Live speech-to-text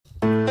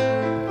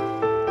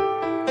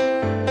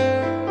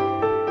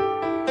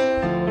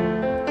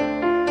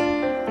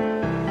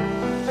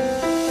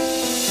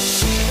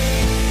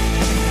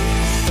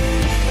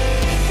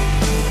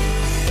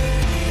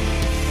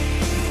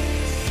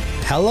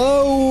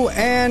Hello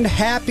and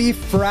happy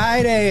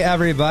Friday,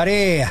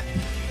 everybody.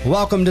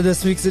 Welcome to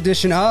this week's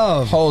edition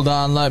of Hold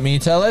On, Let Me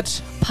Tell It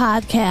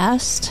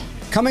podcast.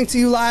 Coming to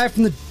you live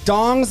from the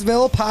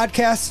Dongsville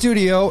Podcast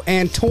Studio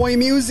and Toy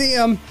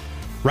Museum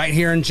right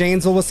here in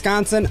Janesville,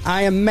 Wisconsin.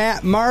 I am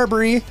Matt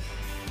Marbury.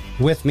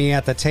 With me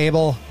at the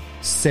table,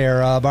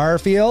 Sarah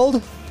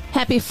Barfield.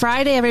 Happy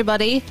Friday,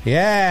 everybody.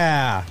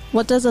 Yeah.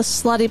 What does a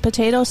slutty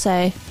potato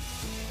say?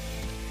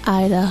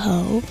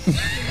 Idaho.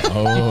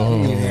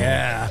 Oh.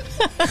 Yeah.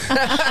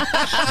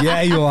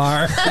 Yeah, you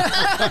are.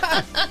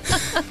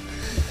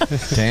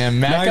 Damn,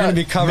 Matt Now you're going to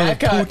be covered with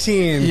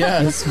poutine.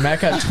 Yes,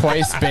 Matt got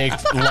twice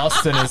baked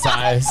lust in his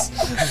eyes.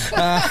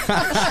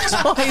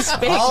 Twice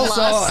baked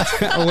Also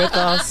lust. with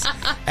us,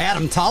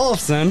 Adam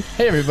Tollefson.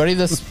 Hey, everybody,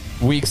 this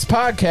week's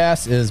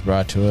podcast is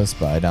brought to us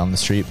by Down the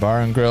Street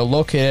Bar and Grill,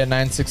 located at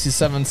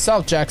 967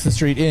 South Jackson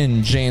Street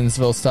in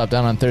Janesville. Stop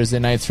down on Thursday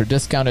nights for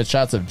discounted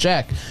shots of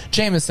Jack,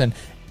 Jameson,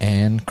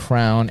 and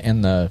Crown,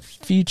 and the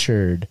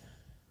featured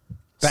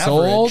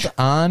Beverage. Sold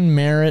on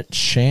Merit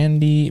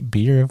Shandy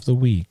Beer of the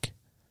Week.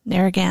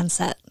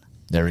 Narragansett.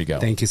 There we go.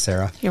 Thank you,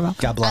 Sarah. You're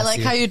welcome. God bless I like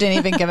you. how you didn't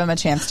even give him a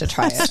chance to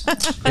try it.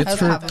 That's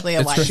probably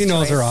a wise She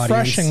knows her audience.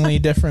 refreshingly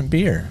different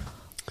beer.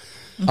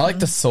 I like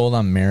the sold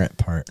on merit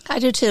part. I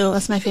do too.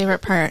 That's my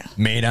favorite part.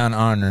 Made on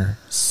honor,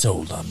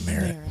 sold on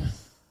merit.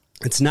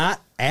 It's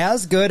not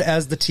as good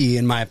as the tea,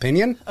 in my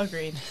opinion,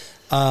 Agreed.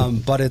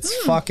 but it's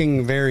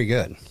fucking very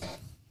good.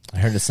 I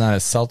heard it's not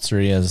as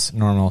seltzery as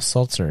normal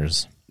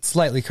seltzers.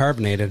 Slightly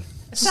carbonated.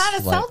 It's not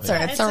a Slightly. seltzer.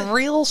 It's a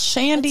real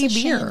shandy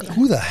beer.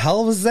 Who the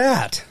hell was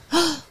that?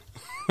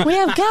 We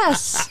have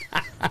guests.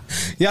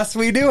 Yes,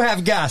 we do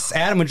have guests.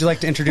 Adam, would you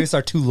like to introduce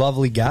our two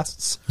lovely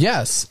guests?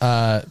 Yes,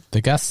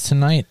 the guests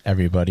tonight,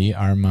 everybody,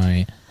 are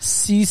my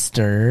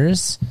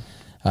sisters,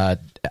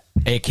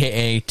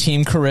 a.k.a.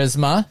 Team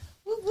Charisma.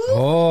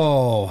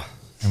 Oh,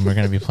 And we're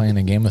going to be playing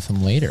a game with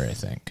them later, I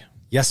think.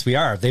 yes, we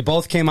are. They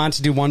both came on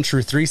to do 1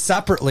 True 3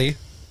 separately.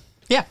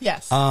 Yeah.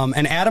 Yes.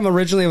 And Adam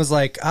originally was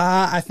like,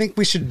 I think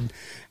we should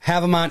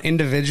have them on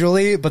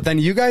individually, but then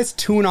you guys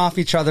tune off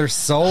each other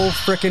so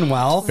freaking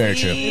well Very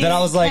true. that I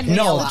was like, Can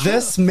nail no, it.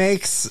 this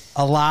makes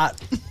a lot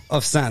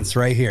of sense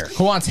right here.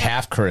 Who wants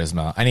half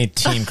charisma? I need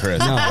team charisma.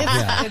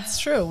 Yeah. It's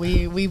true.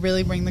 We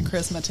really bring the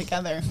charisma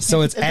together.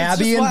 So it's If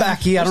Abby just and one,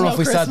 Becky. I don't know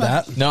there's if we no said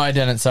charisma. that. No, I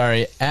didn't.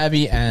 Sorry.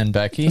 Abby and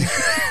Becky.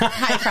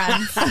 Hi,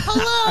 friends.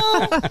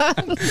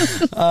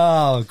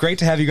 Oh, great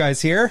to have you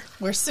guys here.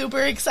 We're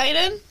super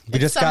excited. We It's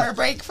just summer got-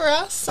 break for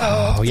us.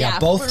 So Oh, yeah,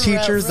 both we're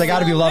teachers, they got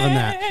to be loving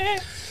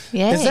that.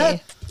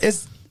 Yay.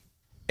 Is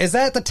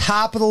that at the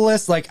top of the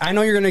list? Like, I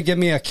know you're going to give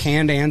me a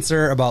canned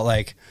answer about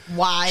like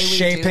why we do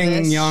shaping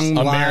this. young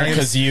America's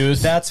lives.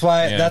 youth. That's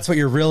why. Yeah. That's what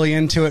you're really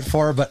into it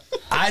for. But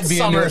I'd be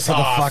into it Summer's for the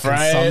off, fucking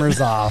right?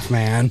 summers off,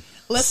 man.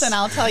 Listen,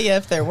 I'll tell you,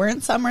 if there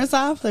weren't summers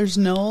off, there's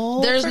no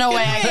way freaking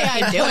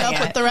I'd I'd do put it. up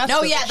with the rest No,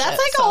 of the yeah, that's shit.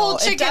 like a whole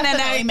So chicken and it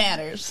definitely egg.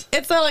 matters.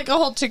 It's like a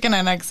whole chicken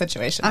and egg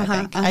situation, I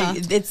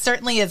think. It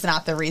certainly is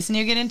not the reason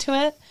you get into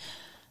it.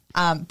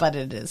 But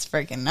it is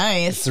freaking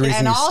nice. It's the reason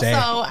and you also,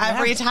 stay.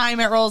 every time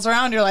it rolls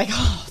around, you're like,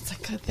 oh, it's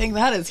a good thing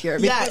that is here.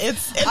 Yeah,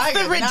 because it's I the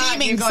could not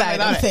redeeming keep going side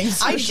without of it. things,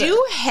 for I sure.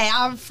 do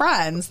have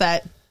friends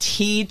that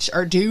teach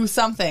or do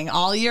something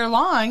all year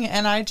long,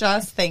 and I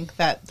just think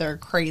that they're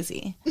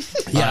crazy.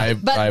 Yeah,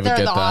 But I would they're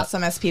get the that.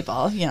 awesomest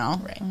people, you know.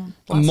 Right.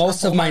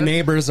 Most of my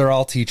neighbors are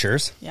all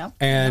teachers. Yep.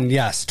 And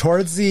yes,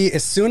 towards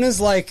as soon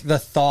as like the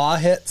thaw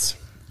hits,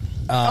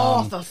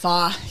 The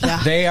thaw.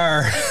 Yeah. they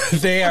are,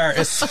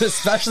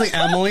 especially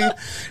Emily.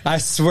 I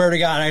swear to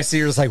God, I see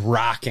her just like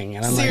rocking,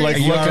 and I'm like, Like are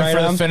you looking all right,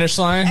 for the Em? finish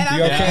line. And I'm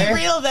You okay? being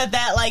real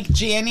that like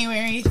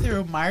January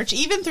through March,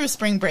 even through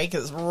spring break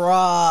is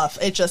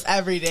rough. It just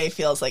every day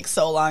feels like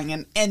so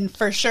long. And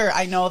for sure,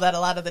 I know that a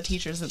lot of the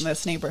teachers in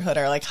this neighborhood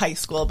are like high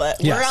school,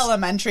 but Yes. we're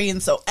elementary.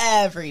 And so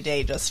every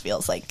day just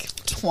feels like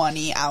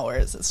 20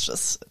 hours. It's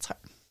hard.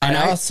 And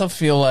I also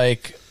feel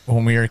like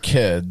when we were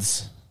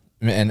kids,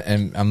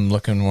 and I'm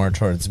looking more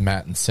towards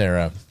Matt and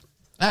Sarah,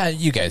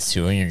 you guys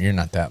too, and you're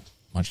not that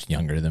much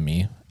younger than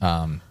me.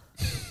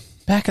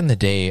 Back in the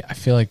day, I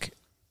feel like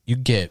you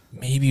get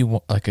maybe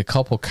like a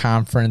couple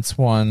conference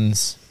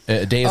ones,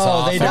 days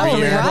off They every do.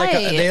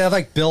 year. They have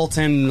like built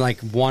in like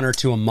 1 or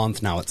 2 a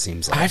month now. It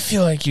seems like. I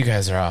feel like you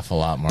guys are off a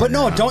lot more. But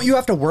no, now. don't you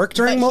have to work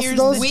during But most of here's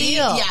those? the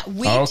deal.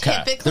 We Okay.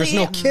 typically There's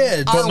no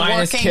kids. are But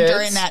minus working kids?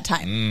 during that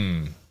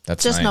time.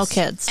 That's Just nice. no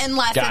kids.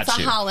 Unless Got it's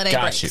a you. holiday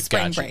Got break, you.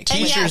 spring Got you. break. And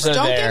Teachers yes, are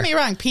don't there. get me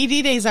wrong.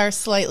 PD days are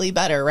slightly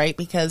better, right?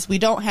 Because we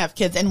don't have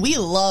kids, and we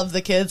love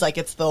the kids. Like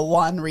it's the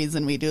one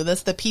reason we do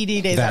this. The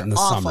PD days That are in the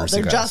awful. summers, They're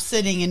you guys. just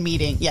sitting and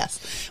meeting. Yes,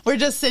 we're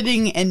just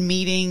sitting and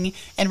meeting.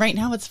 And right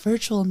now it's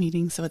virtual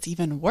meetings, so it's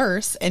even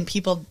worse. And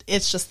people,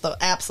 it's just the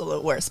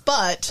absolute worst.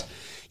 But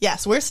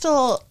yes, we're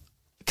still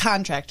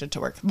contracted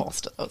to work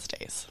most of those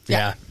days.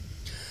 Yeah.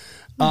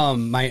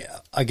 My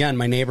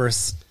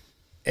neighbors,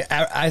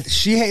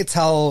 she hates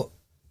how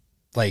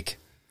like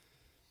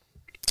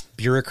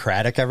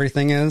bureaucratic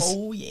everything is.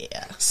 Oh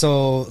yeah.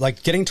 So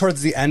like getting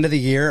towards the end of the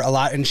year a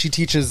lot, and she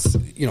teaches,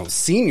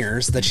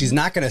 seniors that she's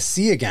not going to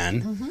see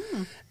again.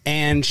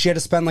 and she had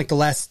to spend like the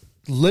last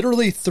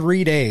literally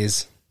 3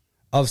 days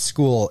of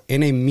school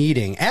in a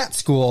meeting at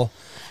school.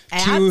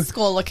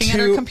 Looking at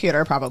her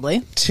computer,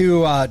 probably.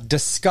 To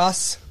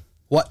discuss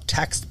what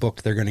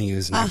textbook they're going to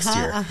use next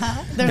year.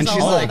 There's And a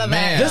she's lot like, of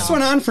man. that. This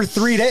went on for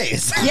 3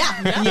 days.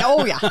 Yeah.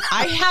 Oh, yeah.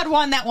 I had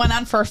one that went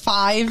on for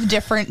 5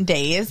 different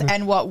days.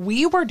 And what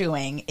we were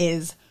doing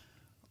is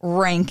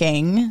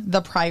ranking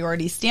the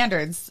priority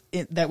standards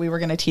that we were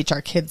going to teach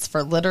our kids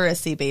for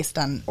literacy based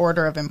on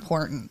order of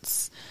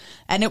importance.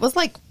 And it was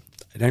like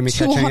Did anybody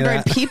catch any of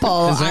 200 that?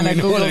 people Does on a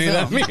anybody know what Google any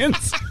of Zoom. that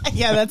means?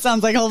 Yeah, that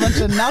sounds like a whole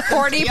bunch of nothing.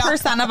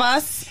 40% of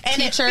us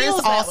And it teachers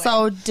feels that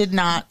also did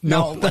not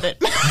know what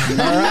it meant.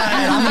 All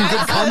right, I'm in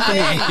good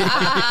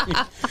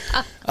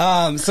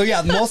company. So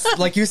yeah, most,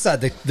 like you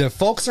said, the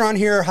folks around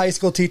here are high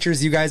school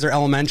teachers. You guys are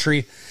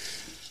elementary.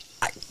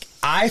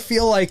 I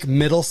feel like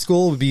middle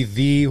school would be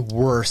the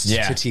worst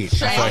to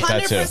teach. I feel like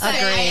that too. 100%.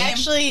 I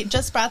actually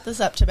just brought this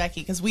up to Becky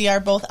because we are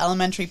both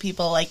elementary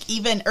people, like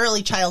even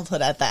early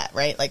childhood at that,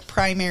 right? Like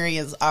primary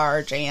is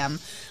our jam,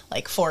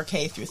 like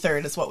 4K through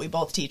 3rd is what we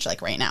both teach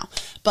like right now.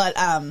 But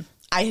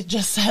I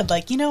just said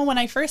like, when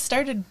I first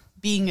started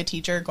being a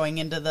teacher, going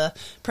into the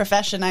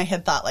profession, I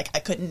had thought like I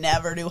could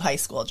never do high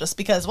school just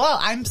because,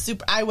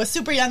 I was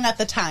super young at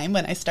the time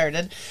when I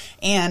started,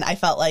 and I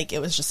felt like it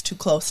was just too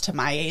close to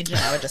my age and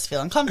I would just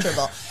feel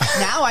uncomfortable.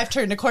 Now I've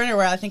turned a corner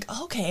where I think,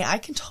 okay, I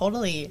can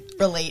totally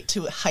relate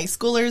to high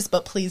schoolers,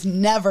 but please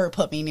never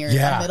put me near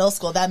a middle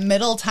school. That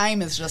middle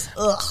time is just,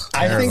 ugh.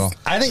 I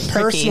think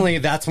personally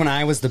that's when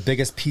I was the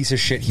biggest piece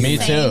of shit human. Me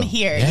too. Same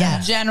here, yeah.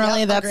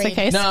 Generally, that's the agreed.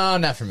 case. No,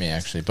 not for me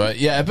actually, but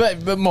yeah,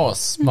 but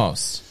most.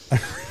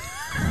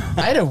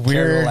 I had a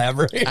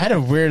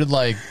weird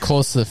like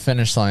close to the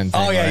finish line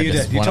thing. Oh yeah, where I you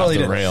just did. You went totally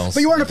off the did. rails.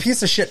 But you weren't a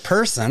piece of shit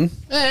person.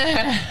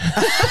 Well,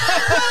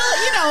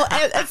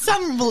 at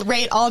some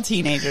rate, all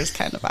teenagers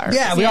kind of are.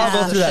 Yeah, we all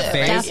go through that Shit,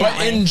 phase. right?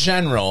 But in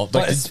general,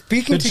 But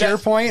speaking to your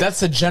point-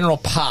 that's a general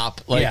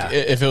pop. Like Yeah.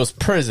 if it was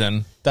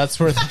prison, that's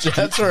where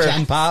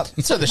Gen pop.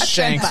 That's where the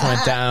shanks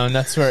went down.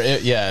 That's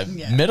where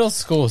middle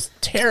school is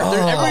terrible.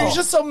 Everybody's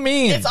just so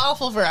mean. It's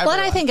awful for everyone.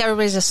 But I think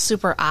everybody's just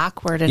super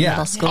awkward in Yeah.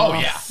 middle school. Oh,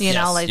 yeah.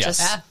 Yes, yes.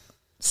 just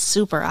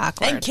super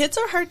awkward. And kids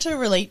are hard to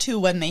relate to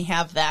when they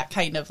have that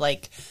kind of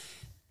like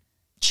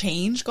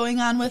change going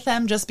on with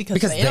them just because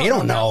they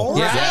don't know.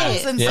 Yeah.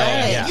 Right. And so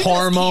Yeah. you just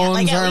Hormones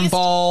can't, like, at are least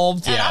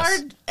involved.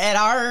 At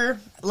our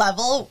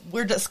level,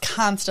 we're just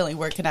constantly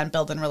working on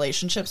building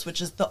relationships, which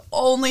is the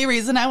only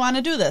reason I want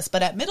to do this.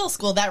 But at middle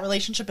school, that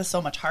relationship is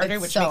so much harder,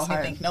 It's which so makes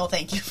hard. me think, no,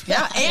 thank you.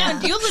 Yeah,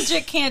 and you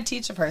legit can't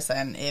teach a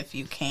person if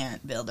you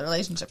can't build a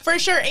relationship. For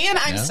sure. And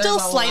I'm still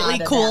There's a slightly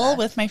lot of cool data.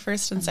 with my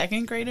first and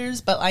second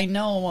graders, but I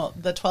know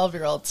the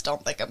 12-year-olds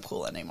don't think I'm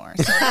cool anymore.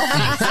 So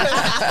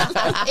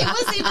It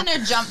was even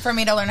a jump for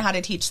me to learn how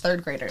to teach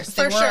third graders.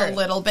 They For were sure. a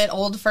little bit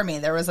old for me.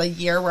 There was a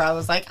year where I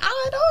was like,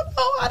 I don't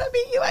know how to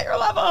meet you at your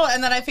level.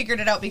 And then I figured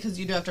it out because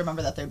you do have to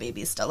remember that they're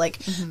babies still. Like,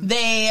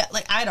 they,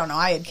 like, I don't know.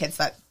 I had kids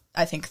that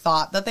I think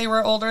thought that they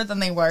were older than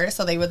they were.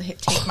 So they would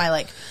take my,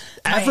 like,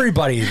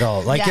 Everybody though,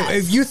 like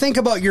Yes. if you think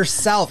about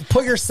yourself,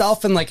 put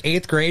yourself in like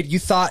 8th grade, you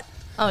thought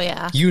oh,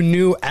 yeah. you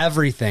knew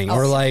everything.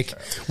 Or like,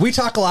 we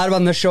talk a lot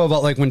on this show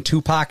about like when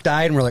Tupac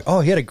died and we're like, oh,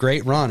 he had a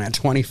great run at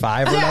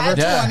 25 or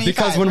whatever. Yeah.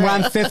 Because when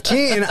I'm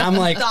 15, I'm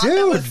like, thought that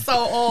dude, was so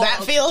old.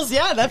 that feels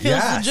Yes.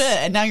 legit.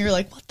 And now you're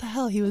like, what the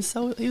hell? He was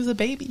a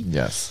baby.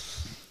 Yes.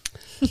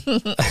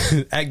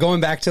 going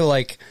back to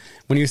like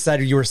when you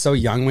said you were so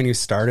young when you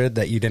started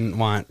that you didn't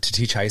want to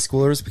teach high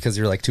schoolers because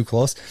you're like too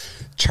close.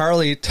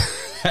 Charlie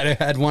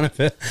had one of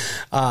it,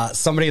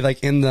 somebody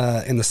like in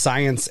the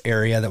science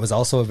area that was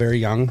also a very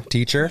young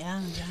teacher.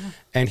 Yeah.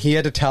 And he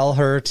had to tell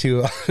her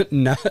to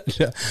not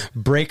to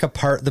break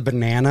apart the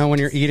banana when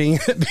you're eating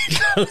it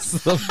because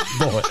the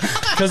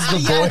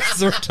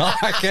boys were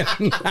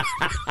talking.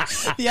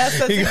 Yes,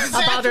 that's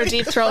About her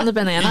deep throat in the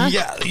banana?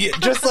 Yeah,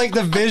 just like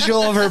the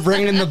visual of her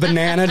bringing the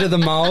banana to the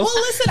mouth. Well,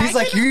 listen, he's I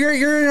like, could-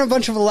 you're in a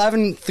bunch of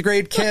 11th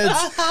grade kids,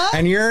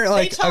 and you're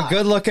like a talk.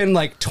 good looking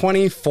like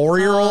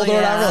 24-year-old or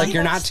whatever. yeah. Like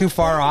you're not too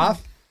far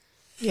off.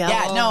 Yeah,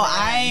 no,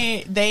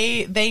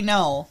 they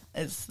know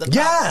is the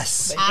problem.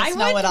 Yes. They just I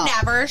know would it all.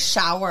 never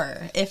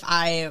shower if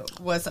I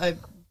was a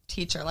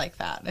teacher like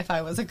that. If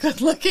I was a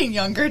good-looking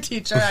younger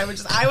teacher, I would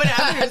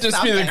have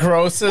Just be the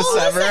grossest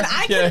Well, ever. listen,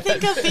 I can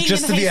think of being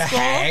Just in to be high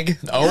a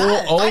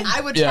school. hag.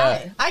 I would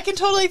try. I can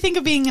totally think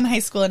of being in high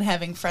school and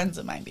having friends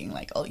of mine being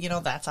like, oh,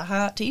 that's a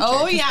hot teacher.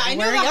 Oh, 'Cause yeah, they I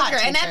knew were the hot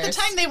younger. And at the teachers.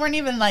 time, they weren't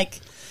even like,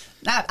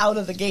 not out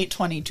of the gate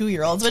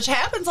 22-year-olds, which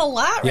happens a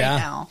lot right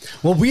now.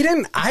 Well,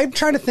 I'm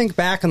trying to think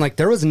back and like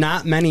there was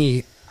not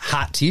many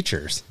hot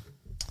teachers.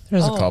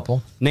 There's a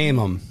couple. Name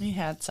them. We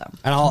had some.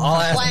 And I'll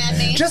ask,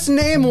 Planning. just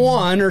name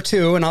one or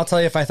two, and I'll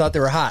tell you if I thought they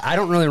were hot. I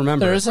don't really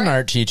remember. There is an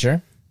art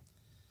teacher.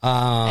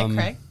 Hey,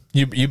 Craig.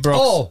 You broke.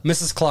 Oh,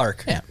 Mrs.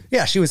 Clark.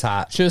 Yeah. She was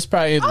hot. She was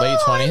probably late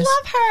 20s. I love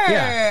her.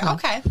 Yeah.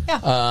 Okay,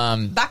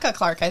 yeah. Becca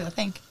Clark, I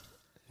think.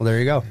 Well, there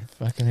you go.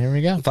 Fucking here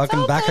we go.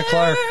 Fucking Becca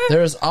Clark.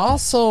 There was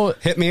also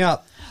Hit me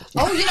up.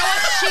 Oh, you know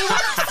what? She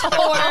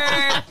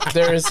works for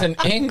There's an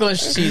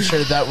English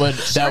teacher that would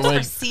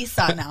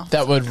Seesaw now.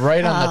 that would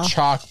write on the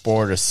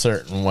chalkboard a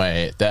certain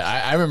way. That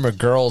I remember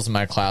girls in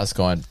my class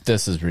going,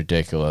 "This is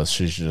ridiculous.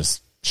 She's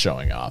just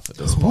showing off at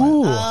this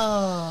point."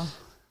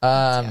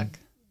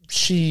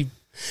 She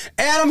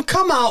Adam,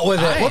 come out with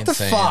I it. What ain't the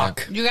saying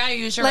fuck? You gotta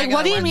use your Like,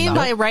 what do you regular mean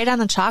words, by write on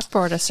the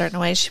chalkboard a certain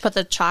way? She put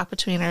the chalk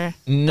between her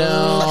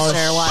no, lips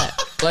or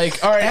what?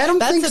 like all right. Adam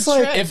That's thinks a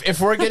like trick.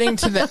 if we're getting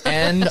to the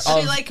end of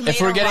She like made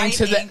if we're a getting right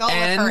to the angle with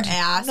her end,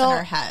 ass and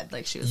her head,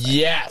 like she was. Like,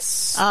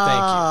 yes, thank you.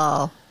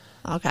 Oh,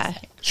 okay.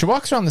 She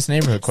walks around this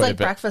neighborhood It's quite like a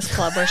bit. Breakfast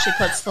Club where she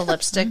puts the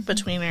lipstick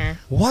between her.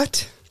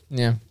 what?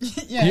 Yeah,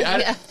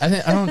 Yeah.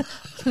 I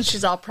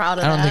She's all proud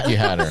of don't that. think you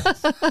had her.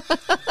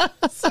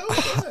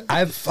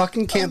 I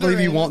fucking can't believe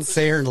you won't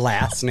say her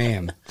last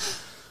name.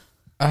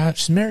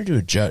 She's married to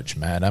a judge,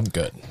 Matt. I'm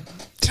good.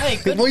 Hey,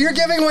 good. Well, you're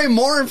giving away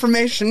more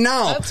information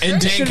now. In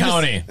Dane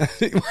County.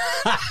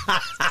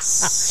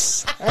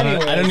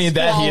 I don't need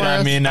that heat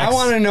on me. Next, I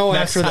want to know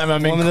next after time the,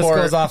 I'm in when this court.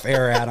 goes off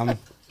air, Adam.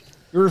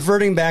 You're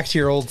reverting back to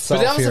your old self.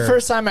 But that was here. the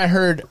first time I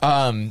heard.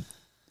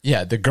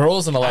 Yeah, the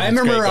girls in 11th I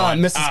remember grade going,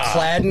 Mrs.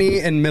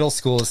 Gladney in middle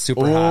school is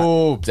super hot.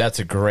 Oh, that's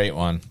a great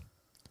one.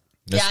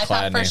 Miss yeah, I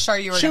thought for Gladney. sure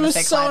you were She going to was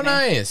say so Gladney.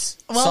 nice.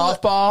 Well,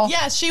 Softball.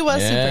 Yeah, she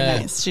was Yeah.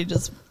 super nice. She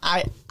just,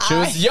 She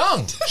was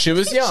young. She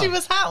was young. She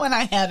was hot when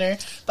I had her,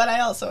 but I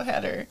also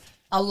had her.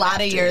 A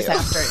lot of years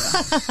after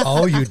you.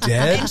 Oh, you did?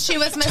 And she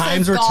was Mrs.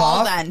 Times were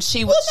Gall tough? then.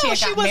 She Well, she no, had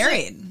she got wasn't-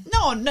 married.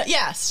 No,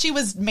 yes, she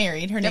was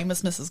married. Her name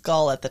was Mrs.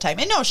 Gull at the time,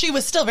 and no, she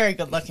was still very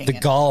good looking. The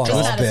gall on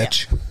Just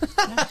this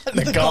not as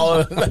bitch. the gull.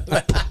 I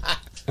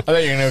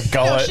thought you were going to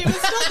gull young. No, it. she was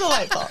still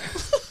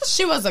delightful.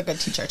 She was a good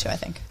teacher too, I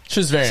think. She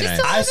was very nice.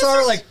 I saw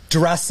her like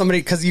dress somebody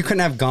because you couldn't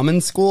have gum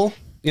in school,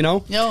 you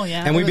know? Oh,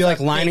 yeah. And It we'd be was like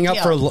a lining big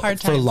up for deal. Hard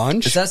for time.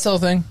 lunch. Is that still a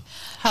thing?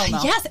 Hell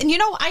no. Yes, and you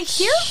know, I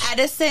hear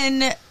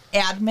Edison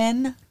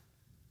admin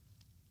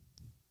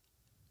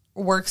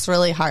works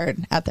really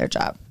hard at their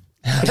job.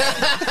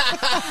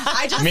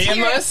 I just Me and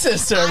hear, my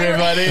sister,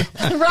 everybody.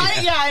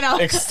 right? Yeah, I know.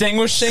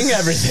 Extinguishing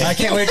everything. I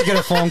can't wait to get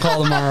a phone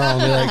call tomorrow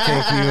and be like,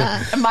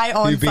 hey, My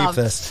own you beat self.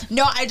 this.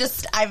 No,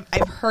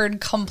 I've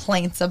heard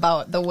complaints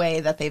about the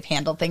way that they've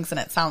handled things, and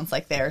it sounds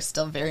like they are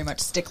still very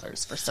much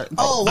sticklers for certain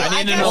things. Oh, well, I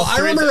need to guess- know. Well, I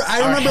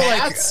remember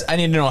hats. I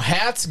need to know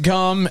hats,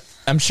 gum.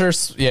 I'm sure.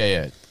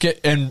 Yeah. Get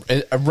and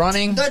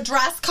running. The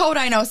dress code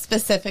I know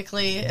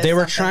specifically. Is They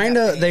were something trying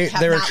that to- they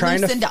have were not trying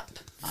to- loosened up.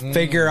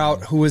 figure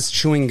out who was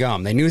chewing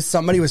gum. They knew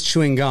somebody was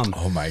chewing gum.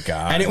 Oh my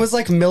god! And it was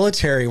like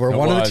military, where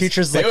one of the was.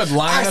 teachers They like, would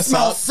line I us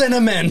smell up."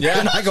 cinnamon. Yeah.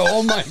 And I go,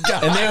 oh my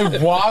God. and they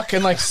would walk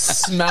and like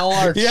smell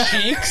our Yeah.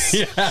 cheeks.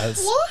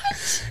 Yes.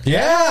 What?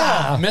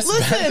 Yeah. Miss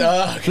Listen.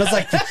 Beth, And it's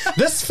like,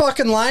 this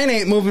fucking line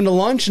ain't moving to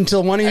lunch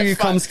until one of you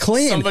comes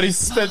clean. Somebody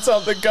spits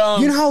out the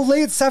gum. You know how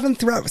late seventh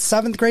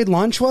grade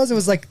lunch was? It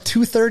was like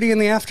 2:30 in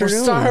the we're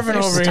afternoon. starving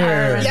over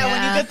here. Yeah,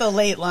 when you get the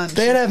late lunch.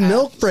 They'd have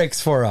milk breaks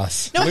for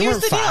us. No, we here's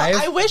weren't the deal. 5.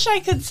 I wish I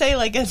could say,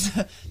 like, as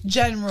a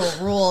general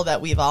rule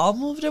that we've all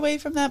moved away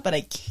from that, but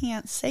I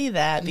can't say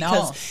that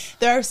because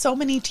there are so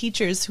many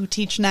teachers who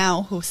teach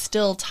now who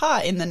still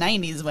taught in the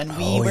 90s when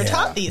we were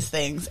taught these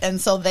things. And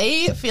so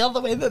they feel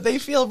the way that they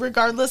feel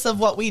regardless of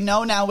what we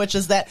know now, which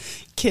is that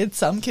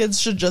some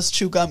kids should just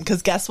chew gum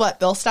because guess what?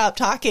 They'll stop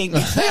talking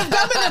if they have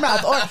gum in their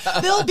mouth,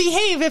 or they'll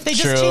behave if they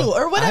just True. chew,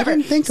 or whatever. I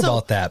didn't think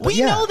about that, but we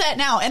yeah. know that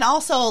now. And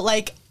also,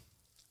 like,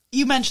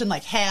 you mentioned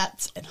like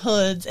hats and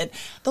hoods, and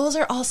those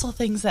are also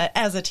things that,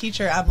 as a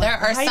teacher, I'm There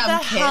like, are why some the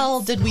kids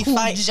hell did we who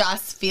fight?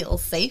 just feel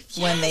safe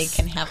when they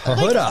can have A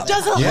hood up.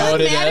 Does a You know hood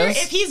what it matter is?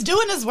 if he's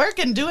doing his work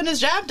and doing his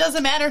job?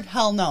 Doesn't matter.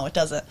 Hell no, it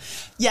doesn't.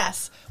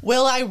 Yes.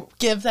 Will I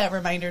give that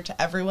reminder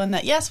to everyone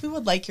that yes, we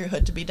would like your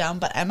hood to be down,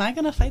 but am I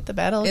going to fight the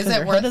battle Is because it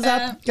your worth hood is it?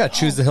 up? You gotta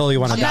choose the hill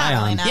you want to die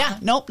Definitely on. not. Yeah,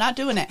 nope, not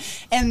doing it.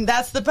 And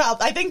that's the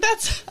problem. I think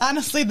that's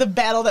honestly the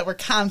battle that we're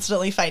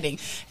constantly fighting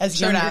as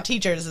Sure younger not.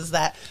 teachers, is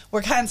that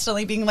we're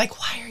constantly being like,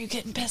 why are you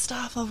getting pissed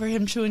off over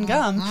him chewing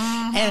gum?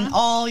 Mm-hmm. And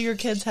all your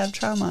kids have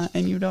trauma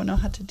and you don't know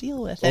how to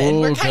deal with it. And Ooh,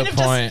 we're kind good of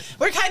point.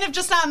 we're kind of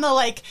just on the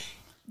like,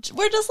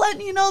 we're just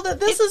letting you know that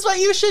this is what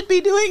you should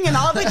be doing, and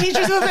all the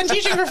teachers who have been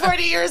teaching for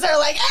 40 years are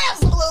like,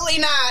 absolutely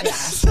not.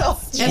 So,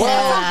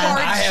 Well,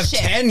 I have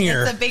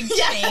tenure. It's a big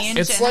change.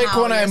 It's in like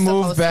how when I you're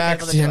moved supposed to be back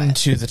able to do it.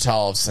 into the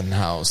Tollefson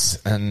house,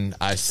 and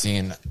I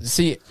see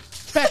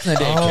back in the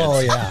day, Oh,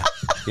 kids. yeah.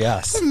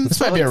 Yes. This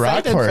might be a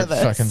excited Rockport for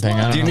this. fucking thing.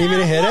 I don't Do you know. need me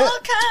to hit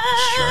it?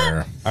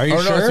 Sure. Are you Or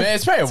no, sure?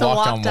 it's probably a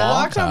walk on walk down.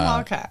 walk. Walk on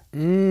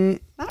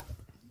Walcott.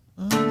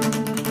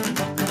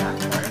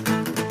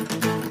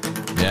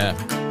 Yeah,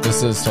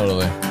 this is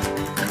totally.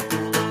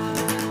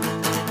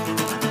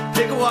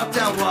 Take a walk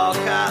down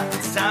Walcott,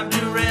 it's time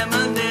to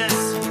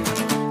reminisce.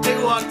 Take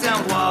a walk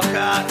down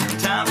Walcott,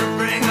 time to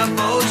bring up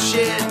old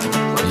shit.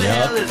 What the Yep.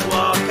 hell is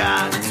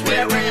Walcott? It's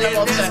where we bringing up live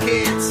old as shit.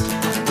 kids.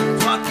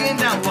 Walking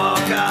down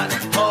Walcott,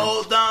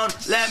 hold on,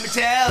 let me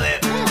tell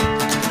it.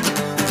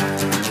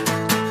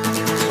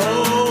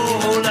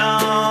 Hold on,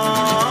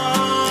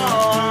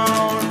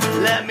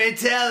 let me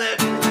tell it.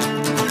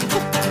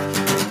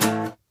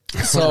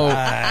 So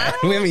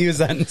We haven't used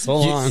that in so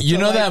long. you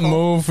know that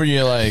move where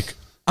you're like,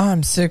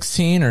 I'm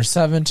 16 or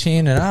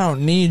 17 and I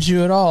don't need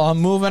you at all. I'm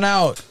moving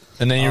out.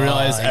 And then you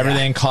realize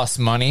everything costs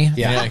money.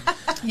 Yeah. And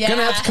you're like,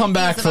 gonna have to come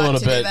back for a little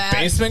bit.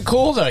 Basement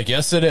cool? Like,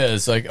 yes, it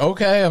is. Like,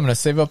 okay, I'm gonna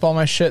save up all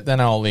my shit, then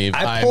I'll leave.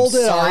 I pulled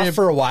it sorry off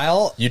for a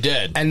while. You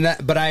did. And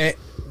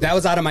that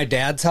was out of my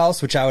dad's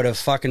house, which I would have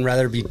fucking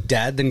rather be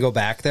dead than go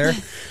back there.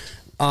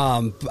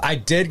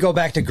 I did go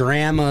back to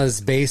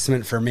grandma's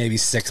basement for maybe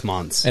 6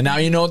 months. And now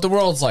you know what the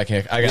world's like.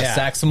 I got to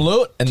stack some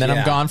loot, and then I'm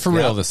Yeah. gone for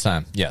real Yeah. this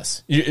time.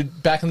 Yes.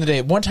 Back in the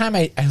day, one time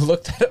I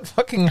looked at a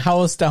fucking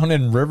house down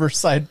in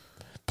Riverside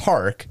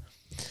Park.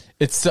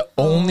 It's the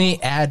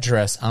only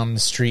address on the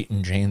street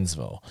in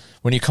Janesville.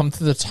 When you come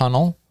through the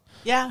tunnel,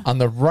 Yeah. on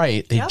the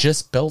right, they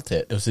just built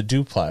it. It was a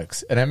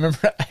duplex. And I remember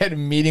I had a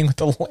meeting with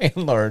the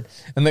landlord,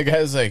 and the guy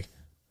was like,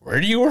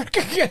 where do you work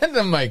again? And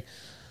I'm like,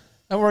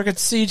 I work at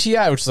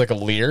CTI, which is like a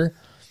Lear.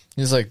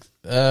 He's like,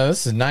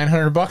 this is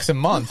 $900 a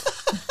month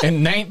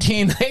in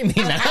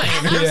 1999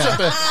 or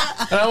something.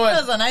 And I went,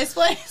 That was a nice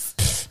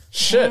place.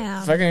 shit,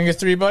 Damn. if I can get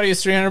 3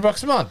 buddies,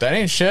 $300 a month. That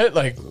ain't shit.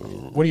 Like,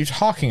 what are you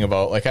talking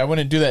about? Like, I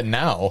wouldn't do that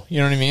now. You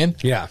know what I mean?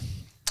 Yeah.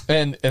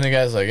 And the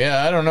guy's like,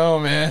 yeah, I don't know,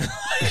 man.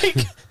 Like,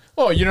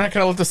 oh, you're not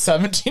going to let the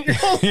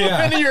 17-year-old move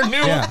into your new...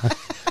 Yeah.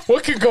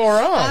 What could go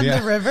wrong? Yeah.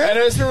 The river. And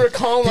I just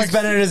recall, like, He's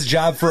been at his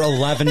job for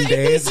 11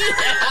 days.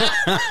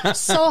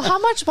 So how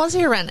much was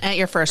your rent at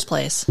your first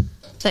place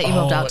that you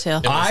moved out to? it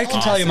was I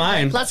can tell you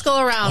mine. Let's go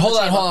around. hold the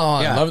on, table. hold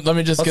on. Yeah. Let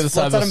me just get this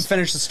out Let's of let him this.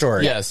 finish the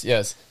story.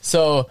 Yes.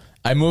 So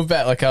I moved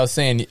back, like I was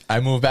saying,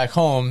 I moved back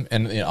home,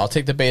 and I'll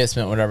take the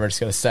basement, whatever. Just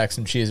got to stack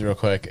some cheese real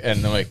quick.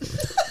 And they're like,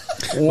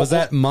 Was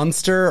that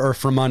Munster or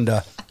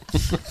Fremunda?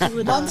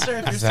 Monster.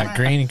 If you're is that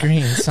smart.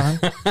 green, son?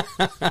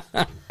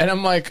 And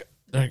I'm like,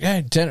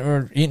 hey,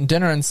 we're eating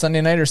dinner on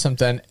Sunday night or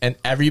something, and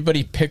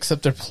everybody picks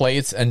up their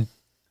plates and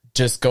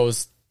just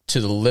goes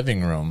to the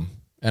living room.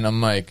 And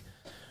I'm like,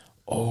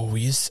 oh,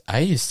 I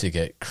used to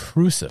get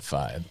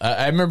crucified.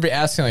 I remember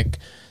asking, like,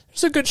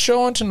 there's a good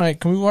show on tonight.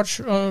 Can we watch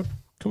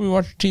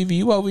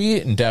TV while we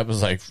eat? And Dad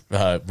was like,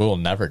 we'll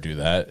never do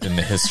that in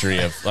the history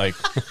of, like,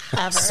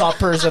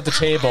 suppers at the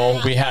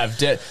table. We have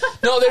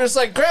no, there's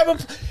like,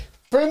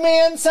 bring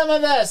me in some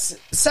of this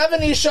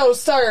 70s show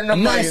starting.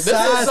 I'm like, this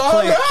is all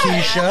plate, right.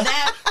 Keisha.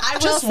 That, I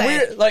will Just say,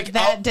 weird, like,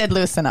 that did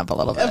loosen up a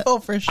little bit. Oh,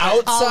 for sure.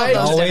 Outside,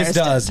 All of those Always dinners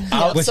does. did. With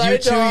you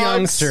Outside two dogs.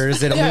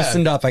 youngsters, it Yeah.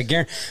 loosened up. I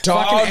guarantee.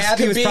 Dogs Fucking Abby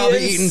could was be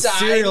probably eating inside.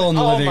 cereal in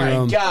the living room.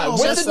 Oh my god!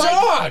 With Just the like-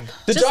 dog,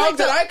 the just dog like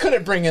that the- I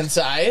couldn't bring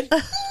inside.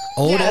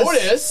 Otis.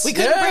 Otis, We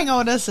couldn't yeah. bring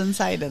Otis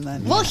inside and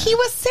then. Well, he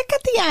was sick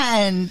at the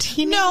end.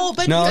 He no,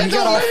 but No, he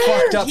got all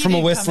fucked up He from a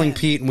didn't come whistling in.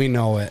 Pete, and we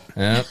know it.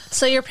 Yeah.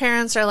 So your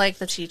parents are like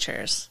the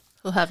teachers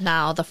who have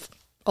now the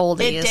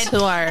oldies It did-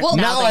 who are Well,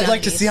 now Now the I'd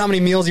like to youngies. see how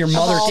many meals your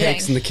mother Evolving.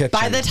 takes in the kitchen.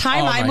 By the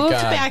time Oh I my moved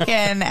God. back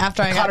in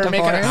after I Caught got her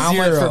making an divorced,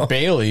 omelet Zero. for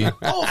Bailey.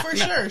 Oh, for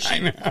sure.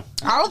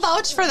 I'll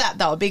vouch for that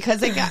though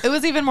because it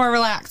was even more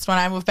relaxed when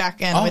I moved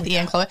back in with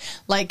Ian and Chloe.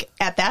 Like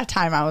at that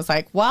time, I was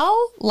like,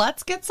 "Well,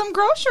 let's get some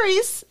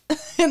groceries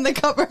in the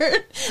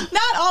cupboard."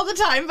 Not all the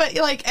time, but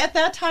like at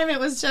that time, it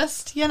was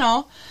just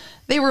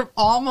they were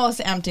almost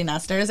empty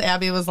nesters.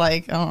 Abby was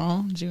like,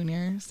 "Oh,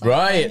 junior,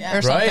 Right,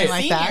 or something right.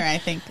 like Senior, that." I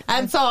think.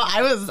 And so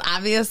I was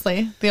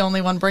obviously the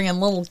only one bringing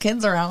little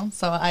kids around.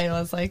 So I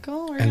was like,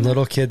 "Oh, we're And gonna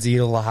little kids eat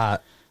a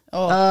lot.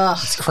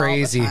 It's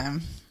crazy.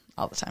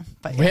 all the time."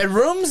 But We had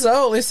rooms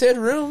though. At least they had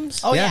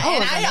rooms. Oh yeah, Yeah.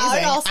 and Oh, I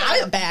amazing. also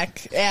went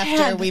back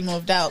after we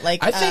moved out.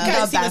 Like I think I-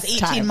 Gracie was best 18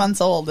 time.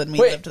 months old, and we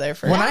Wait, lived there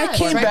for. when I Yeah,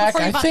 came right back,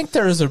 before you I bought- think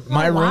there was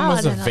my room wow, I was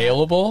didn't know that.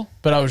 available,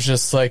 but I was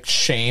just like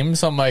shamed.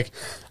 So I'm like,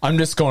 I'm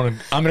gonna go in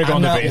I'm the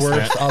not basement.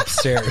 worth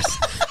upstairs.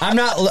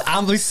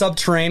 I'll be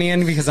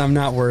subterranean because I'm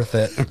not worth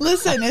it.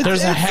 Listen, it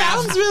There's a half.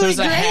 sounds really There's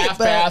great, a half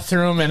but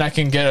bathroom, and I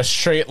can get a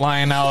straight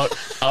line out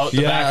the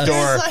Yeah. back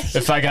door It's like-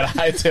 if I got to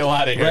hightail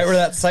out of here. Right where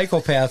that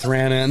psychopath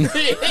ran in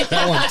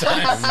that one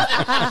time.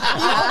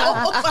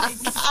 oh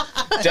my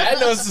god, Dad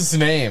knows his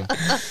name.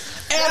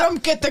 Adam,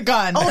 get the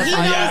gun. oh he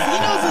knows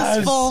Yes.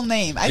 his full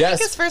name. I Yes.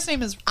 think his first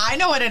name is. I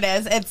know what it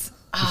is. It's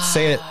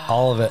Say it,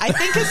 all of it. I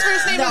think his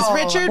first name is No,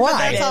 Richard, what? but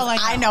that's all I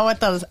know. I know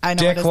what those. I know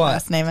Dick what his what?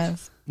 last name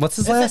is. What's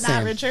his Is last it not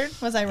name? Richard?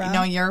 Was I wrong?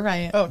 No, you're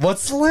right. Oh.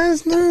 What's the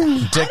last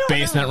name? Dick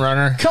Basement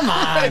Runner. Come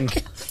on.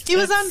 He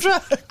was on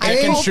drugs.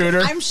 Dick and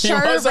Shooter. I'm He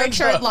sure was on Richard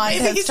drugs. Lund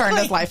has He's turned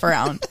his like- life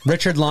around.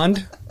 Richard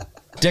Lund?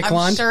 Dick I'm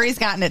Lund? sure he's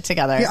gotten it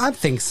together. Yeah, I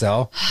think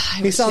so.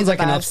 He wish sounds you the like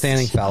an best.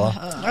 upstanding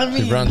fella. I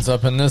mean, He runs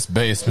up in this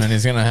basement.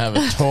 He's gonna have a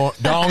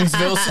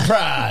Dongsville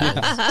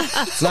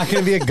surprise. It's not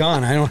going to be a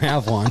gun. I don't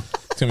have one.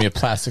 It's gonna be a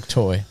plastic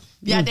toy.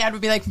 Yeah, Dad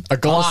would be like, A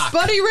Glock.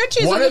 Buddy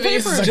Richie's One in of the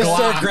these paper. is a Just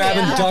start Glock.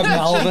 grabbing Doug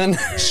Melvin.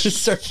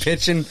 Just start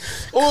pitching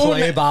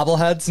clay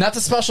bobbleheads. Not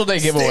the special day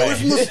Stay away giveaway.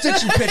 from the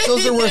stitch and pitch.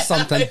 Those are worth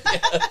something.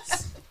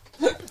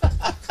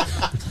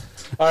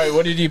 All right,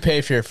 what did you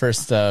pay for your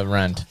first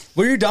rent?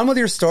 Were you done with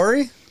your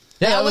story?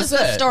 Yeah, That was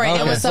the story.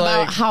 It was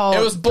about how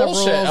it was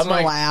bullshit. the rules I'm like,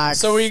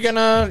 relaxed. so are you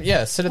gonna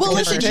sit at Well, the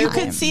kitchen listen, you table?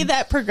 could see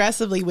that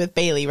progressively with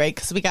Bailey, right?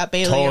 Because we got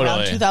Bailey around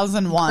Totally.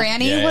 2001.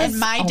 Granny Yeah. was, And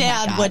my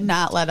dad God. would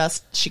not let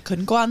us. She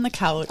couldn't go on the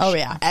couch. Oh,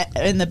 yeah.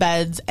 In the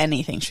beds,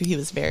 anything. He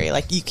was very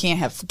like, you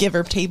can't give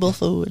her table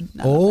food.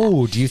 none of that.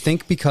 Oh, do you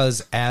think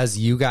because as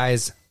you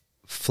guys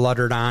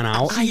fluttered on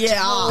out,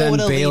 Yeah, then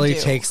totally Bailey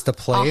do. takes the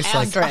place?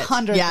 Like, After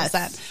 100%.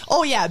 Yes.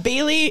 Oh yeah,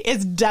 Bailey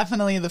is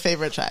definitely the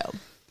favorite child.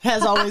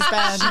 Has always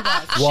been.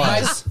 My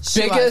was.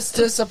 biggest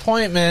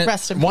disappointment,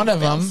 Rest in one peace, of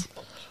them, Bills.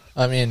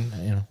 I mean,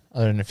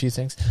 other than a few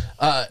things,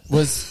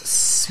 was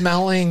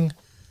smelling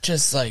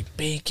just like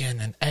bacon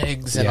and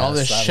eggs and all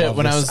Yes, this I shit love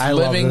when I this. was I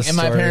love living this in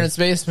my story. parents'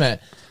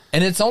 basement.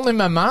 And it's only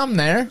my mom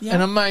there. Yeah.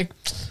 And I'm like,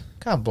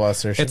 God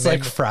bless her. She it's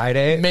like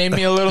Friday. made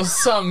me a little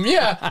something.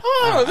 Yeah.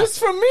 Oh, this is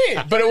from me.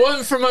 But it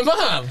wasn't from my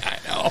mom. I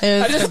know. It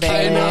was I just for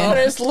came Bailey. out and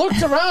I just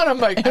looked around. I'm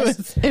like, It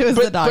was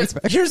the dog's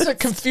but here's the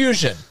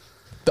confusion.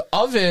 The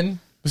oven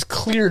was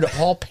cleared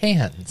all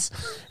pans,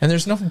 and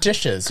there's no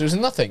dishes. There's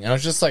nothing. I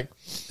was just like,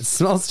 It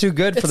smells too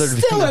good for there it's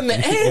to be still in the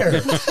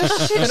air.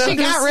 She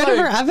got rid of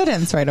her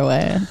evidence right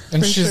away.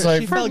 and she's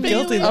like, She felt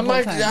guilty the I'm whole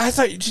like, time. I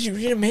thought, did you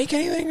didn't make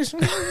anything? And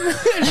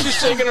she's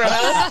shaking her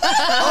head.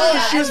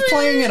 Oh, she was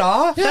playing it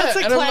off? That's a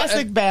and I'm like-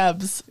 classic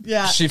Babs.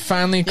 Yeah. She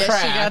finally Yeah,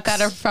 cracks. she got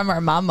that from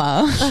her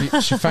mama.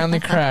 She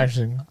finally crashed.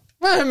 She's like,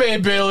 I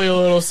made Bailey a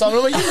little something.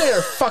 I'm like, you made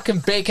her fucking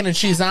bacon and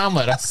cheese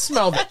omelet. I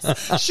smelled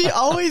it. She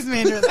always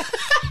made her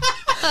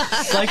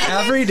that. Like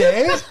every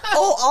day?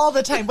 Oh, all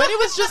the time. When it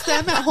was just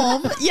them at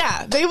home,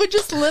 yeah, they would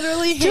just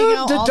literally hang Dude,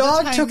 out the all dog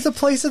the time. took the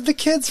place of the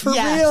kids for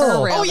Yeah, real.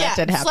 for real. Oh that yeah,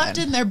 did happen. slept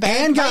in their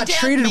bed And My got dad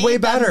treated made way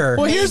them- better.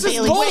 Well, made here's this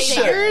Bailey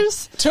bullshit.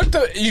 waders.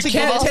 You To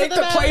can't go take to the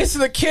the bed. place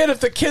of the kid if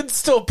the kid's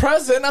still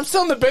present. I'm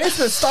still in the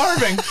basement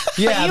starving.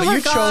 Yeah, but were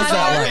you chose gone.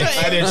 that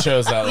way. I didn't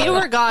chose that. You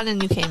way. were gone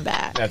and you came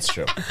back. That's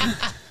true.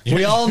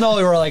 We all know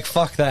we were like,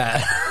 fuck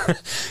that.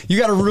 You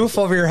got a roof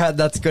over your head,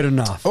 that's good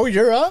enough. Oh,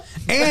 you're up?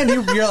 And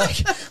you're like,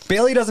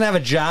 Bailey doesn't have a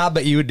job,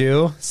 but you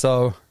do.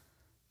 So,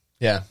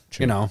 Yeah,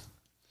 true. you know.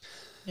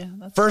 Yeah,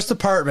 that's First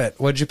apartment,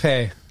 what'd you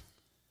pay?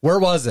 Where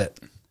was it?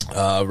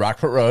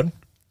 Rockport Road.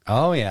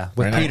 Oh, yeah,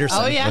 with Right now. Peterson.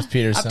 Oh yeah, With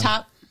Peterson. up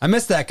top. I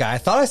missed that guy. I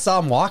thought I saw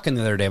him walking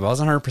the other day, but I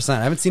wasn't 100%.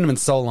 I haven't seen him in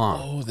so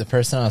long. Oh, the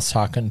person I was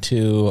talking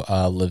to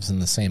lives in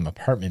the same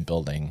apartment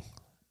building.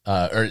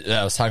 Or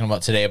I was talking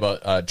about today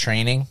about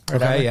training. Or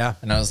Okay, whatever. yeah.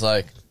 And I was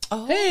like,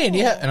 hey,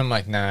 yeah. And I'm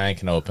like, nah, I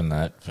can open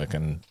that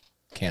fucking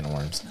can of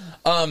worms.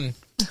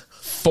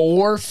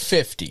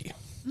 $450.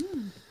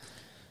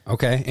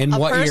 Okay, in A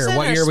what year? person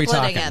What or year are we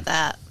splitting talking? At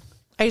that?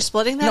 Are you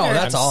splitting that? No, or-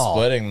 that's I'm all.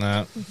 splitting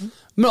that.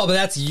 No, but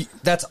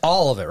that's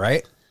all of it,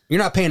 right? You're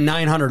not paying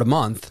 $900 a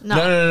month.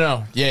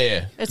 no.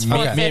 Yeah. It's me,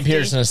 $450. me and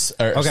Pearson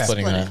are Okay.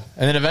 splitting that.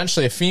 And then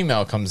eventually a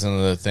female comes into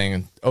the thing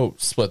and,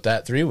 split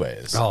that 3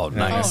 ways. Oh, Oh,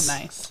 nice.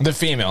 nice. The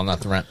female,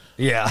 not the rent.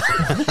 Yeah.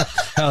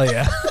 Hell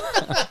yeah.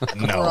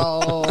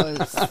 No.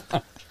 Gross.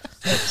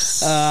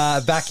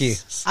 Becky,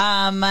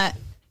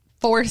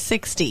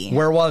 460.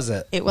 where was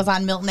it? It was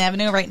on Milton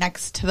Avenue, right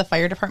next to the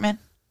fire department.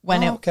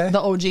 When okay.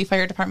 the OG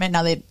fire department.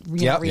 Now they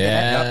Yep. redid it.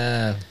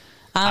 Yeah.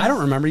 I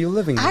don't remember you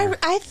living there.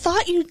 I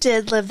thought you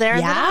did live there.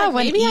 and then I'm Yeah, like,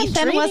 when maybe I'm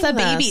Ethan was a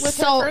dreaming baby. this.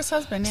 So, her first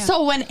husband, yeah.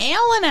 So when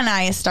Alan and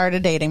I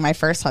started dating, my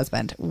first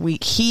husband,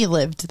 he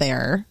lived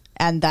there,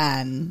 and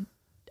then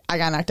I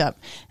got knocked up,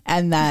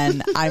 and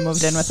then I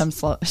moved in with him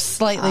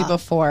slightly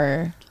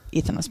before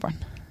Ethan was born.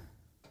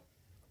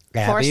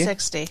 Abby?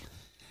 460.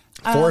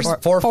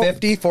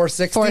 450,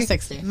 460?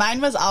 460. Mine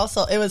was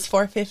also, it was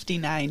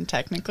 459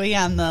 technically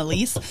on the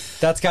lease,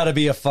 That's got to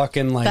be a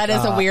fucking like That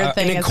is a weird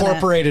thing, an isn't it?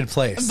 incorporated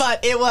place.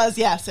 but it was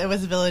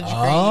Village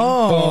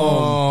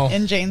Oh.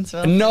 Green in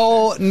Janesville.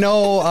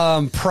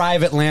 No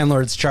private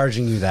landlords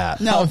charging you that.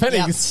 No, How many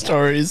yep.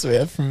 stories we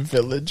have from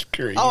Village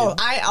Green? Oh,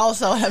 I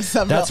also have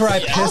several. That's where I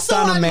pissed Also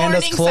on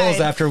Amanda's Morningside. clothes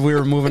after we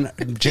were moving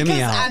Jimmy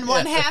Because out. on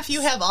one half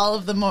you have all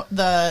of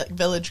the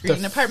Village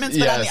Green apartments,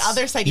 but on the yes.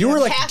 other side You you, were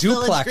have like half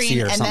Village duplexy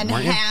Green or and something, then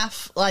weren't you?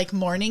 half like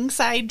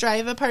Morningside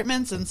Drive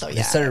apartments, and so They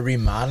yeah. started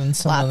remodeling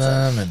some of Lots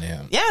of- them. And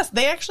yeah. Yes,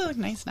 they actually look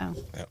nice now.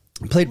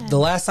 Played the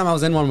last time I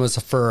was in one was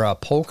for a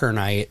poker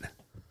night.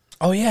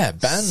 Oh, yeah.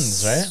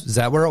 Ben's, right? Is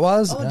that where it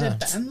was? Oh, did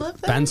Ben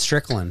live there? Ben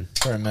Strickland.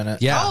 For a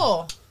minute. Yeah.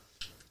 Oh.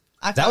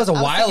 That was a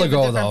while thinking of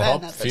ago, different though.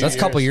 Ben at the That's a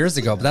couple years. years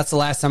ago, but that's the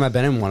last time I've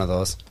been in one of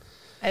those.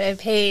 I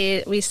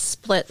paid. We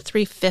split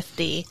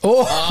 350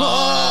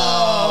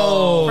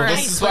 Oh, for,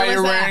 This is why Where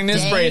you're was that? wearing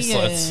these Dang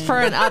bracelets. it. for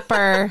an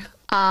upper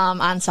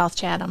on South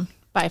Chatham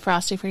by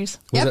Frosty Freeze.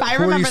 Was Yep, it- I who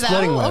were you remember that.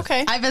 splitting Oh, with?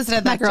 okay. I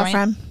visited My that joint.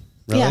 girlfriend.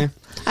 Really? Yeah,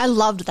 I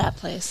loved that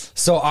place.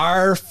 So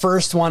our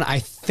first one, I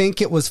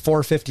think it was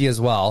 450 as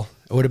well.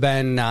 It would have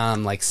been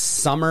like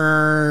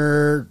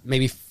summer,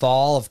 maybe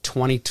fall of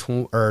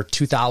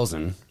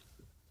 2000.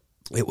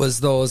 It was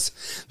those.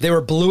 They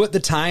were blue at the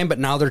time, but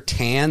now they're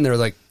tan. They're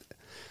like.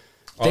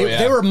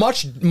 They were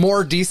much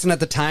more decent at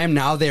the time.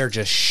 Now they are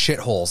just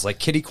shitholes, like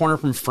kitty corner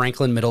from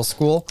Franklin Middle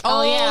School.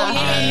 Oh,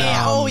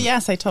 yeah. Oh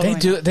yes, I totally They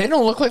do. They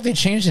don't look like they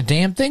changed a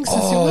damn thing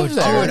since you lived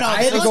there. Oh, no,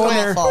 I had they to go look in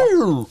there.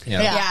 awful.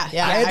 Yeah.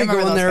 Yeah. I had to remember go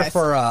in those there guys.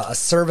 for a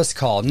service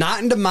call,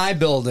 not into my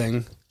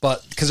building,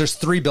 but because there's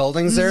 3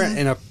 buildings there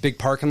in a big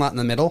parking lot in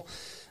the middle.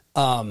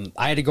 I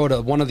had to go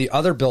to one of the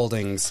other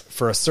buildings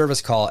for a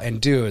service call,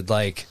 and dude,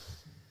 like,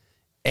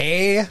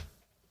 it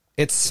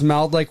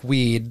smelled like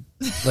weed,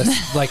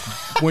 like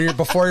when you're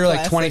before you're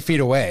like 20 feet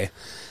away.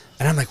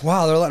 And I'm like,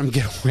 wow, they're letting them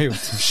get away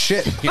with some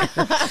shit here.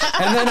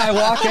 And then I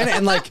walk in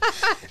and like,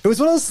 it was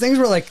one of those things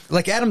where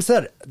like Adam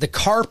said, the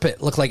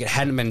carpet looked like it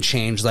hadn't been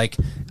changed, like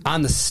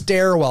on the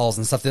stairwells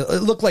and stuff. It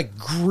looked like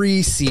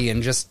greasy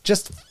and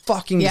just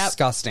fucking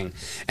disgusting.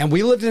 And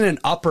we lived in an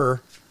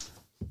upper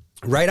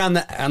right on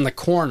the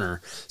corner.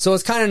 So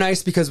it's kind of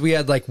nice because we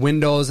had like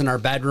windows in our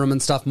bedroom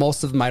and stuff.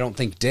 Most of them I don't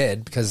think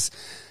did, because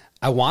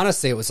I want to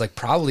say it was like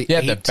probably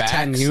 8 to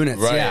 10 units.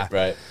 Right,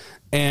 right.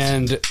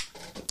 And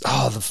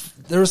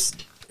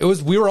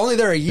we were only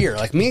there a year.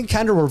 Like, me and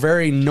Kendra were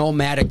very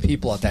nomadic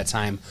people at that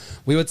time.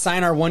 We would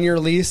sign our 1-year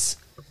lease.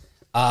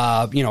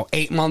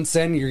 8 months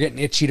in, you're getting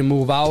itchy to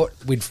move out.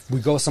 We'd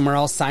go somewhere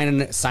else, sign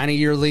a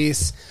year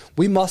lease.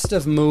 We must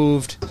have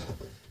moved,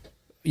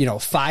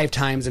 5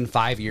 times in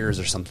 5 years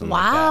or something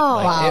like that.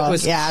 Like, Wow. it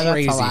was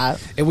crazy. That's a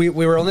lot. And we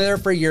were only there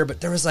for a year, but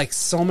there was like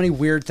so many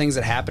weird things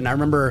that happened. I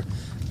remember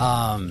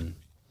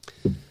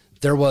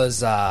there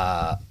was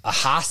a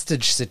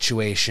hostage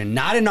situation,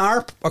 not in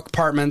our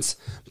apartments,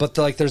 but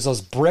there's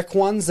those brick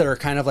ones that are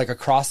kind of like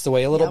across the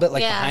way a little bit,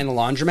 like behind the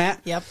laundromat.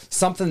 Yep.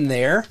 Something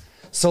there.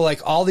 So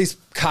like all these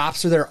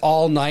cops were there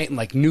all night, and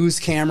like news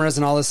cameras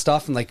and all this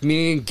stuff, and like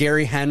me and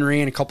Gary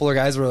Henry and a couple of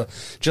guys were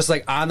just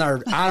like on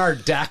our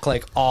deck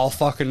like all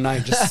fucking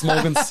night, just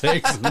smoking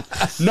cigs and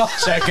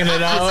checking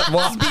it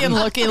out, being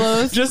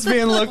looky-loos. just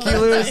being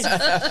looky-loos.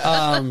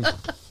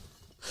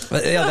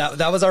 But yeah,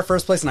 that was our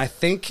first place, and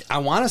I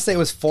want to say it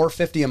was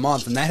 $450 a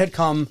month, and that had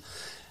come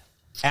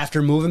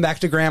after moving back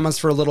to grandma's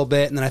for a little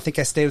bit, and then I think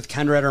I stayed with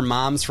Kendra at her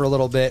mom's for a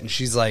little bit, and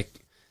she's like,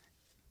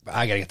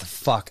 I gotta get the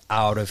fuck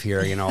out of here,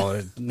 a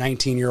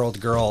 19-year-old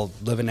girl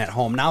living at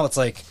home. Now it's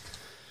like,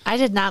 I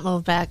did not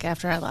move back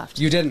after I left.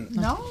 you didn't.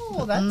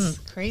 No, that's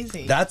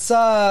crazy. That's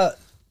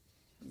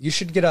you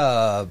should get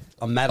a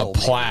medal, A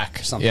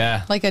plaque. or something.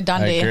 Yeah. Like a I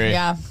Dundee. agree.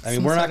 Yeah. I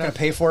mean, we're not going to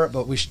pay for it,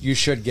 but you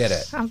should get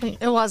it. I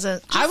think it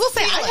wasn't. I will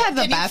say I had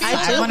the best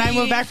time when I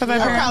moved back with my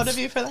I'm parents. proud of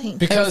you for that.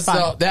 Because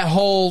fun. that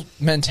whole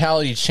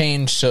mentality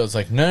changed. So it's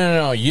like,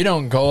 no, you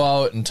don't go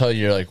out until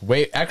you're like,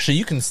 wait, actually,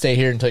 you can stay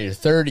here until you're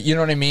 30. You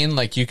know what I mean?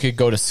 Like, you could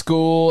go to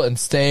school and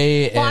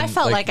stay. Well, and I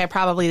felt like I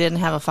probably didn't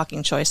have a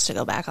fucking choice to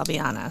go back. I'll be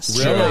honest.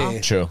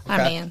 Really? True.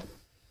 I mean,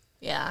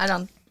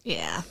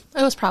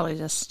 it was probably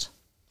just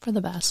for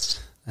the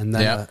best. And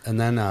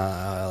then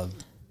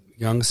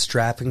young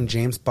strapping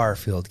James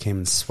Barfield came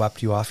and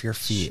swept you off your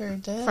feet. Sure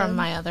did. From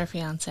my other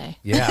fiance.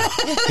 Yeah,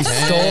 he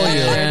stole you.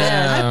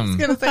 Damn.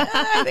 gonna say,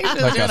 I think she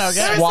was Like doing a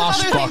okay.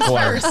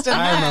 swashbuckler.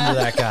 I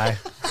remember that guy.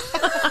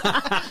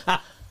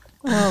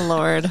 Oh,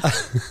 Lord.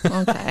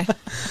 Okay.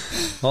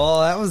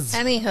 Well, that was.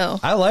 Anywho.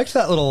 I liked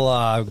that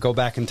little go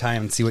back in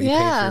time and see what you paid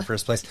for Yeah. your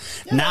first place.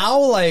 Now,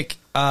 like,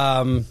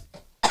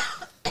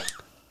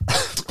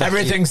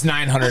 Everything's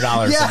 $900 a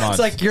month. yeah, it's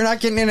like you're not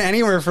getting in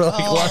anywhere for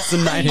like less than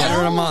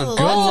 $900 a month.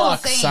 Good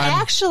luck, son.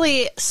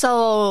 Actually,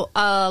 so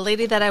a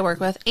lady that I work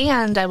with,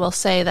 and I will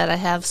say that I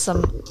have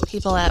some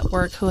people at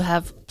work who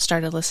have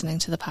started listening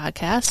to the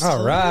podcast.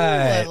 All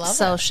right.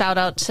 So shout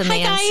out to Hi,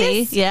 Nancy.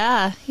 guys.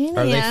 Yeah. Hey,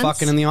 Are they Nance.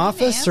 fucking in the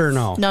office or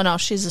no? No,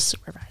 she's a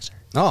supervisor.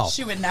 Oh,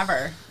 She would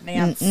never.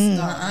 Nance.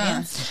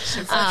 Nance.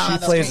 she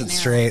plays it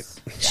straight.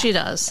 She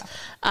does.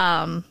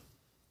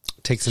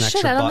 Takes an Shit,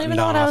 extra I don't button even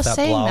know down what I off was that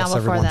saying blouse now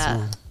every before once that.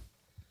 in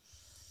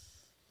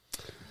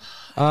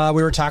a while.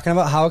 We were talking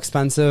about how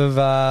expensive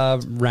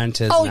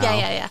rent is. Oh, now.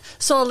 yeah.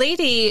 So a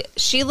lady,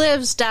 she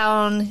lives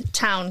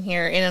downtown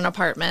here in an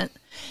apartment,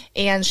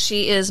 and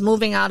she is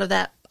moving out of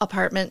that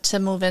apartment to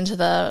move into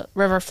the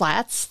River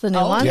Flats, the new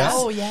ones. yes.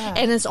 Oh, yeah.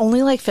 And it's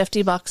only like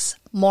 $50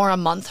 more a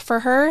month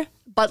for her.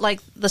 But like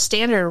the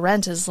standard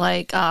rent is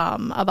like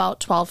about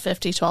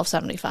 $12.50,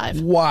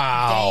 $12.75.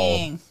 Wow.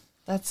 Dang.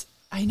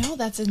 I know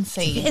that's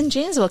insane. In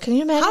Janesville, can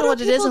you imagine How do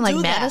what it is in people like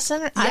do that?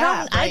 Madison?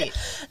 Yeah, right.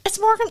 It's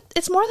more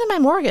than my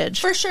mortgage.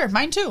 For sure.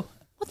 Mine too.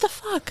 What the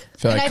fuck? I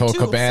feel And like I Coco do,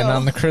 Cobain so-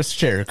 on the Chris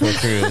Jericho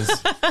cruise.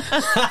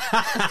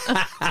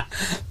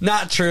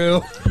 Not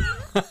true.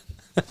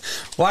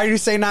 Why do you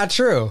say not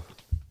true?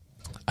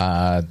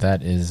 That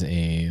is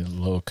a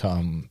low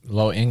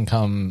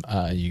income.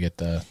 You get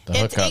the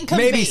It's hookup. income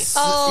Maybe, based.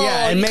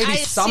 yeah, and maybe I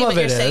some see of what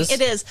you're it saying. is.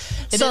 It is.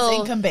 It is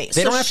income based.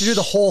 They don't have to do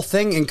the whole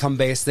thing income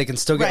based. They can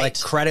still get like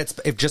Right. credits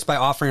if just by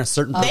offering a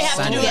certain They have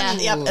to percentage. do Yeah.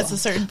 it. Yep, it's a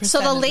certain percentage.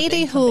 So the of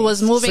lady income who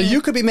was based. moving, So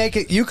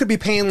you could be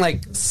paying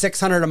like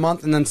 $600 a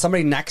month, and then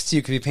somebody next to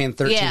you could be paying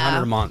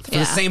 $1,300 a month for the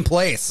Yeah. same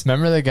place.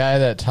 Remember the guy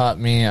that taught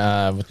me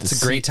with the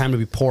It's a great time to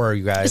be poor,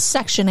 you guys.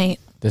 Section 8.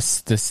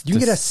 This You can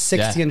get a this-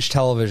 60-inch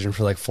television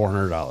for like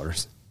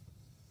 $400.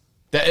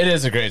 It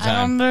is a great I don't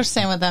time.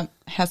 understand what that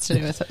has to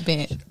do with it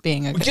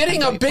being a good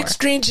Getting time a to be big poor.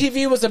 screen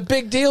TV was a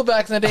big deal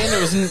back in the day, and it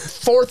was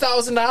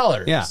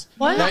 $4,000. Yeah.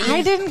 What? Now you-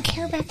 I didn't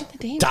care back in the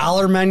day.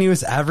 Dollar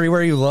menus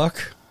everywhere you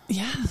look.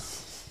 Yeah.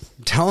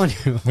 I'm telling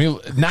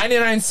you.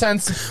 99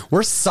 cents.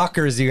 We're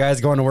suckers, you guys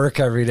going to work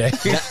every day.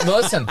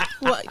 Listen,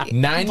 What?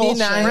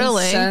 99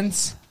 Really?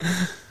 cents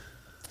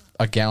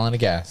a gallon of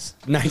gas.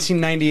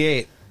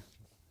 1998.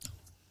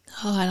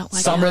 Oh, I don't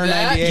like Summer it.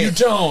 That 98. you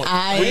don't.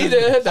 We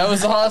did. That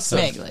was awesome.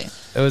 Vaguely.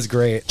 It was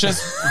great.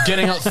 Just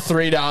getting out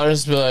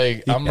 $3 to be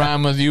like, I'm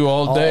riding with you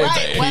all day.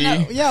 Right. When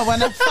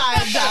a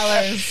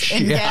 $5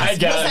 in gas. I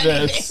got was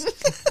this.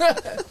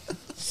 anything.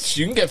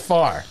 You can get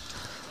far.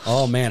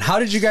 Oh, man. How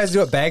did you guys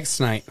do at Bags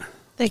tonight?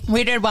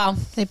 We did well.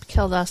 They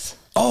killed us.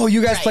 Oh,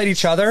 you guys Right. played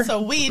each other?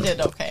 So we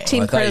did okay.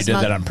 Team I thought you did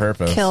Charisma that on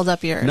purpose. killed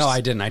up yours. No,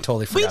 I didn't. I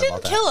totally We forgot didn't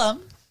about that. kill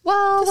them.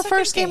 Well, the second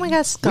first game we game.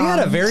 got skunked. We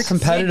had a very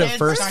competitive We did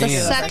first start The game.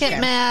 it. second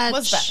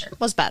match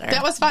Was better.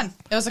 That was fun.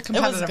 It was a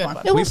competitive good one.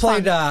 one. It We was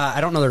played, fun. I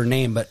don't know their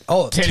name, but,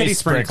 Titty Sprinkles.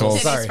 Sprinkles.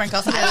 Titty Sorry.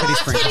 sprinkles. I love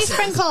Sprinkles. titty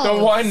sprinkles. The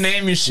one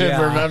name you should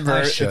Yeah, remember.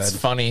 I should. It's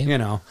funny. You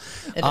know.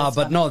 It is But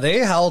fun. no, they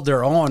held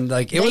their own.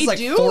 Like, it was They like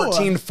do.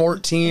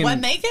 14-14.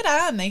 When they get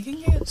on, they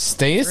can get.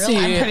 Stacy,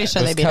 I'm pretty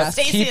sure was they beat us.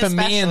 Stacey keeping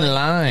me in especially.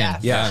 line. Yeah.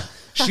 Yeah.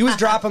 She was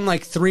dropping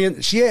like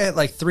three. She had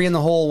like three in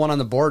the hole, one on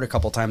the board a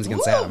couple times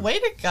against Ooh, Adam. way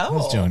to go. I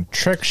was doing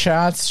trick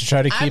shots to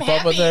try to I'm keep happy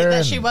up with her. that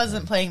and she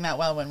wasn't playing that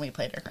well when we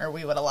played her, or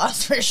we would have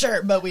lost for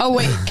sure. But we Oh,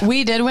 wait.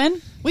 We did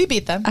win? we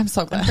beat them. I'm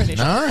so glad. pretty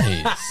sure.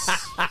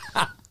 Nice.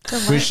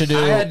 We should do.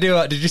 I had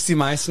to. Did you see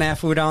my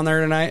snafu down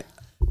there tonight?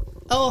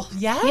 Oh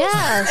yes,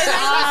 Yes.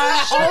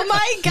 oh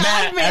my god,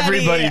 Matt, Maddie.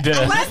 everybody did.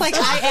 It's like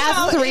I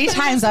asked 3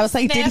 times. I was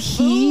like, did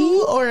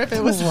he? or if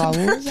it was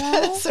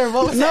this, or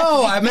what was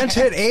No, that? I meant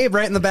to hit Abe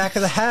right in the back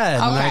of the head,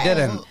 and I Okay.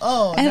 didn't.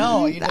 Oh And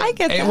no, you didn't. I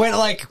get It that. went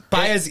like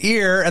by his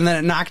ear, and then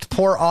it knocked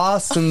poor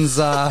Austin's.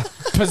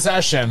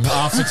 possession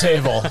off the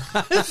table.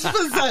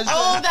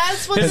 Oh,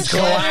 that's what His the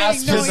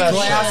glass shattering noise possession. was.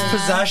 glass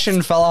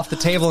possession fell off the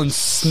table and You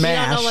don't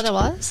smashed. know what it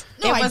was?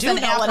 No, It I was do an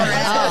know what it was.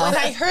 apparatus. But when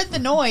I heard the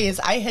noise,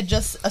 I had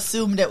just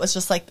assumed it was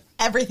just like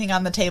everything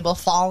on the table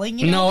falling.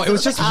 You know? No, it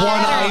was just one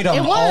like, item.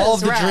 It was, All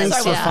of the right.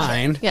 drinks were Yeah.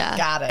 fine. Yeah.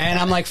 Got it. And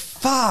I'm like,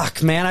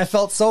 fuck, man. I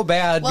felt so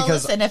bad well,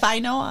 because. listen, if I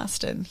know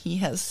Austin, he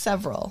has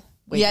several.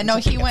 Yeah, no,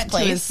 he went to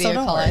place, his so don't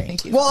vehicle. I worry.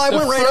 think he's Well, I The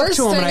went right up first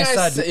to him and I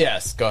thing said,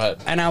 yes, go ahead.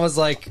 and I was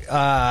like,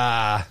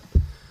 what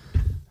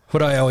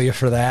do I owe you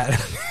for that?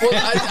 Well,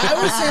 I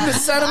was saying the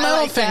sentimental I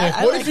like thing. that.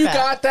 Like, I what like if you that.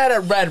 got that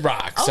at Red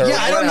Rocks? or Yeah,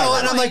 I don't know. whatever?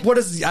 And I'm like, what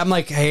is? I'm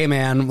like, hey,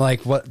 man,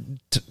 like, what?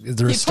 Is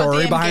there a He put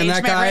story the behind that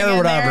engagement guy ring or in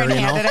whatever? there and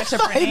You know, handed it to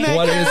Brittany.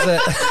 what is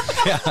it?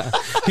 Yeah,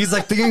 he's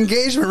like, the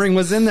engagement ring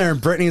was in there, and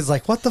Brittany's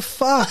like, what the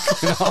fuck?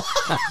 You know?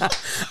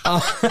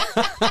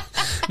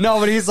 No,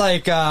 but he's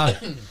like,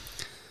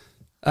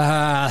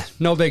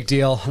 no big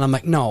deal. And I'm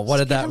like, no, what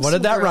did that? him What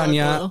did some that run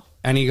Gorilla you? Glue.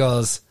 And he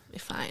goes. Be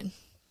fine.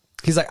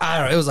 He's like, I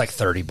don't know. It was like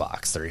 $30,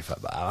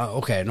 $35.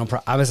 Okay, no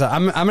problem. I was like,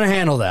 I'm going to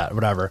handle that,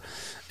 whatever.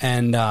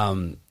 And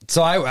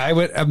so I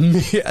would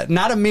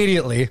not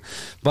immediately,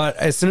 but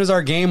as soon as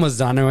our game was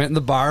done, I went in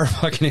the bar,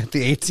 fucking hit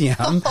the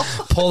ATM,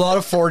 pulled out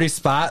a 40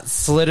 spot,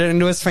 slid it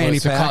into his fanny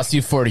So it pack. cost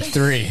you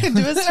 43. Do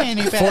his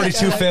fanny pack.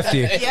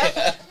 $42.50.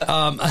 Yep.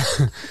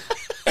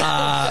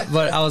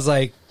 But I was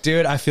like,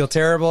 dude, I feel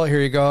terrible.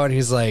 Here you go. And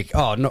he's like,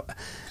 oh no.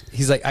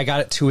 He's like, I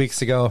got it 2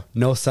 weeks ago.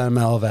 No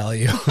sentimental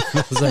value.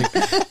 I was like,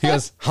 he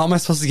goes, how am I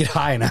supposed to get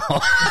high now?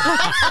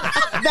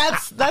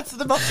 That's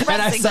the most. And I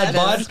pressing said, that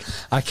bud,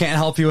 is. I can't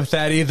help you with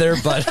that either,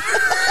 but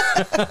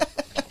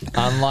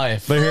On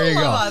life. but here you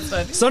go. love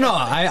Austin. So no,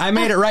 I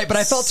made it right, but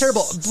I felt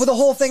terrible. Well, the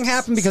whole thing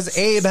happened because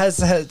Abe has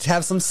to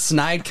have some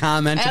snide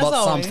comment As about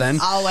always. something.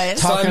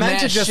 Always. So I Talking meant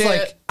to that just shit.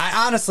 like,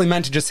 I honestly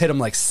meant to just hit him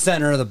like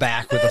center of the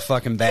back with a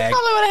fucking bag.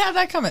 probably would have had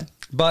that coming.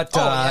 But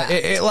yeah.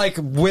 it like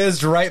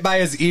whizzed right by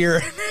his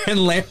ear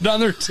and landed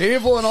on their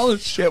table and all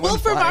this shit. Well,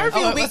 went from our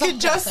flying. view, we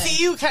could just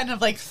see you kind of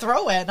like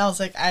throw it, and I was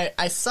like,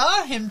 I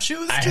saw him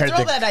choose to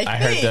throw that.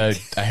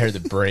 I heard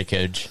the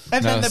breakage.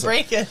 and then I the was-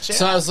 breakage.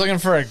 So I was looking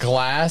for a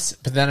glass,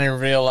 but then I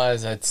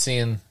realized I'd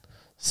seen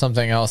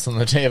something else on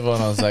the table,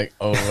 and I was like,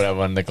 "Oh, I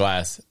wanted the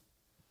glass,"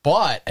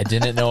 but I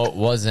didn't know it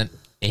wasn't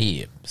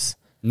Abe's.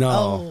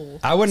 No,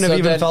 I wouldn't have So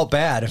even then- felt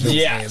bad if it was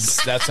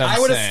Yes, that's what I'm I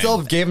would have saying.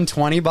 still gave him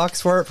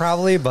 $20 for it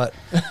probably, but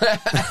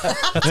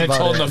They about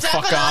told it. him to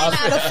fuck Definitely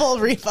off. not a full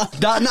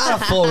refund. not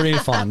a full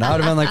refund. I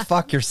would have been like,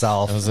 "Fuck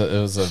yourself."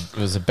 It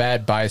was a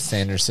bad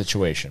bystander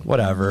situation.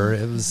 Whatever.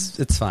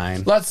 It's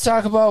fine. Let's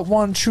talk about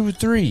 1, 2,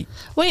 3.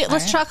 Wait,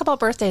 let's talk about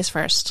birthdays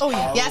first. Oh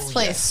yeah. Yes,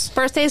 please.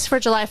 Birthdays for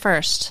July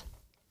 1st.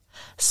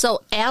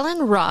 So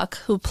Alan Ruck,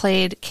 who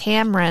played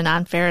Cameron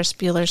on Ferris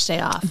Bueller's Day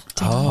Off.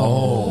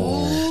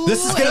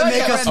 This is gonna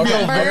make us feel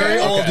remember. very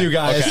old, Okay. you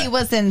guys. He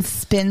was in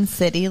Spin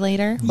City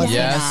later. Was he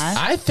Yes, not?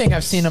 I think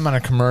I've seen him on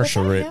a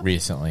commercial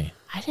recently.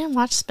 I didn't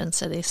watch Spin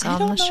City, so I I'm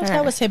don't not know sure. if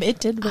that was him. It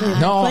did really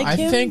No, look like I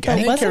him. think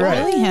but was you're it right.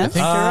 really him? I think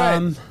you're right.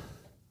 Um,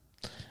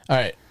 All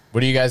right,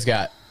 what do you guys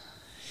got?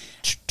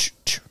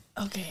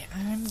 Okay,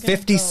 I'm gonna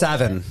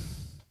 57.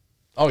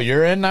 Oh,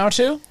 you're in now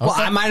too? Well,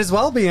 I might as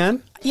well be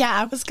in. Yeah,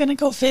 I was going to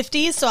go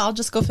 50, so I'll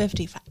just go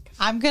 55.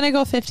 I'm going to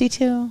go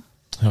 52.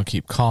 He'll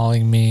keep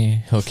calling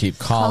me. He'll keep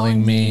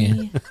calling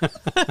me.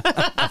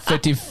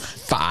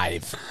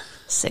 55.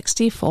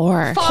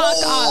 64.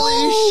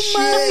 Holy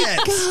shit!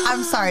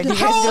 I'm sorry. Do you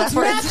guys do that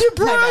for Matthew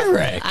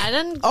Broderick? I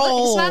didn't.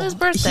 Oh. It's not his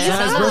birthday. It's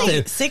not his birthday.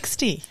 Like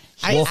 60.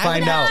 We'll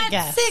find out.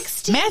 Guess.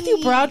 60. Matthew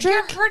Broderick?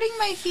 You're hurting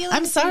my feelings.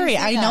 I'm sorry.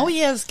 I know he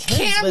has kids.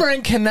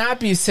 Cameron cannot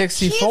be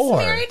 64.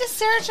 He's married to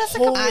Sarah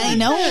Jessica. I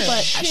know,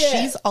 but Shit.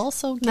 she's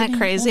also Isn't that getting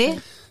crazy?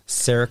 older.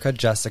 Sarah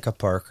Jessica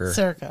Parker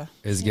Circa.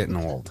 is getting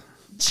old.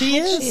 She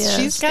is. She is.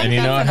 She's got And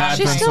you know what She's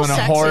happens still when a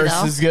sexy, horse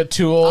though. is get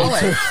too old?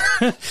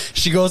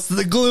 She goes to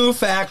the glue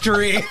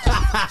factory. You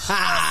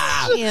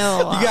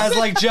guys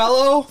like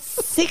Jell-O?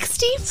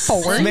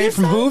 64. It's made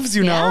from hooves,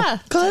 you know. Yeah.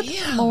 Good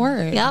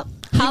Lord. Yep.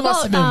 How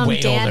must have about been way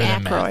Dan older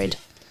than Aykroyd?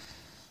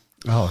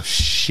 Oh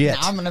shit!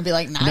 Now I'm going to be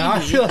like 90. Now I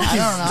feel like he's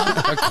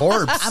a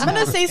corpse. I'm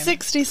going to say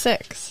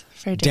 66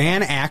 for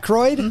Dan. Dan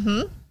Aykroyd?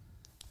 Mm-hmm.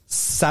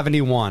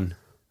 71.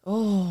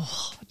 I'm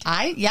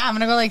going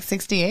to go like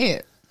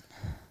 68.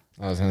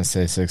 I was going to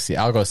say 60.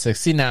 I'll go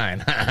 69.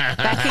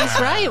 Becky's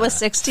right with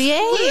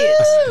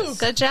 68.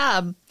 Good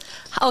job.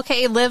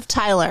 Okay, Liv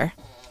Tyler.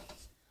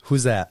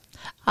 Who's that?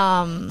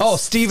 Steven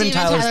Steven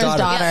Tyler's Tyler's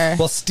daughter.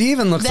 Well,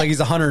 Steven looks like he's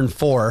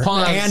 104 Hold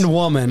on. and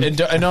woman. And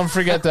don't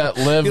forget that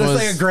Liv He looks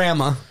was... like a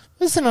grandma.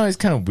 Isn't it always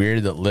kind of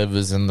weird that Liv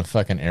was in the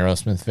fucking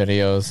Aerosmith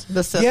videos?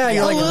 Yeah,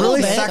 you're like little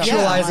really bit,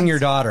 sexualizing your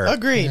daughter.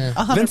 Agreed.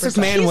 100%. Vince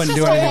McMahon wouldn't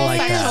do anything like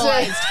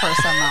that. Sexualized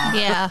person, though.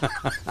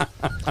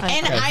 Yeah.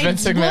 And Yeah,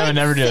 Vince McMahon would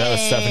never do that with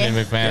say-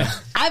 Stephanie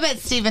McMahon. I bet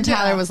Steven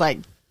Tyler was like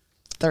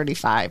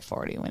 35,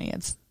 40 when he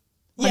had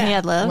When he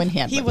had Liv. when he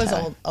had He Liv was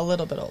Tyler. old, a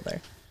little bit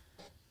older.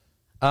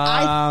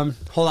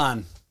 Hold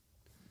on.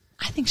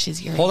 I think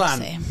she's your Hold age, on.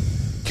 Sam.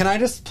 Can I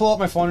just pull up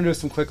my phone and do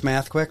some quick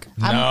math quick?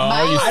 No,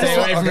 my- you I stay just-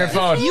 away from your okay.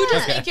 phone. You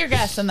just make your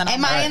guess, and then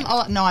Am I in?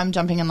 Oh, no, I'm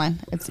jumping in line.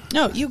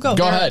 No, you go.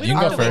 Go Garrett. ahead. We You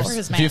don't can have go to wait for first.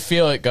 his If you math.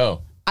 feel it,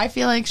 go. I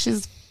feel like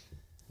she's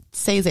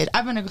Say's age.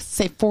 I'm going to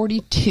say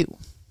 42.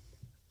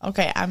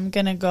 Okay, I'm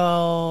going to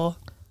go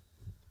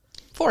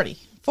 40.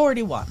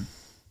 41.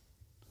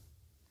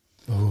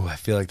 Ooh, I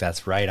feel like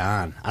that's right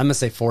on. I'm going to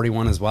say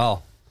 41 as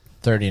well.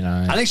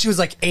 39. I think she was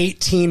like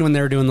 18 when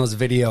they were doing those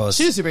videos.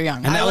 She was super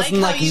young. And that was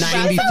in like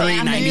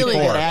 93, 94.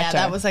 Yeah,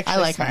 that was actually I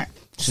like smart. her.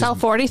 So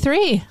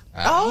 43.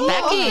 Oh,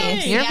 Becky,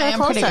 okay. you're Yeah, very I'm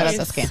close. pretty good at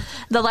this game.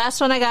 The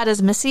last one I got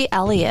is Missy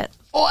Elliott.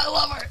 Oh, I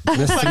love her.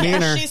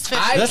 Misdemeanor. She's 50.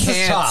 I This is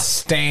can't tough.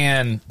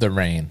 stand the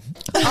rain.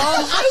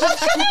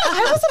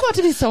 I was about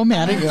to be so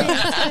mad at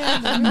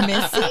you.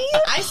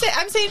 Missy?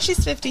 I'm saying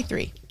she's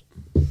 53.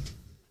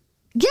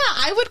 Yeah,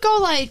 I would go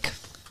like,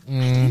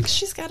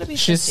 She's got to be 50.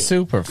 She's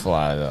super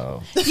fly,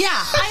 though. I'm not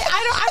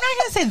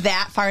going to say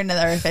that far into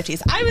their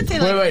 50s. I would say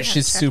like, Wait,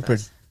 she's super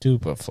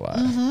duper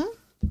fly.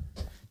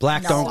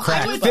 Black don't I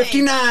crack. would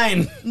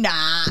 59. nah,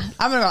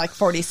 I'm going to go like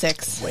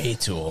 46. Way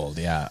too old,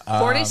 yeah.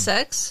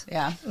 46.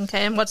 Yeah.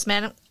 Okay, and what's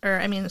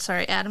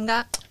Adam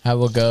got? I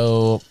will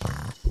go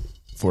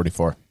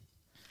 44.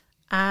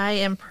 I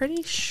am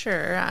pretty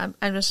sure. I'm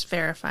just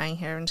verifying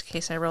here in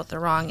case I wrote the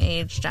wrong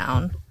age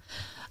down.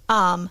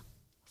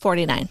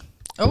 49.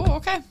 Oh,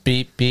 okay.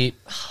 Beep, beep.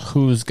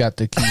 Who's got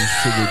the keys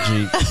to the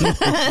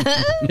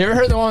Jeep? You ever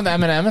heard the one with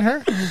Eminem and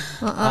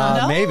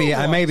her? Maybe.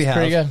 I maybe have.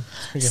 Pretty good.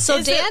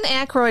 So Dan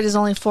Aykroyd is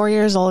only 4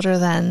 years older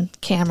than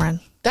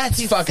Cameron.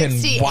 That's fucking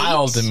 68.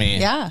 wild to me.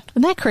 Yeah.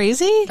 Isn't that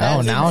crazy? Oh,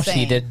 That's now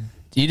insane.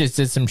 he just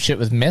did some shit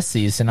with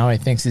Missy, so now he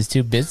thinks he's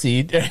too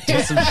busy. Do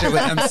some shit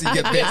with MC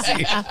Get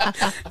Busy.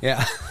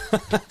 Yeah.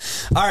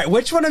 All right.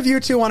 Which one of you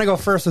two want to go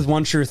first with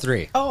one true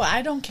three? Oh,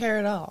 I don't care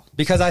at all.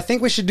 Because I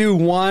think we should do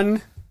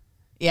one,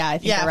 Yeah, I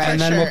think Yeah, you're right.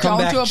 and then we'll come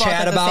Don't back, do it both chat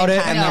at the about same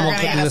it, time. and then No, we'll we're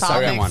pick gonna the get us all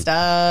second one. mixed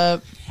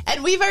up.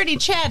 And we've already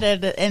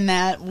chatted in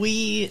that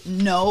we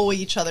know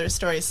each other's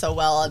stories so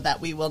well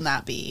that we will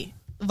not be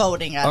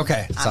voting on.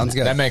 Okay. on Sounds it.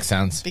 good. That makes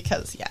sense.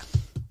 Because, yeah.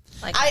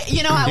 Like,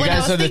 When I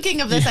guys was are the-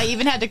 thinking of this, I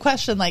even had to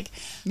question, like,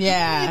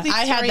 Yeah, how many of these I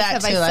had stories that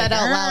have too, I like, said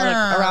out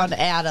loud around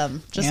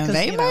Adam? Just Yeah, because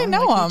they might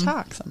know we 'em.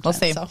 talk We'll sometimes.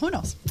 see. So who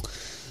knows?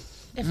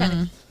 if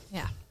any.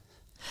 Yeah.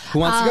 Who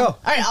wants to go? All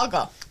right, I'll go.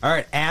 All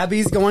right.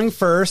 Abby's going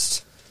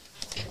first.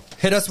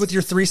 Hit us with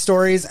your 3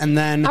 stories, and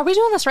then Are we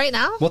doing this right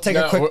now? we'll take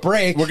a quick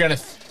break. We're gonna.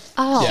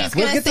 Oh. Yeah. She's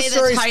We'll going to get the say the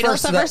stories titles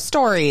first, of so her that-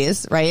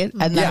 stories, right?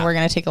 And then Yeah. we're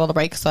going to take a little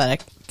break so that I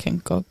can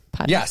go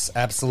potty. Yes,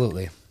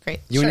 absolutely.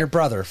 Great. You and your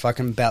brother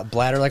fucking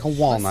bladder like a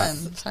walnut.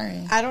 Listen,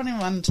 sorry. I don't even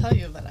want to tell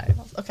you that I.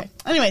 Okay.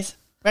 Anyways,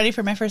 ready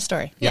for my first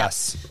story?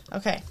 Yes.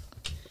 Okay.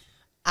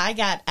 I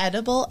got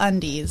edible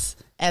undies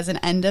as an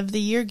end of the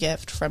year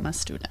gift from a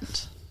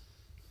student.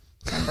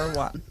 Number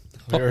 1.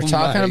 We were Oh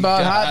talking my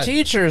about God. hot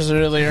teachers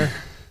earlier.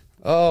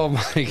 Oh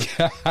my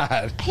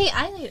god.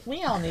 Hey,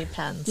 we all need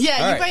pens. Yeah, All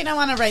you right. might not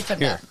want to write them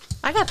Here. down.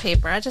 I got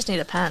paper. I just need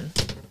a pen.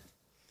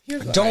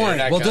 Don't worry.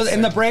 I We'll do got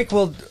in the break.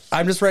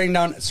 I'm just writing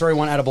down story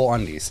 1 edible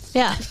undies.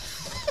 Yeah.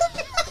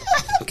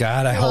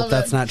 God, I hope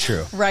that's not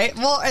true. Right?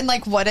 Well, and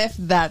like, what if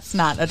that's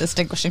not a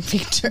distinguishing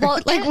feature? Well,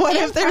 like, and- what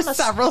and if there's from a-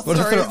 several What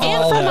if stories? they're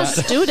all And from a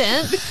that?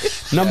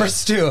 student. Number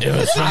 2,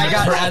 I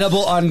got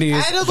edible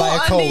undies Edible by a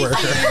undies.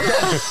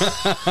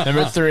 coworker.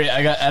 Number 3,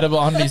 I got edible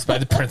undies by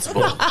the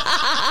principal.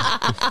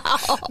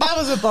 That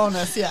was a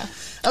bonus, yeah.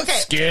 Okay,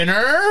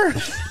 Skinner.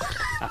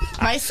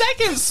 my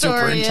second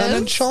story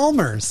Superintendent is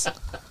Chalmers.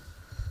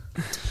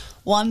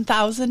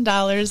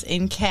 $1,000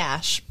 in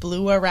cash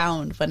blew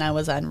around when I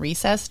was on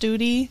recess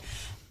duty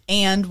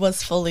and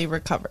was fully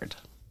recovered.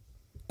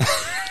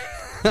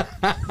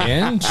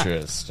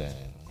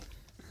 Interesting.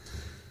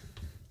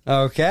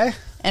 Okay.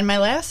 And my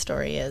last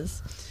story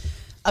is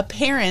a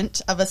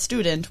parent of a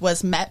student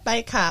was met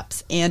by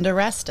cops and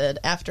arrested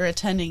after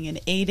attending an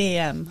 8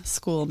 a.m.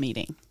 school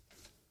meeting.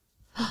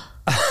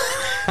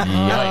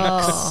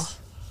 Yikes.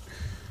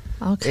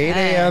 Okay. 8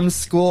 a.m.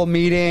 school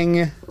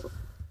meeting.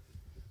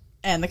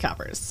 And the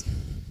coppers.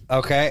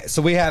 Okay,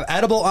 so we have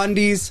edible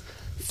undies,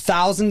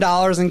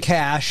 $1,000 in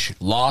cash,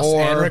 Lost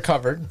or and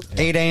recovered.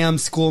 8 a.m.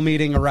 school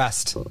meeting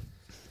arrest. All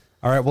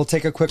right, we'll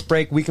take a quick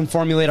break. We can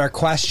formulate our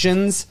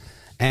questions,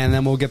 and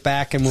then we'll get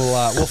back and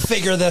we'll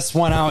figure this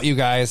one out, you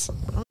guys.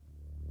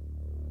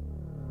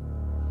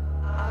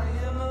 I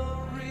am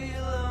a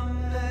real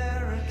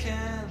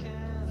American.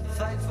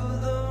 Fight for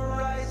the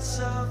rights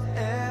of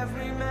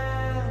every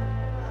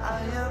man.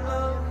 I am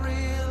a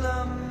real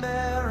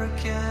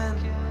American.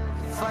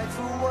 Fight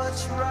for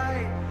what's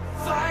right.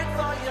 Fight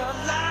for your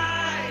life.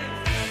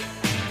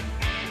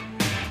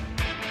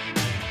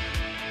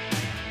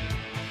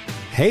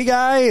 Hey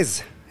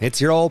guys, it's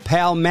your old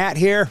pal Matt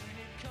here.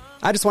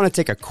 I just want to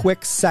take a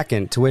quick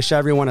second to wish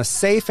everyone a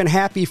safe and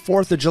happy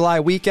 4th of July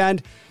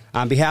weekend.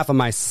 On behalf of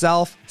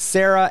myself,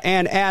 Sarah,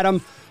 and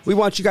Adam, we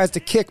want you guys to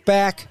kick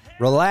back,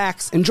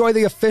 relax, enjoy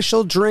the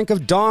official drink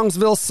of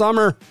Dongsville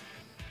summer.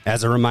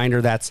 As a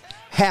reminder, that's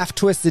half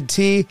twisted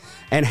tea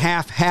and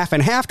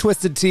half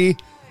twisted tea,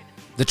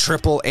 the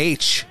triple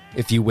H,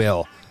 if you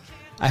will.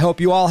 I hope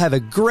you all have a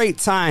great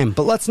time,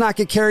 but let's not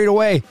get carried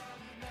away.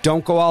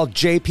 Don't go all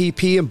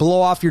JPP and blow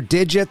off your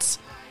digits.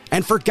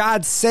 And for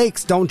God's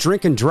sakes, don't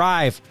drink and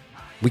drive.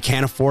 We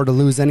can't afford to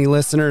lose any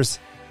listeners.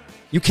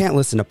 You can't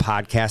listen to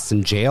podcasts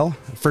in jail.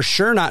 For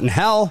sure not in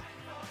hell.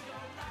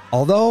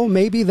 Although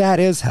maybe that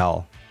is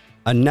hell.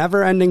 A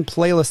never-ending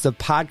playlist of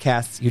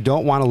podcasts you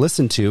don't want to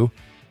listen to,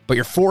 but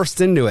you're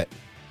forced into it.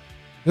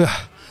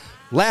 Ugh.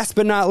 Last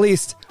but not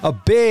least, a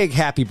big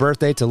happy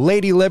birthday to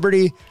Lady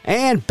Liberty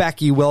and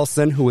Becky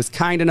Wilson, who was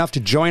kind enough to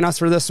join us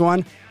for this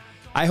one.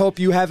 I hope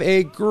you have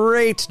a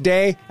great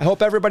day. I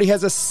hope everybody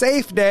has a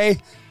safe day.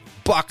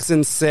 Bucks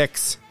and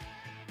 6.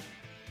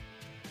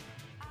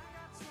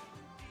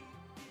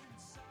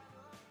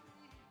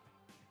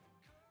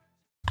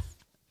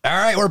 All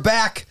right, we're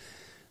back.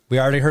 We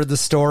already heard the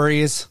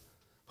stories.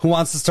 Who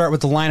wants to start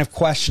with the line of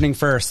questioning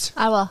first?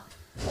 I will.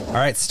 All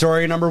right,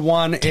 story number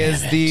 1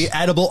 is the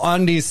edible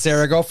undies.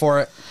 Sarah, go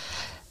for it.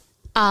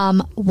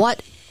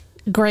 What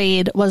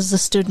grade was the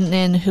student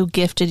in who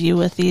gifted you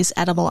with these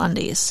edible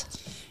undies?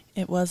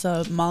 It was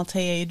a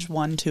multi-age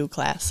 1-2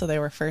 class, so they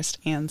were first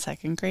and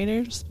second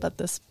graders, but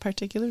this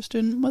particular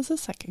student was a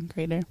second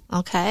grader.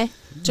 Okay.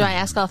 Do I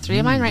ask all 3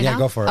 of mine right Yeah, now?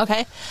 go for it.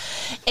 Okay.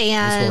 Let's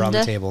go around the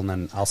And table, and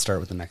then I'll start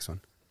with the next one.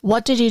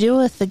 what did you do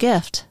with the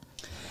gift?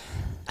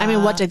 I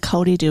mean, what did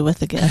Cody do with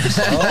the gift?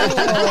 No,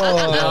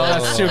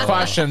 that's 2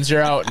 questions.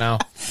 You're out now.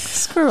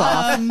 Screw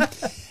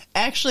off.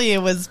 Actually,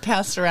 it was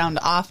passed around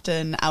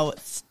often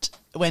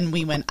when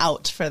we went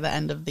out for the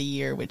end of the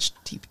year, which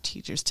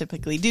teachers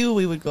typically do.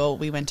 We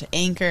went to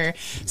Anchor,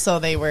 so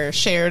they were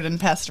shared and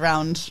passed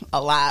around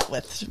a lot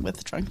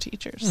with drunk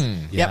teachers.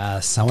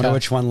 Yes, I wonder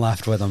which one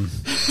left with them.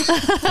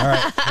 All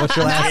right, what's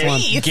your last one?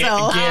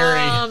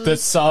 Gary, the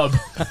sub.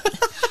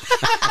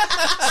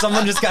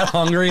 Someone just got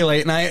hungry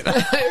late night.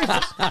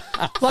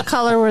 What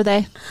color were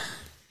they?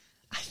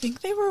 I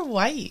think they were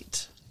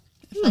white,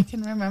 if I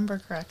can remember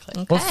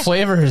correctly. What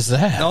flavor is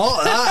that?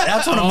 Oh,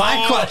 that's one of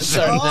my questions.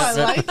 Oh, I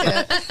like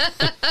it.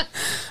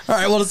 All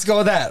right, well, let's go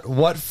with that.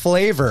 What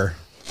flavor?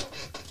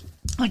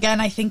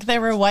 Again, I think they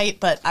were white,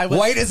 but I was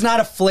White is not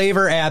a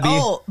flavor, Abby.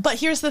 Oh, but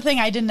here's the thing: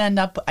 I didn't end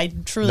up. I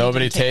truly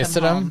Nobody didn't take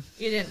tasted them. them? home.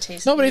 You didn't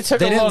taste Nobody took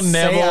They a little didn't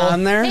say nibble.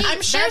 on there.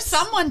 I'm sure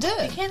someone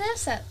did. Can't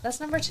ask that. That's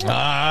number 2.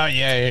 Ah,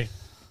 yeah.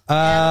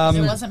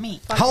 It wasn't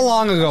me. How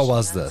long ago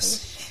was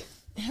this?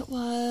 It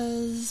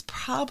was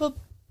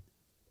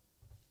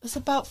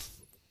about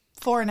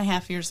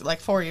 4.5 years, like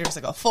 4 years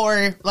ago.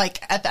 4,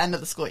 like at the end of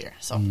the school year.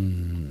 So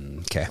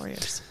Okay. 4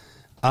 years.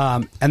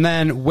 And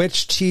then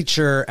which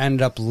teacher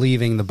ended up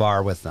leaving the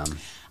bar with them?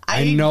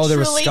 I know there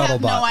was truly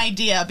have scuttlebutt. no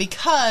idea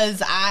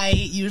because I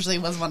usually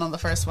was one of the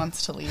first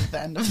ones to leave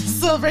the end of the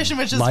celebration,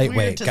 which is Lightweight,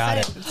 weird to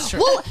got say. it. It's true.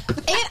 Well, and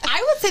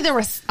I would say there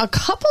was a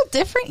couple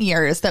different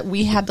years that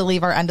we had to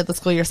leave our end of the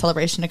school year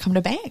celebration to come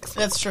to Banks.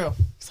 That's true.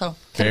 So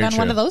could have been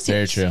one of those Very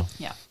years. true.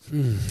 Yeah.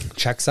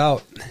 Checks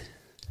out.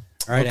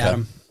 All right,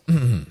 Okay.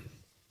 Adam.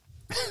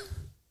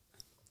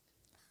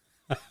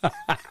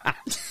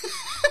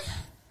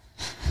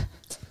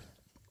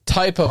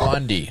 Type of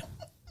undie.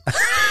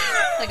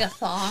 Like a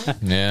thong.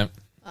 Yeah.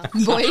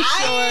 Boy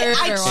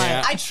shorts or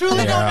what? I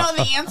truly don't know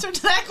the answer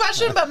to that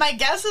question, but my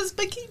guess is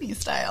bikini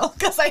style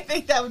because I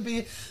think that would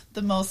be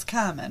the most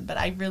common, but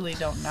I really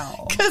don't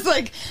know. Because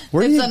like,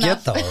 Where do it's you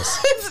enough- get those?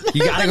 it's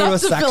You gotta go to a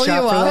enough sex fill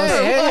shop you for up. those?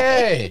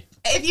 Hey.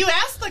 If you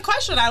ask the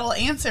question, I will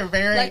answer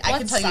very. Like, I what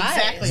can tell you size?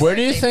 exactly. Where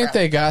do you they think from.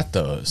 they got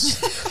those?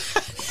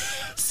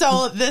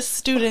 So this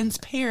student's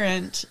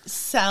parent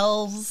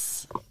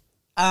sells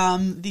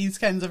these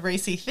kinds of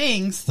racy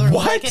things through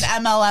What? like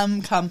an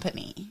MLM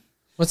company.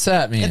 What's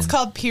that mean? It's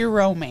called Pure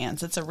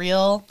Romance. It's a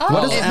real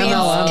What is It means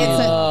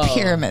MLM? it's a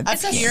pyramid.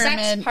 It's a scheme.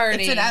 sex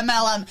party. It's an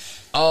MLM.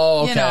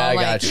 oh, okay, you know, I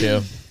like- got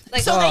you.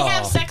 Like, So they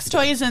have sex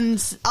toys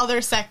and other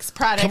sex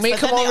products. Can we but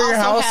come then they over your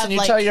also house have, and you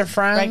like, tell your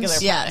friends? Regular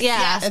Yeah, products. yeah,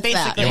 Yes, it's that.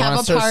 basically. You Have want a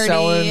to start party.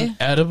 selling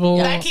edible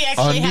Becky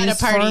actually had a undies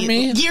for party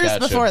me? years Gotcha.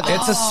 before this.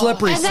 It's a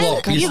slippery and then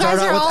slope. You you start guys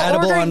out are with all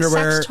edible ordering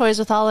underwear. sex toys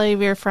with all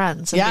of your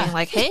friends and Yeah. being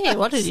like, "Hey,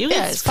 what did you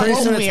guys?" It's do? Pretty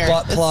soon fucking it's weird.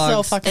 butt It's so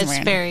plugs. fucking It's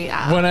weird. very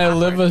When I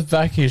lived with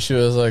Becky, she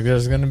was like,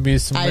 "There's going to be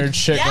some weird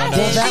shit Yes, going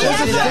on." that was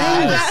a thing.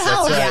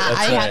 That's right, Yeah, that's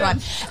I had right.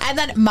 one. And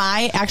then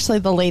actually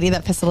the lady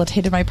that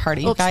facilitated my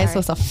party, Oops, guys, sorry.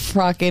 was a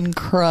fucking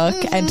crook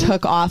and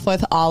took off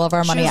with all of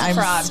our money. was a I'm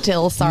fraud.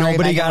 still sorry.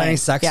 Nobody Megan got Lane. any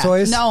sex Yeah.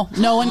 toys? No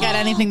one got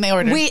anything they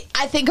ordered.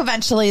 I think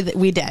eventually that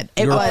we did.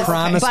 It You were was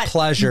promised but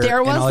pleasure, There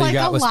and was all you like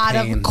got a was lot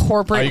pain. of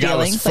corporate All you got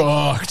was dealings.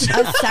 Like,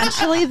 fucked.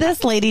 essentially,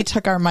 this lady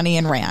took our money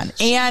and ran,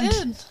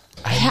 and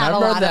had a Remember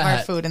lot of our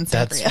that. food and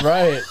That's sangria.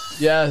 right.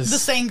 Yes. the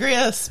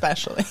sangria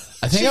especially.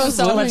 I think I was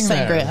so much living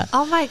there. sangria.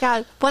 Oh my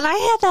god! When I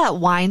had that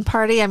wine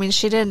party, I mean,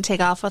 she didn't take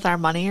off with our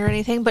money or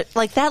anything, but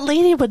like that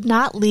lady would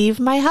not leave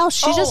my house.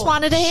 She just Oh,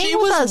 wanted to hang she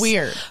with was us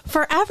weird.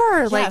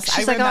 forever. Like Yes,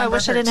 she's I like, "Oh, I remember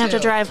wish I her didn't have to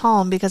too. drive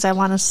home because I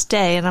want to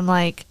stay." And I'm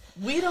like,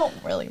 We don't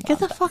really want "Get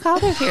the fuck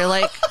out of here!"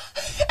 Like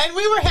And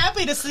we were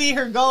happy to see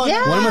her go.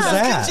 Yeah. When was Just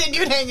that?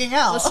 Continued hanging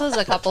out. this was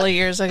a couple of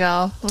years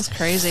ago. It was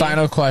crazy.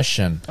 Final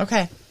question.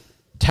 Okay.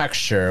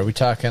 Texture. Are we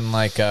talking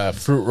like a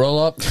fruit roll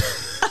up?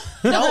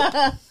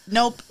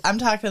 Nope. I'm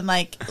talking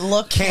like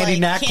look Candy like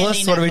necklace?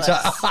 Candy What are we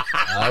necklace.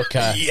 talking?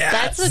 Okay.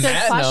 That's a good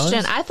Matt question.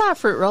 knows. I thought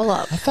fruit roll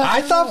up.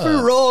 I thought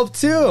fruit roll up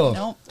too. Nope.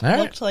 All right.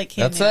 Looked like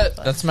candy That's it.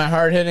 necklace. That's my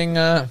hard hitting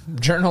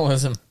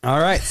journalism. All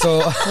right, so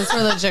Those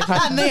were legit on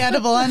questions. the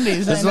edible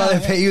undies. this is why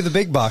they pay you the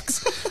big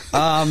bucks.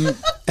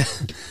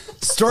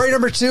 Story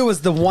number 2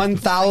 was the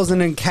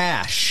 1,000 in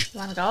cash.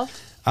 Want to go?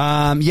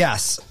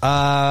 Yes.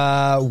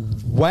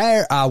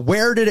 Where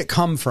did it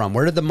come from?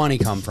 Where did the money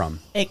come from?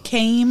 It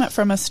came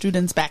from a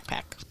student's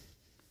backpack.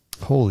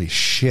 Holy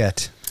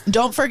shit.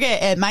 Don't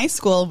forget, at my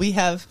school, we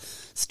have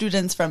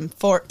students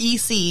for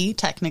EC,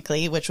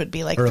 technically, which would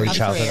be like Early 3 to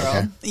childhood, 3-year-old.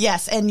 okay.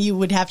 Yes, and you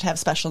would have to have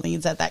special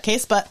needs at that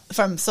case, but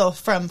from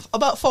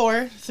about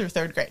 4 through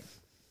 3rd grade.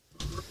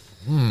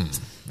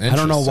 I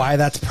don't know why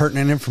that's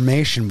pertinent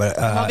information, but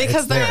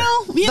because it's they're there.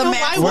 You The know,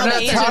 max why We're would not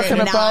they? talking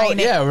nine about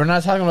we're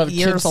not talking about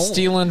years kids old.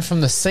 stealing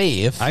from the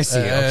safe. I see,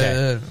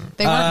 okay.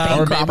 They weren't bank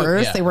or maybe-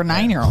 robbers. yeah. They were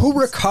 9-year-olds. Who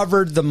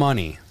recovered the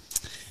money?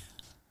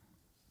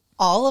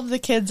 All of the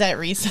kids at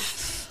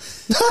recess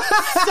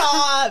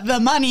saw the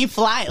money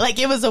fly. Like,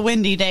 it was a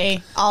windy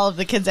day. All of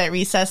the kids at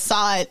recess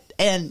saw it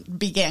and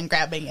began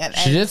grabbing it.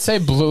 She And did say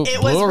blew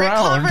it was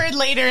around. recovered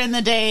later in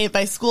the day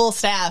by school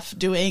staff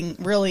doing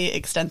really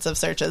extensive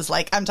searches.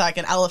 Like, I'm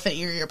talking elephant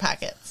your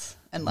pockets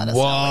and let us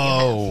know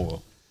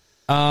what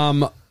you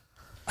have. Whoa.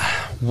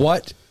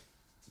 What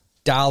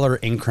dollar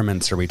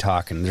increments are we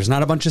talking? There's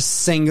not a bunch of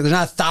singles. There's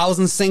not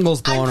 1,000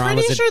 singles going I'm around.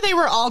 pretty Was sure they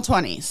were all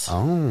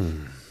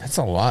 20s. That's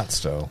a lot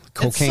still.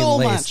 cocaine so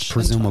laced, much.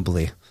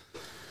 presumably.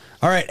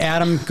 All right,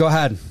 Adam, go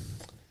ahead.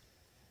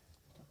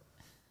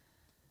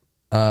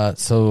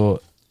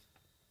 So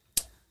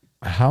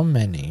how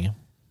many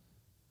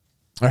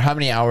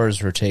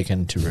hours were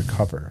taken to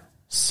recover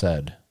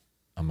said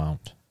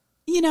amount?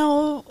 You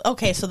know,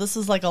 okay, so this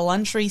is like a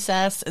lunch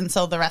recess, and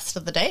so the rest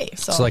of the day.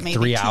 So, So, like, maybe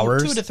 3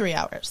 hours? 2 to 3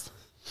 hours.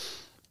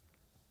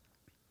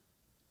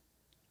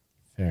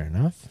 Fair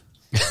enough.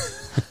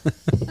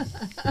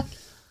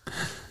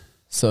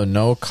 So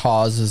no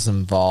causes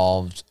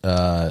involved.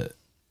 Did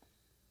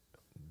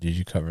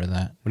you cover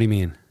that? What do you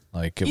mean?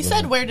 Like it He was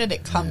said, a- where did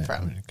it come yeah,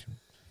 from?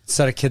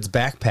 Set a kid's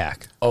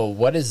backpack. Oh,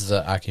 what is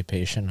the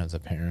occupation of the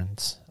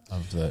parents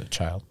of the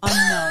child?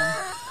 Unknown.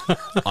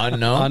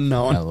 Unknown.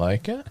 Unknown. I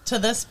like it. To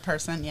this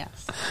person,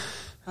 yes.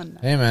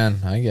 Unknown. Hey man,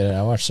 I get it.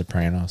 I watch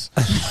Sopranos.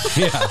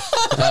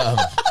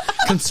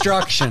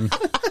 Construction.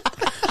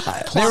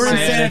 They were in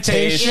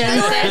sanitation.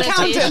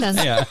 Sanitation.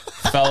 Yeah.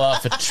 Fell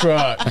off a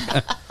truck.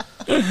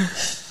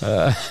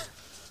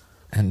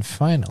 And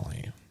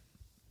finally,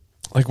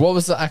 like, what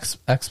was the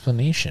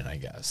explanation? I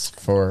guess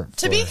for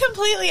To be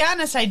completely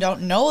honest, I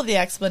don't know the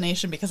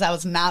explanation because I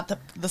was not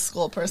the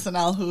school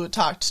personnel who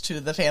talked to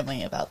the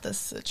family about this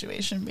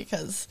situation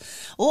because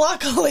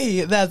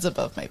luckily that's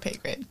above my pay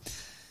grade.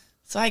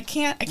 So I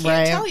can't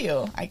Right. tell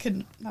you. I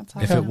could not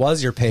tell If you. it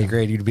was your pay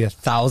grade, you'd be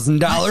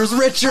 $1,000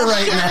 richer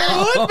right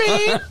now. It would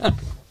be.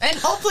 And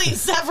hopefully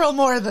several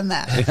more than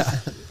that. I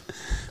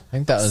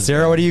think that was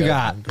Sarah, what do you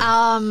got?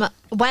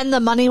 When the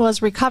money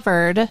was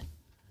recovered,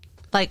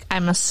 like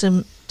I'm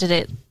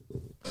the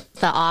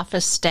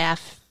office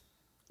staff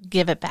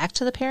give it back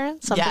to the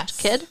parents of the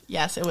kid?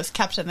 Yes, it was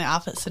kept in the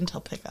office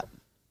until pickup,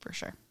 for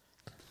sure.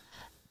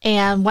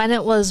 And when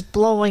it was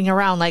blowing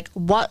around,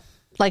 what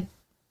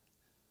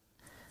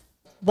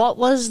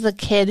was the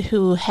kid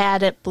who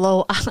had it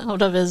blow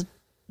out of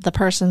the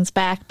person's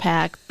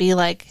backpack be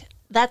like?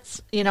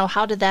 That's,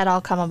 how did that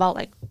all come about?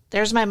 Like,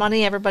 there's my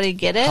money, everybody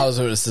get it? How it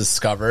was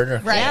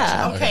discovered? Right.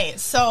 Yeah. Okay,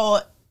 so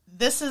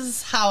this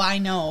is how I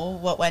know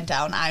what went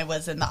down. I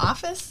was in the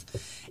office,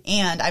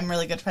 and I'm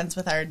really good friends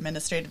with our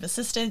administrative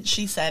assistant.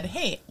 She said,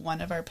 hey,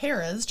 one of our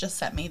paras just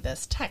sent me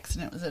this text,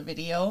 and it was a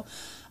video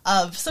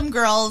of some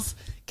girls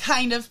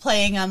kind of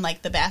playing on,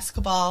 the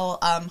basketball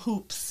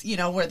hoops,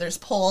 where there's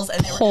poles,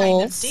 and they were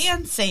kind of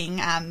dancing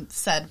on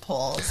said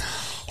poles.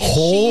 And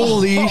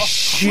Holy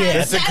shit.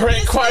 That's a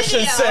great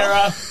question,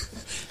 Sarah.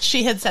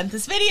 She had sent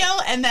this video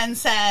and then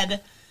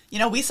said,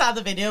 we saw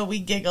the video, we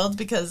giggled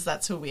because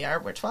that's who we are.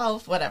 We're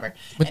 12, whatever.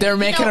 But they were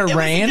making it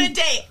rain? It was a good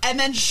day. And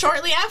then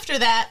shortly after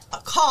that, a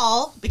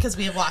call, because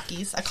we have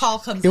walkies, a call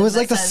comes It in was that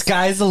like the says,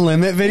 sky's the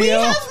limit we video.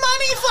 have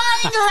money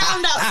flying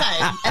around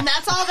outside. And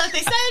that's all that they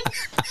said.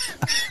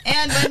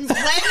 And when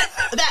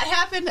that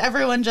happened,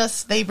 everyone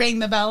they rang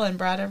the bell and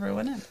brought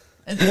everyone in.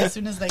 As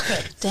soon as they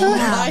could. Damn.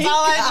 That's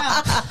all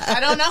I know. I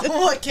don't know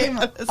what came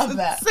of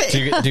that. Do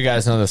you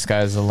guys know The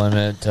Sky's the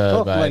Limit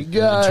by my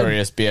God.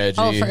 Notorious B.I.G.?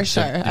 Oh, for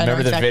sure.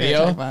 Remember the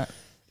video?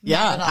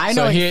 Yeah, I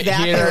know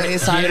exactly what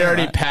he's talking he had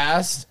already about.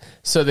 passed,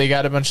 so they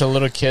got a bunch of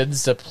little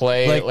kids to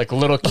play, like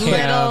little Cam.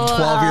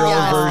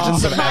 12-year-old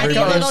versions of My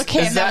everybody. little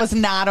kid, Is that that- was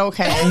not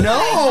okay.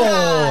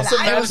 No. So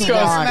I Max don't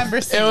goes, remember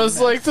seeing it was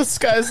that. like The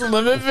Sky's the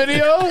Limit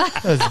video.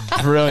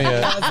 That's brilliant.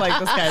 It's like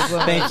this guy's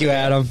little. Thank you,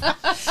 Adam.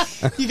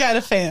 You got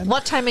a fan.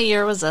 What time of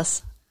year was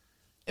this?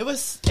 It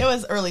was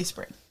early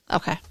spring.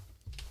 Okay.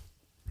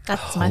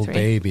 That's my Oh, 3.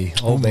 baby.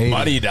 Oh, baby.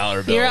 Muddy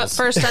dollar bills. You're up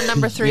first on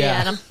number 3, Yeah.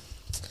 Adam.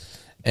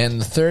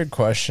 And the third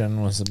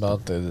question was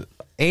about the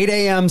 8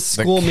 a.m.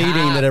 school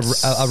meeting that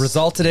cops.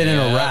 resulted in an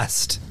Yeah.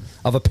 arrest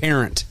of a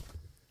parent.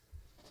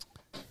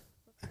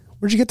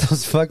 Where'd you get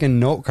those fucking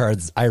note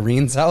cards?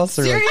 Irene's house?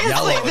 Or Seriously,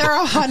 yellowed? they're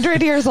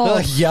 100 years They're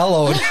old.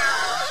 yellowed.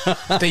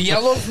 the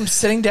yellow from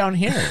sitting down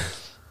here.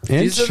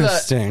 These are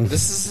Interesting.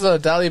 this is the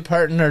Dolly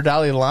Parton or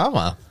Dalai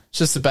Lama. It's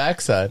just the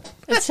backside.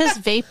 It's his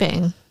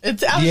vaping.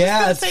 It's probably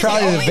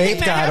the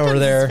vape god over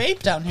there.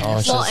 Vape down here. Oh,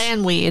 it's Well, just,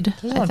 and weed,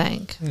 I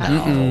think.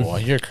 no,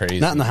 you're crazy.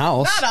 Not in the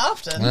house. Not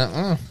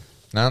often.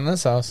 Not in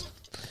this house.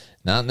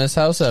 Not in this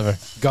house ever.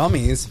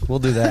 Gummies. We'll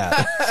do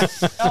that.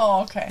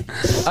 Oh, okay.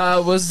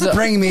 Was the,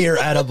 Bring me your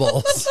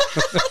edibles.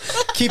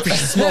 Keep your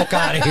smoke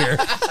out of here.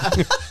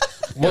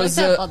 was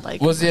that the Bud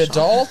Light was the commercial.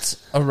 adult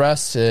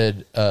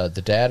arrested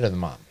the dad or the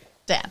mom?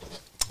 Dad.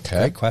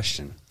 Okay. Good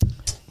question.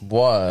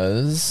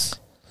 Was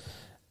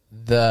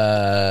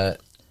the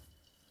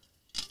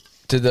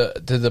did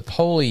the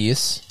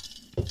police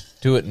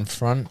do it in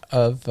front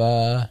of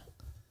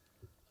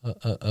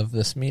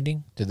this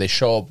meeting? Did they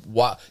show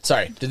up?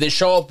 Did they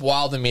show up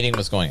while the meeting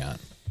was going on?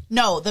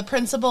 No, the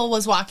principal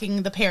was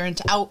walking the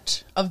parent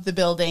out of the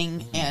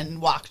building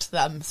and walked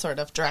them sort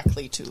of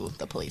directly to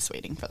the police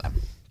waiting for them.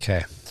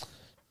 Okay.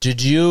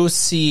 Did you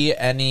see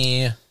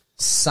any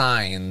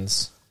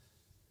signs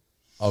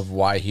of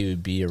why he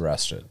would be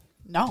arrested?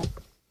 No,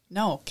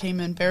 came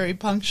in very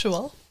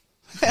punctual.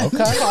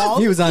 Okay.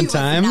 He was on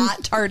time.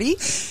 Not tardy.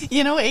 8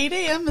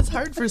 a.m. is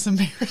hard for some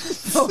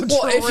parents. Well,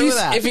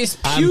 if he's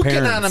I'm puking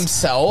on parents.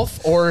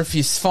 himself or if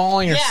he's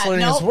falling or Yeah,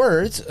 slurring his no.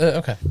 words,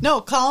 okay. No,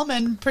 calm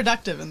and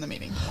productive in the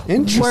meeting.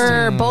 Interesting.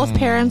 Were both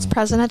parents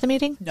present at the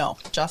meeting? No,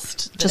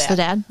 just The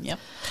dad? Yep.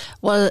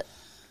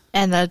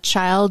 And the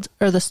child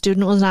or the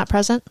student was not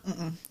present?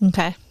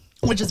 Okay.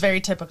 Which is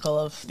very typical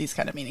of these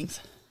kind of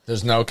meetings.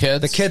 There's no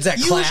kids? The kids at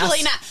Usually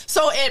class. not.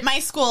 So at my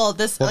school,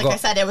 like go. I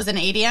said, it was an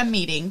 8 a.m.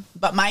 meeting,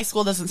 but my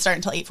school doesn't start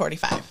until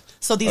 8:45.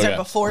 So these Okay. are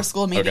before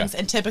school meetings, Okay.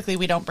 and typically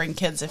we don't bring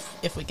kids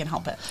if we can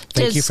help it.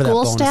 Thank Did you for that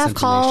school bonus staff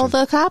call information.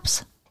 the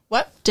cops?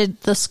 What? Did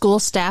the school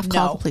staff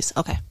call No. the police?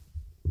 Okay.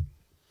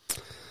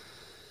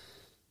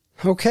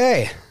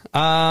 Okay.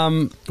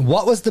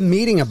 What was the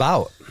meeting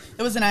about?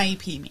 It was an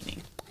IEP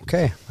meeting.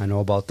 Okay. I know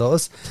about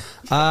those.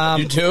 You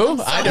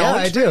do? I Yeah, don't.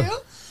 I do.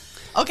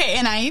 Okay,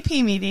 an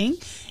IEP meeting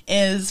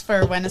is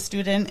for when a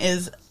student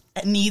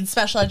needs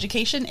special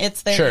education.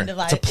 It's their Sure.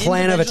 It's a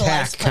plan of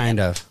attack, individualized plan. kind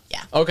of.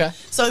 Yeah. Okay.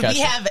 So Gotcha.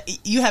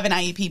 you have an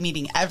IEP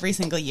meeting every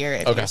single year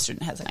if Okay. your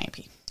student has an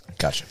IEP,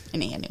 Gotcha.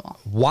 an annual.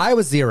 Why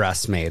was the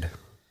arrest made?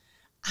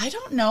 I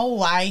don't know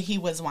why he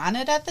was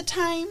wanted at the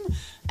time.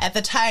 At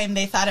the time,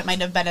 they thought it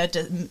might have been a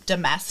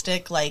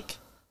domestic,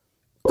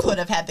 could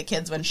have had the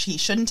kids when he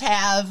shouldn't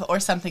have, or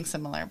something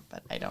similar,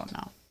 but I don't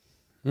know.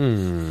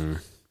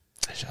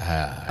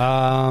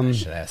 I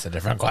should ask a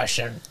different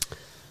question.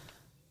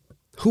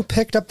 Who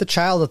picked up the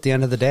child at the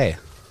end of the day?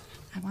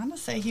 I want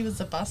to say he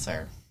was a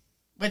busser.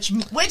 Which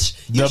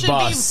The should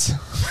bus.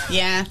 be,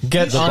 yeah.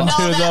 Get you should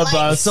onto know that, the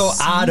bus. So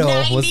Otto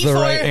was the 94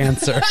 right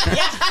answer.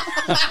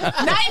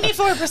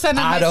 94% of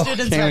my Otto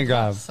students came are and got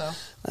him. girls, so.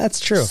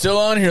 That's true. Still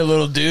on here,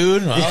 little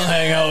dude. I'll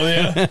hang out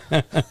with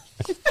you.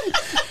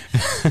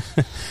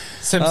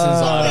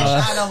 Simpsons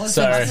auto.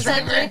 Sorry. Is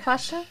that 3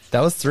 questions?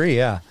 That was 3,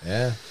 yeah.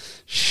 Yeah.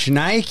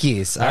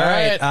 Schnikes. All All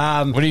right.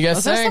 right. What do you guys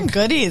Those are some think?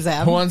 goodies,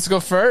 Ab. Who wants to go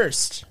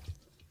first?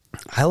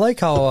 I like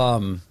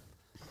how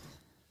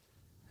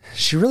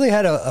she really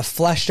had a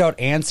fleshed out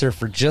answer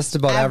for just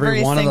about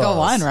every one of those. single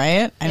one,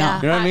 right? I know.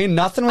 Yeah. You know what I mean?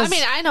 Nothing was. I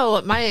mean, I know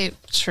what my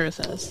truth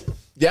is.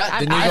 Yeah,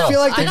 then you I go. feel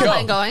like I they know could-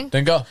 I'm going.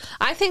 Then go.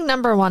 I think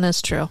number 1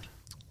 is true.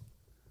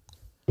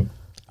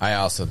 I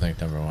also think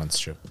number 1's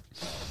true.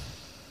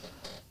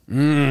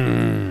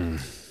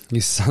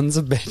 you sons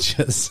of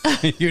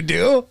bitches. You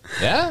do?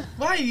 Yeah.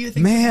 Why do you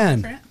think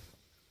Man. different?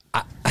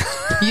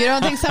 You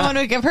don't think someone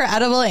would give her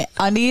edible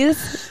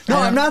undies? No,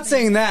 I'm not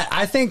saying that.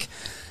 I think,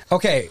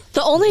 okay,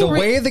 The only the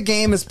way the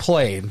game is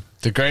played,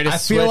 The greatest I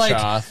feel switch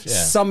like off.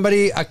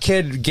 Yeah. a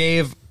kid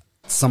gave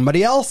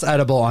somebody else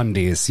edible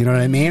undies. You know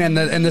what I mean? And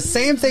the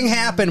same thing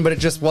happened, but it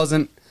just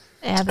wasn't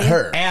Abby.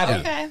 Her. Abby.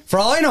 Okay. For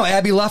all I know,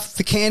 Abby left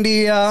the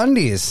candy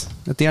undies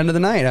at the end of the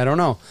night. I don't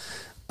know.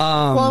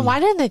 Well, why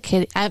didn't the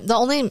kid? The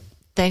only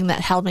thing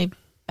that held me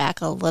back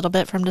a little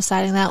bit from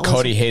deciding that was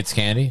Cody hates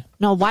candy.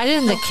 no. Why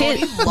didn't the kid?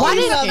 Why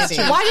candy.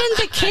 didn't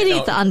the kid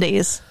eat the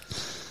undies?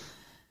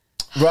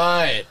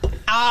 Right.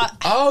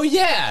 Oh,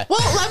 yeah.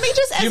 Well, let me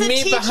just as You a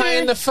meet teacher.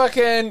 behind the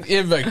fucking.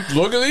 You're like,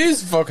 look at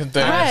these fucking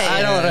things. Right.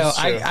 I don't know.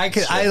 that's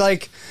true. I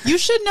like. You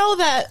should know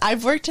that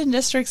I've worked in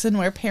districts and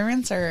where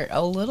parents are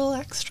a little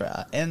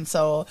extra, and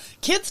so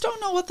kids don't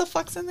know what the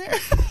fuck's in there.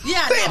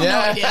 Yeah, They have no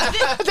Yeah.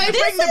 idea. They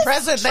bring the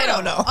present. They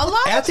don't know. A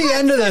lot At the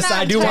end of this,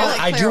 I do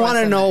want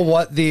to know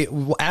what the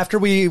after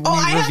we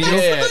I have review. an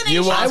Yeah, explanation.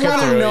 you walk I it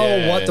want to through, know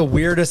yeah, what yeah. the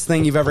weirdest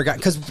thing you've ever gotten,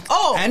 because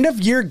end of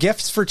year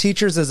gifts for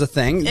teachers is a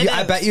thing. It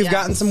I is, bet you've yeah.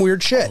 gotten some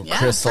weird shit. Yeah,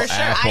 Crystal for sure.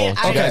 apple.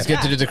 I- you guys get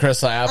yeah. to do the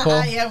crystal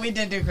apple? Yeah, we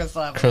did do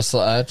crystal apple.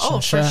 Crystal etch? Oh,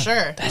 and for shit?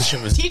 sure. That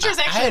shit was. Teachers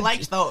I actually had-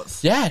 liked those.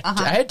 Yeah,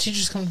 I had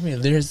teachers come to me.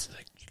 There's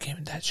like, you came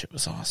in, that shit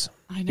was awesome.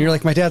 I know. You're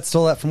like, my dad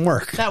stole that from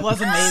work. That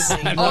was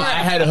amazing. I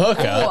had a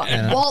hookup.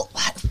 and- Well,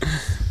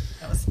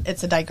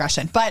 it's a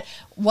digression, but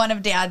one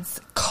of Dad's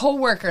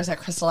co-workers at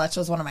Crystal Etch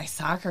was one of my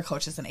soccer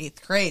coaches in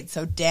 8th grade.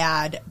 So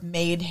Dad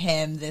made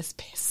him this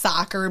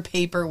soccer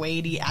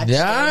paperweighty etched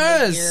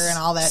Yes. in the ear and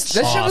all that. That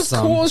shit was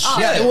Awesome. cool as shit.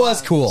 Yeah, it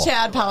was cool.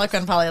 Chad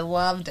Pelican probably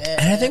loved it.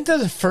 And I think they're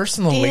the first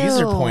in the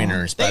laser Ew.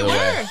 pointers, by They the way.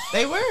 were.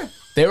 They were.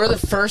 They were the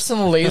first in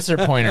the laser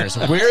pointers.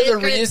 We're the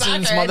grade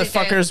reasons soccer,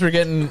 motherfuckers were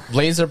getting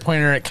laser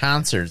pointer at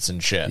concerts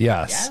and shit.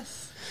 Yes.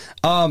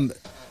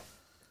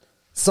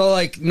 So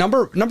like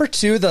number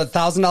 2, the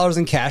 $1,000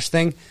 in cash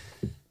thing.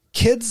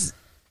 Kids,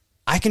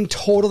 I can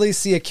totally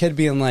see a kid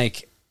being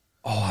like,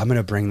 "Oh, I'm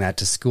gonna bring that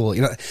to school."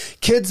 You know,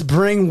 kids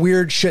bring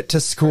weird shit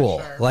to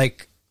school.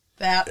 Like,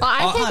 That. Well,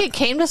 I think it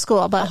came to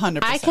school, but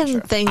 100% I can true.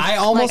 think I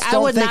almost I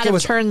don't would think not it have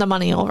was- turned the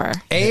money over.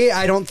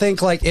 I don't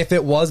think like if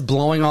it was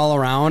blowing all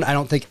around, I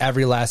don't think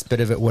every last bit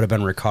of it would have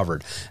been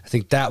recovered. I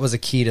think that was a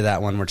key to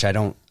that one, which I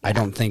don't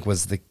think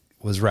was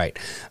right.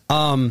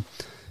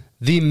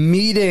 The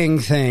meeting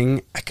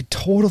thing, I could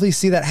totally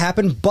see that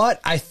happen,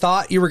 but I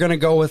thought you were going to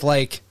go with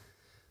like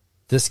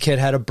this kid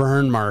had a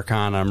burn mark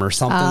on him or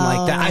something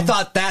like that.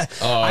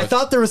 I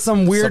thought there was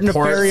some weird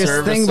Support nefarious thing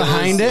services.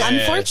 behind it. Yeah.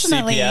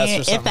 Unfortunately, CPS or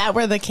if something. that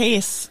were the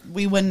case,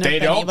 we wouldn't have They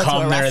been don't able to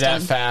come there arrest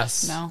that him.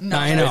 fast. No.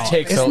 I know. It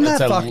takes Isn't that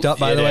it's fucked up,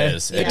 by the it way?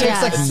 is. It It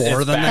takes like is. more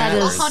It's than that. That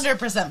is-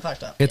 100%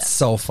 fucked up. It's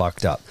so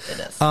fucked up. It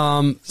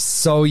is.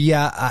 So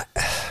yeah,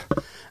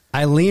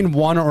 I lean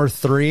 1 or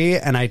 3,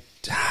 and I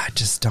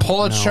just don't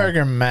Pull a know.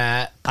 trigger,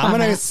 Matt. I'm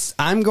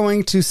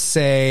going to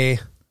say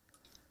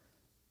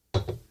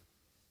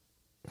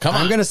Come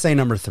on. I'm going to say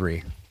number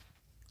 3.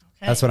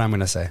 That's what I'm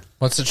going to say.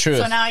 What's the truth?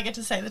 So now I get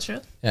to say the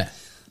truth. yeah.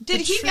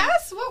 Did he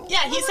guess? What,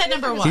 Yeah, he said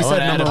number 1. He said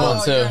I wanna number add 1. one,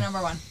 Oh, too. you're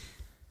number 1.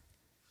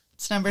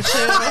 It's number 2. It's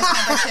number 2.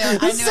 I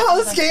This is knew how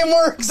it this game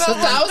works. $1,000?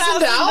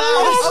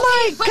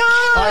 Oh my god!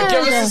 All right,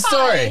 give us a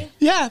story.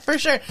 Yeah, for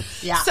sure.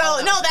 Yeah. So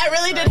no, that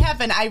really did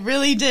happen. I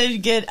really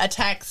did get a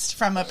text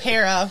from a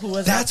para who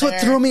was. That's out what there.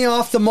 threw me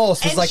off the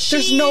most. Was And like,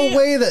 there's she no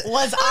way that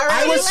was I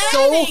already was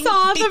so laughing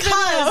Saw the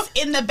because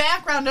in the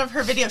background of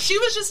her video, she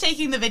was just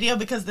taking the video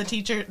because the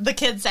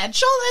kid said,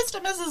 "Show this to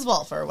Mrs.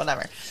 Wolf" or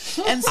whatever.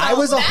 And so I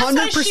was that's why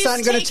 100% she's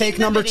going to taking take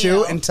the number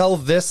video. 2 until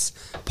this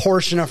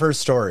portion of her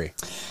story.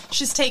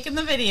 She's taken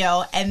the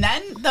video, and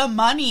then the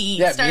money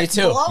Yeah, me starts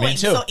too. blowing. Me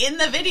too. So in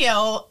the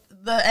video,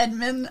 the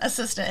admin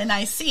assistant and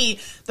I see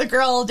the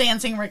girl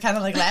dancing. We're kind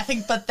of like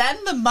laughing, but then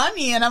the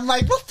money, and I'm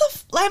like, "What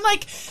the?" I'm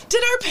like,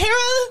 "Did our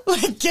para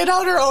like get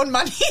out her own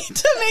money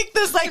to make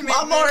this like a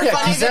more Yeah,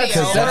 funny 'cause that's,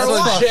 video?" that's or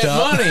what? legit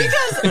money.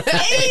 Because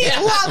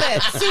A, love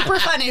it, super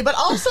funny, but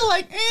also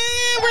like,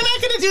 we're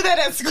not going to do that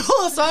at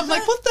school. So I'm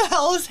like, what the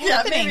hell is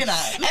happening? maybe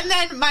not. And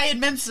then my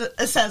admin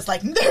says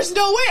like, there's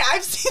no way.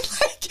 I've seen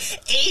like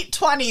 8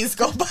 20s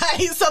go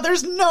by, so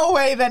there's no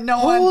way that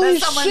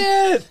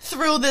someone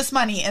threw this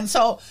money. And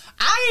so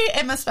I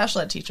am a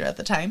special ed teacher at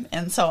the time,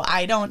 and so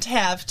I don't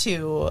have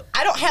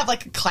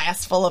like a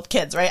class full of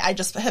kids, right? I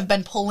just have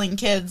been pulling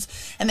kids,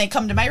 and they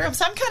come to my room,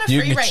 so I'm kind of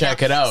free right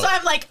check now. It out. So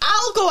I'm like,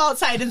 I'll go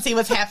outside and see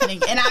what's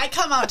happening, and I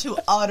come out to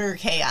utter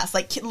chaos.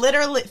 Like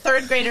literally,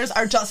 third graders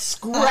are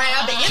just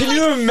grabbing. Can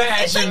you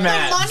imagine, it's like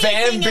Matt? the money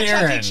Van thing at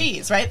Chuck E. Buren.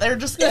 Cheese, right? They're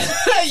just Yeah,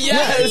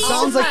 it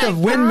sounds like the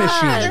wind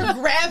machine. they're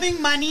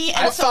grabbing money,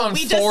 and I so found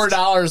we just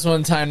 $4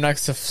 one time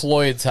next to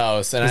Floyd's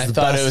house, and I the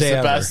thought best it was day the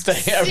ever. best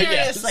day ever.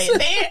 seriously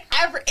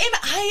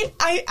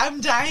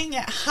I'm dying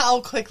at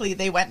how quickly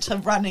they went to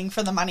running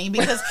for the money,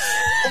 because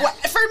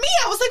for me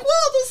I was like,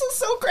 well, this is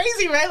so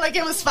crazy, right? Like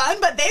it was fun,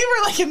 but they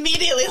were like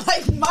immediately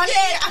like, money,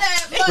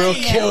 We'll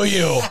kill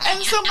you.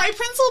 And so my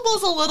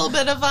principal's a little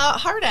bit of a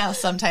hard ass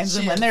sometimes,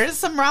 and when there is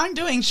some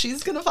wrongdoing,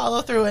 she's going to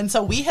follow through. And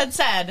so we had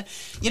said,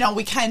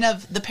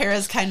 the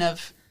paras kind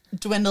of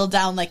dwindled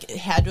down, like it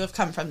had to have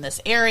come from this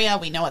area.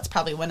 We know it's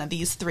probably one of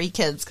these 3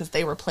 kids because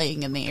they were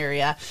playing in the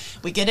area.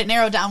 We get it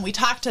narrowed down. We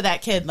talked to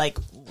that kid, like,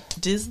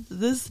 is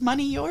this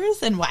money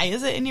yours? And why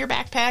is it in your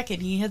backpack?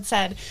 And he had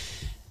said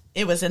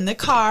it was in the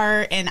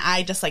car, and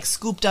I just like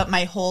scooped up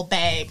my whole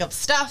bag of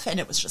stuff, and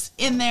it was just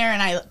in there,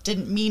 and I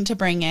didn't mean to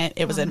bring it.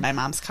 It was in my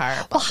mom's car.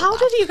 Well, how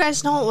did you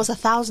guys know it was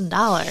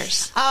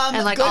 $1,000?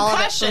 And like good all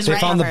question, of it They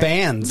was found the covered?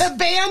 bands. The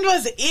band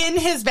was in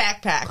his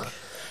backpack.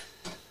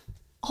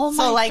 Oh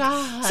my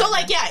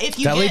god! If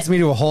you That leads me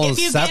to a whole if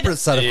you separate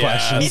set of Yeah.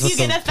 questions. If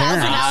you with get some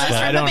 $1,000 parents. from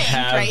I the don't bank,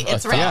 have right?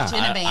 It's wrapped in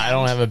a band. I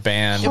don't have a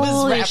band. It was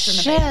Holy wrapped in a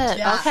shit! band.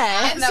 Yeah. Okay.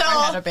 And never so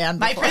had a band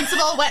my before.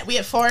 principal went. We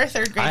had 4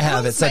 third grade I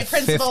have. rooms. It said my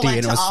principal 50 went and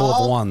it to was full of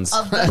all ones.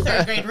 of the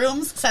third grade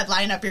rooms. Said,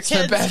 line up your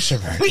kids. Sebastian.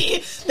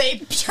 They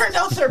turned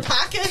out their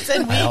pockets,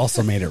 and we. I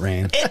also made it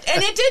rain. And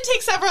it did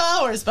take several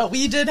hours, but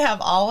we did have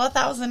all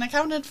 1,000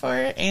 accounted for.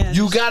 And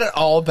You got it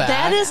all back.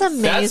 That is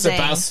amazing. That's the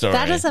best story.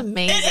 That is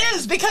amazing. it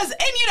is because,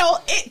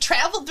 it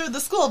traveled through the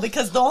school,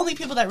 because the only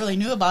people that really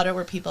knew about it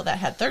were people that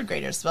had third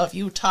graders. So if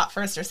you taught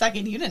first or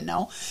second, you didn't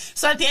know.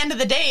 So at the end of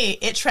the day,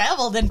 it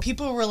traveled, and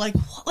people were like,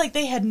 what? Like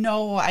they had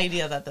no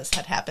idea that this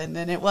had happened.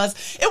 And it was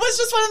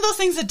just one of those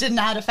things that did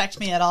not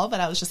affect me at all. But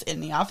I was just in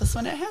the office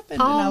when it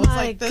happened, and I was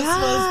like,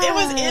 it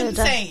was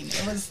insane.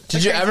 It was.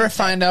 Did you ever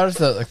find out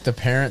if the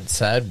parent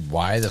said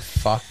why the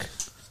fuck?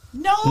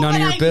 No, None but of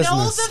your I business.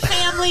 know the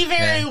family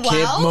very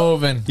well. Keep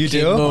moving. You Keep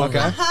do? moving.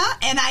 Okay.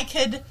 And I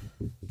could.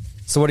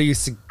 So what do you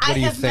I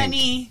think?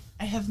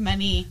 have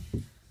many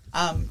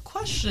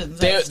questions.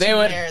 They as to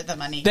would- where the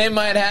money. They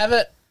might have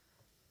it.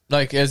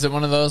 Like, is it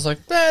one of those,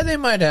 like, they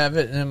might have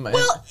it. And it might,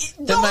 Well,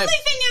 they the only might- thing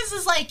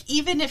is like,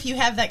 even if you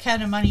have that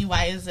kind of money,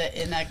 why is it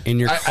in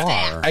your I-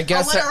 car. I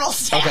guess A literal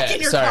stack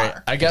in your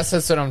car. I guess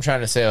that's what I'm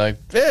trying to say.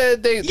 Like,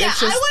 they Yeah,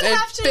 just, I would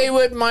have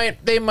to-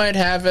 they might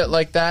have it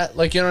like that.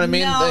 Like, you know what I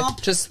mean? No,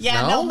 They just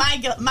no.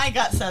 My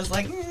gut says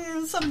like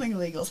something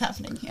illegal's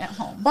happening at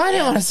home. Well, I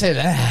didn't want to say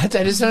that.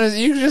 I just wanted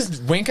you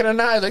just wink at an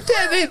eye, like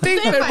they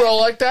might. roll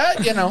like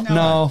that, you know.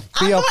 No,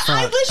 be I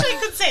upfront. wish I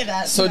could say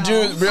that. So, no.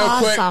 dude, real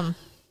quick, Awesome.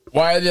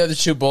 why are the other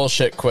 2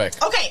 bullshit quick?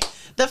 Okay,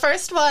 the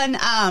first one,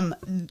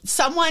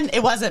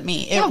 it wasn't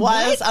me. It Yeah,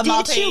 was what a did you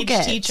multi-age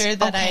get? teacher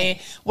that Okay.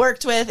 I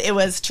worked with. It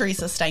was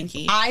Teresa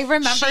Steinke. I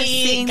remember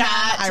She seeing got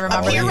that. I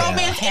remember a peer yeah.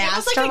 romance, and it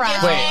was like a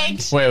Passed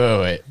gift around. bag.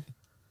 Wait.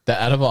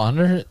 The edible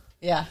under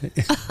Yeah.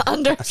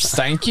 Under.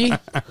 Stanky?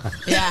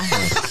 Yeah.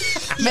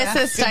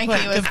 Mrs.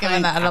 Stanky was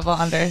given the edible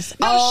unders.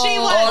 No, she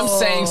was. Oh, I'm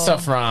saying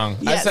stuff wrong.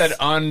 Yes. I said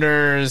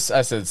unders.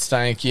 I said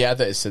stanky. I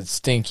thought you said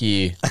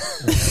stinky.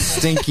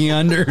 Stinky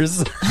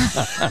unders.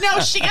 No,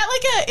 she got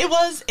like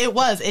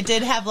it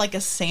did have like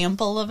a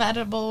sample of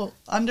edible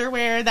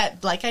underwear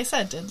that, like I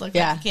said, did look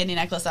like a candy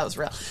necklace. That was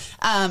real.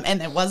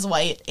 And it was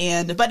white,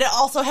 but it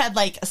also had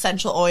like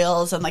essential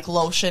oils and like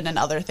lotion and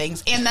other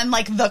things. And then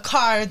like the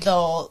card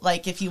though,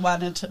 like if you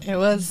wanted to It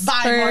was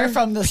buy for more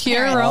from the pure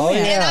parent. romance.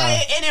 Oh,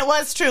 yeah. And it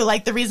was true.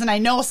 Like the reason I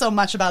know so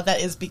much about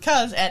that is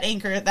because at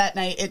Anchor that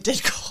night it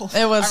did go.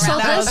 It was around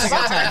that the was a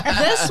good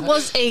time. This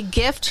was a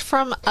gift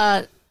from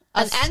an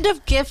end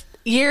of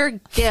year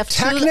gift.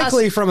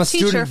 Technically to from a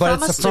teacher, student,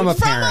 but it's from a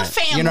student. parent.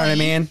 You know what I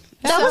family. mean?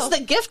 That So- was the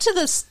gift to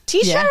this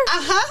teacher.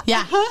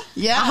 Yeah. Yeah.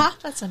 Yeah.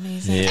 That's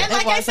amazing. Yeah. And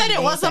like I was said,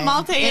 it was a amazing.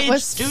 multi-age It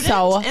was student.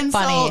 so and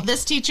funny. so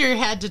this teacher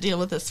had to deal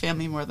with this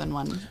family more than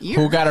 1 year.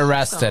 Who got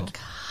arrested?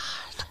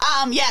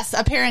 Yes,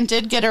 a parent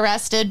did get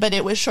arrested, but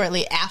it was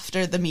shortly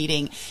after the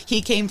meeting.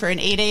 He came for an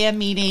 8 a.m.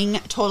 meeting,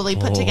 totally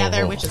put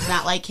together, which is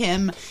not like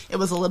him. It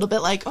was a little bit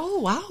like, oh,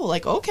 wow,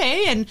 like,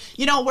 okay. And,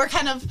 we're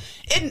kind of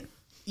in.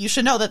 You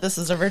should know that this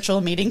is a virtual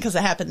meeting because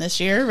it happened this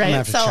year, right?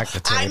 have to check the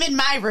tape. I'm in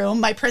my room.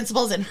 My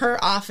principal's in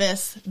her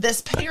office.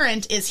 This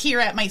parent is here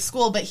at my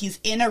school, but he's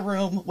in a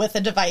room with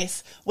a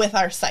device with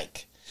our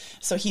psych.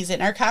 So he's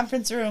in our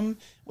conference room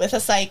with a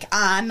psych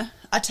on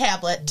a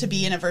tablet to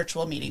be in a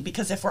virtual meeting,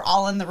 because if we're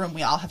all in the room,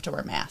 we all have to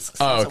wear masks.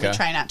 Oh, So okay. we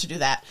try not to do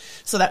that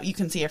so that you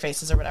can see our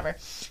faces or whatever.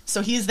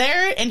 So he's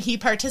there and he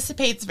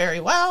participates very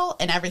well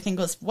and everything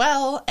goes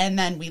well. And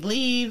then we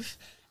leave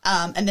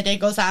And the day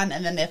goes on,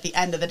 and then at the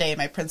end of the day,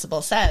 my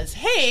principal says,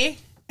 "Hey,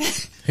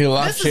 He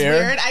left this is here.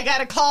 weird. I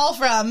got a call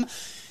from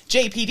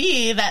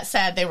JPD that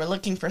said they were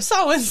looking for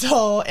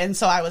so-and-so, and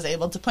so I was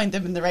able to point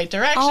them in the right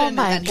direction." Oh and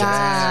my then he was-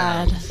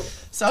 God.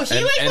 So he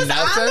And- was and on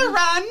nothing? the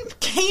run,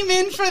 came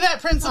in for that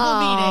principal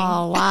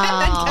meeting, wow.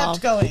 and then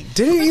kept going.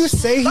 Didn't you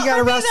say he got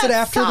For me, arrested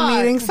that after the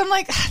meeting? sucks. I'm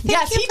like,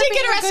 Yes, he did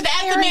get arrested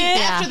at the meeting,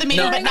 Yeah. after the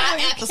meeting, No. but not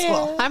at the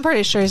school. I'm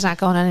pretty sure he's not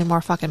going to any more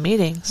fucking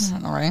meetings.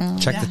 right.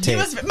 Check the He tape.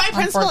 was, my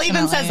principal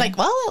even says, Unfortunately. like,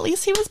 well, at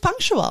least he was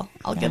punctual.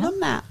 I'll give him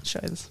that. She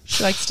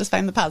likes to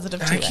find the positive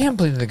to I it. can't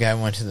believe the guy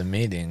went to the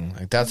meeting.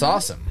 Like, that's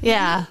awesome.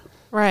 Yeah,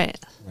 right.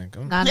 Like,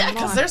 Not Yeah,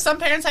 anymore. because there's some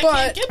parents I But-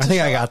 can't get to I think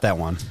show I up. got that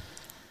one.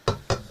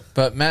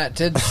 but Matt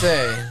did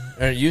say,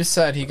 or you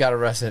said he got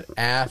arrested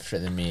after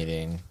the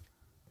meeting.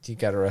 He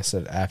got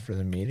arrested after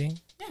the meeting?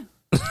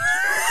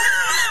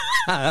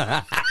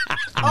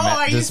 Oh,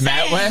 are you Does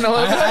Matt saying? win a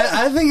little bit?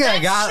 I think I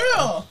got.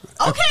 True.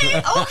 Okay,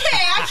 I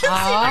can see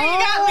where you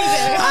got me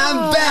there.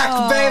 I'm back,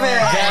 baby.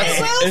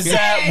 Is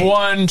that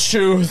 1,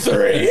 2,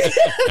 3?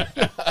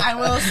 I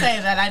will say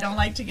that I don't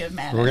like to give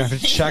Matt. We're gonna have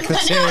to check the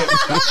tape.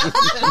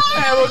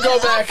 Yeah, we'll go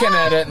back and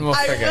edit and we'll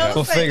figure it out.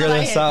 We'll figure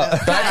this out.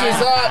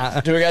 Becky's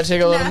up. Do we got to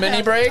take a little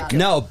mini break?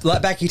 No,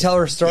 let Becky tell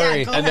her story.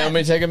 Yeah, go And then ahead.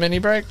 we take a mini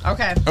break?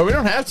 Okay. Oh, we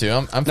don't have to.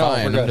 I'm No,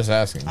 fine. we're good. I'm just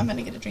asking. I'm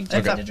gonna get a drink.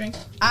 Okay. Get a drink.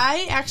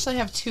 I actually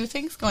have two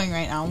things going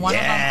right now. One of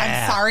them,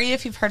 Yeah. I'm sorry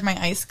if you've heard my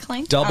ice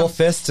clink. Double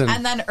fist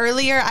and- then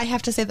earlier, I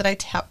have to say that I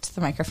tapped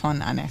the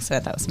microphone on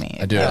accident. That was me.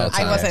 I do it all the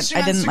time. I wasn't. She I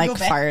wants didn't to like go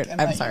back fart.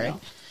 and I'm let you sorry. know.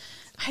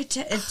 It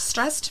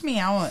stressed me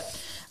out.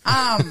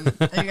 Are you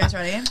guys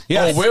ready?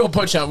 Yes. Oh, we'll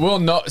put you on. We'll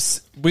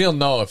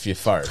know if you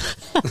fart.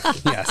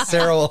 Yeah,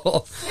 Sarah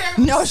will.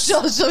 No,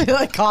 she'll be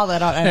like, call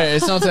that out. I know. Hey,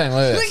 it's no thing. Look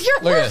at this. Like,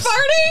 you're Look at this.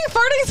 farting.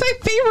 Farting's my We do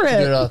it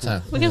favorite. all the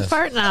time. We Look can at this.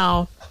 fart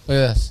now. Look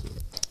at this.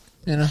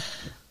 You know?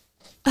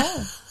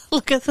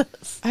 Look at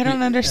this. I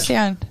don't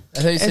understand. I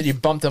thought you said you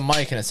bumped the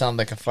mic and it sounded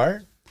like a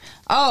fart.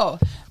 Oh,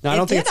 No, I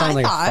don't think it did, sounds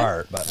like thought. a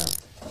fart, but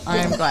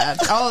I'm glad.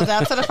 Oh,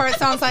 that's what a fart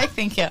sounds like.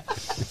 Thank you. A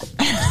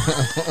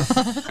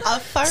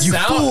fart. you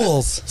Sound-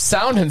 fools.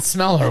 Sound and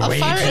smell are way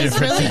fart two is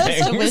different really just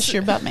a things. wish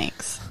your butt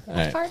makes.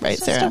 Right. Right,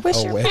 Sarah? Wish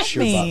A your wish butt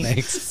your butt makes.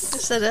 makes.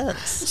 Yes, it is.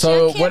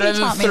 So, Candy what are the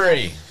taught me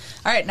three?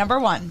 All right, number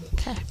one.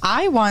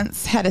 I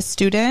once had a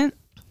student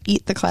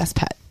eat the class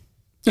pet.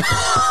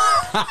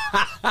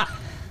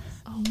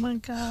 Oh my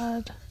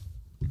God.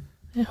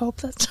 I hope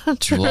that's not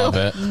true. Love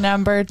it.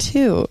 Number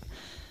two.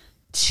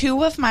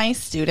 Two of my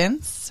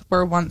students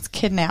were once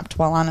kidnapped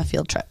while on a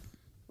field trip.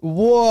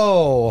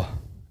 Whoa.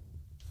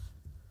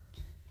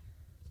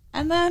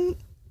 And then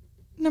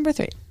number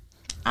three.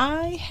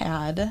 I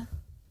had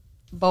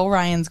Bo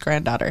Ryan's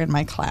granddaughter in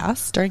my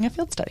class during a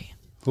field study.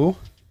 Who?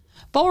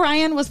 Bo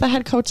Ryan was the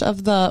head coach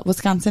of the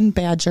Wisconsin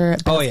Badger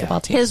Oh, yeah.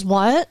 basketball team. His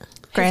what?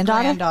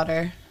 Granddaughter?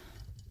 Granddaughter.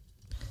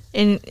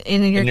 In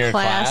your, your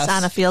class, class?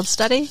 on a field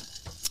study?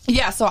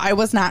 Yeah, so I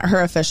was not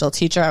her official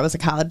teacher. I was a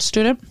college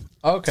student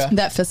Okay.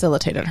 that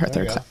facilitated her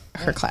through you go.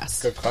 her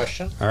class. Good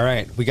question. All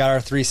right, we got our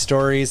three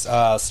stories.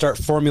 Start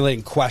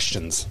formulating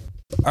questions.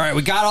 All right,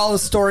 we got all the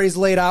stories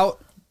laid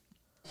out.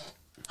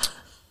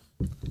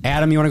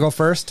 Adam, you want to go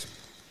first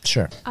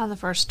Sure. On the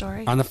first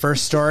story. on the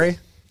first story?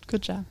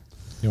 Good job.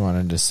 You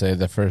wanted to say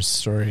the first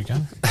story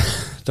again?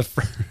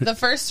 The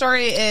first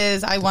story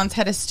is I once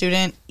had a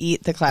student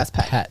eat the class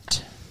pet.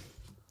 Pet.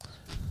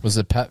 Was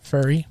the pet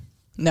furry?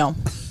 No.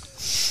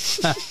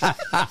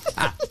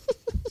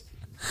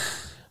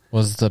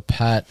 Was the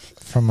pet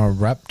from a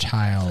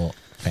reptile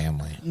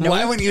family?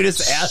 Why wouldn't you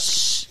just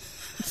ask?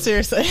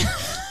 Seriously.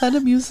 Let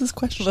him use his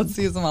question. Let's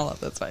use them all up.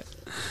 That's fine.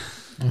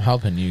 I'm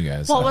helping you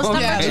guys. What out. was number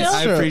Yeah, two? it's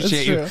I true,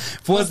 appreciate you.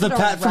 it's Was the it a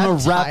pet from a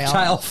reptile?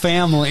 reptile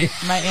family?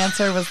 My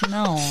answer was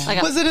no. I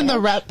got Was it in the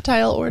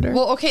reptile order?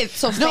 Well, okay,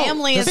 so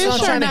family is That's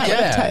what I'm not trying to not get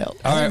at. reptile.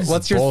 All right, This is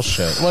what's your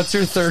bullshit? What's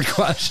your third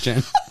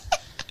question?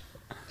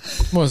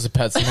 What was the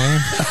pet's name?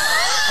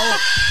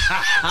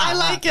 I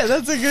like it.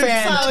 That's a good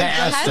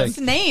Fantastic. Pet's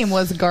name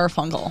was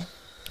Garfunkel.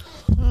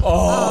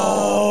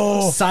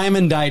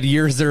 Simon died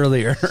years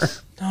earlier.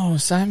 No,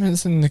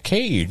 Simon's in the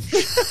cage.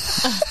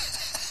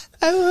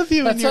 I love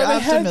you and That's your why they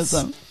had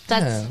optimism.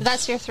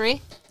 That's your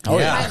three? Oh,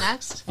 yeah. Mine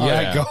next. Oh,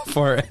 yeah, yeah. go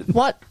for it.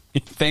 What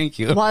Thank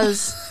you.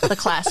 was the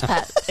class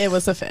pet? It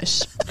was a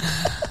fish.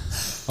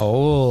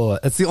 Oh,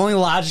 it's the only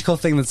logical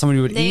thing that somebody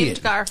would Named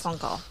eat.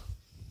 Garfunkel.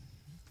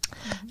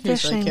 He's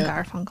Fishing really cute.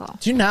 Garfunkel.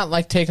 Do you not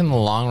like taking the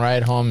long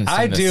ride home? And I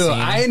seeing the do. scene?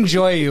 I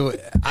enjoy you.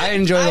 I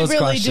enjoy I those really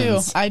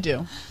questions. do. I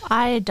do.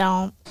 I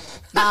don't.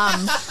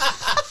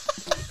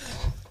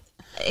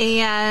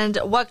 And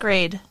what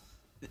grade?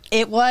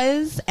 It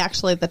was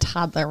actually the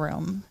toddler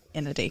room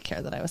in a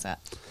daycare that I was at.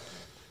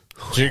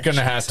 You're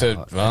gonna have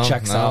to. Well,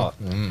 Checks no. out.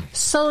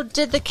 So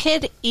did the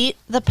kid eat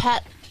the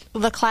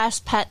class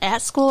pet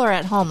at school or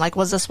at home? Like,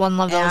 was this one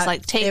of those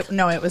like take?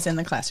 No, it was in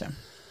the classroom.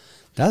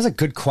 That was a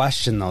good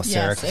question, though,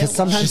 Sarah. Yes, it Because was.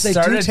 sometimes She they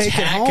do started take it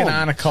tacking home.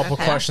 on a couple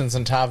Okay. questions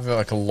on top of it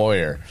like a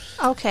lawyer.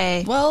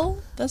 Okay. Well,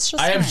 that's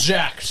just I fine.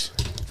 object.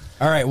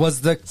 All right,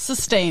 was the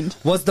Sustained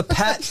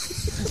pet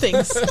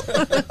things.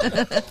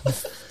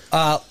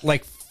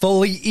 like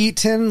fully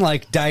eaten,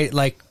 like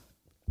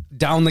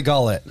down the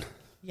gullet?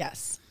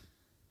 Yes.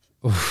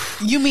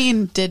 You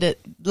mean did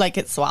it like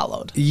it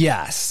swallowed?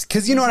 Yes,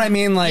 because you know what I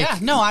mean. Like, Yeah,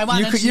 no, I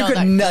wanted you could to know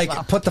that like as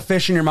well. put the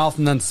fish in your mouth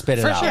and then spit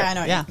it For out. sure, I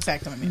know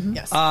exactly what I mean.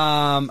 Yes.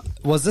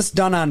 Was this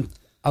done on?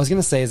 I was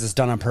gonna say, is this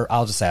done on purpose?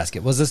 I'll just ask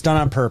it. Was this done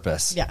on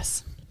purpose?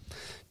 Yes.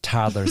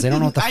 Toddlers, they don't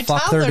know what the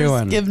fuck they're toddlers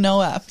doing. Give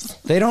no F's.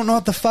 They don't know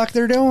what the fuck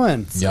they're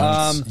doing.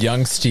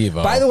 Young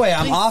Steve-O. By the way,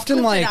 I'm They often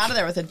scooped like, it out of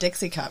there with a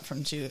Dixie cup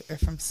from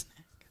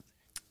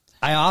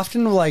I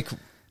often like.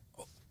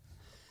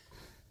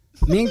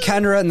 Me and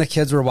Kendra and the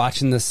kids were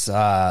watching this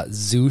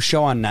zoo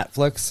show on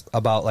Netflix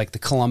about like the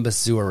Columbus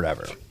Zoo or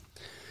whatever.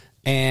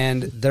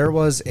 And there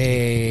was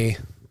I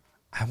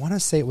want to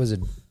say it was a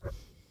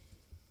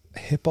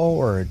hippo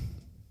or a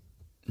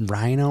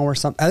rhino or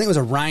something. I think it was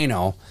a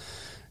rhino,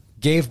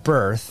 gave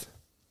birth,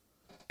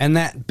 and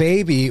that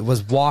baby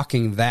was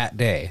walking that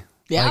day.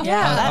 Yeah, Like,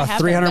 yeah, that a happened.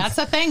 300 That's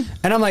a thing.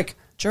 And I'm like,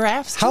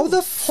 Giraffes. how too.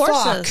 the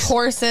fuck?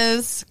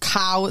 Horses,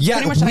 cows. Yeah,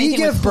 pretty much we anything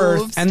give with birth,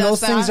 hooves and does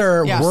those things that.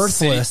 are Yeah.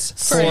 worthless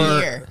for a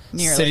year.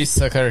 Nearly. City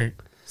Slicker.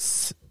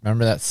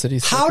 Remember that City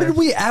Slicker? How did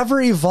we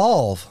ever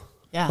evolve?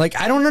 Yeah. Like,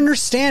 I don't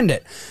understand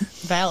it.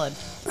 Valid.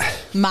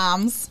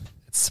 Moms.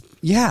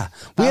 Yeah.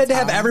 We had to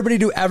have That's everybody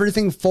do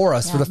everything for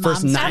us for the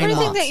first moms. 9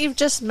 Everything months. that you've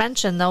just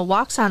mentioned, though,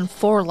 walks on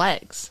 4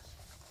 legs,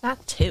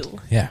 not 2.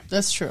 Yeah.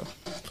 That's true.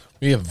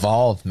 We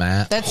evolved,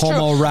 Matt. That's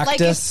Homo true.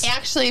 erectus. Like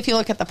actually, if you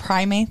look at the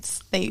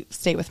primates, they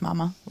stay with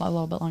mama a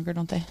little bit longer,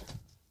 don't they?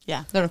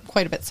 Yeah, they're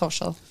quite a bit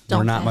social.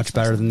 We're not much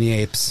better than the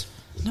apes.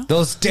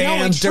 Those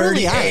damn we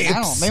dirty truly are. apes.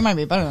 I don't. They might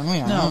be better than we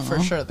are. No, for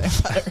sure they're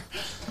better.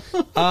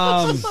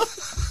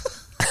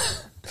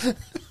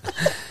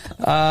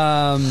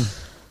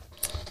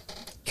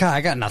 God,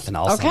 I got nothing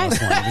else Okay. on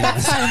this one, to be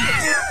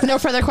honest. No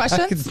further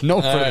questions. No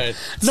All further, right.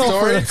 no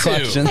Story further 2.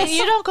 questions. Hey,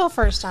 you don't go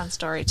first on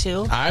story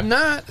 2. I'm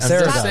not. I'm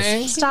Sarah just does.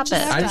 saying. Stop it.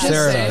 I'm just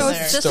Sarah saying. does.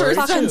 Just Story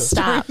fucking 2.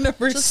 stop.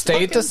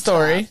 State the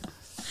story.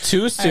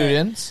 2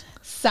 students.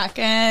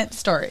 Second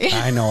story.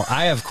 I know.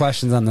 I have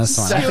questions on this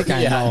one. I think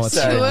I Yeah, know what's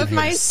sorry. Two going on of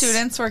my here.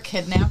 students were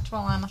kidnapped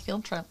while on a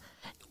field trip.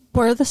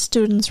 Were the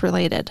students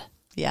related?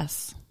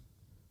 Yes,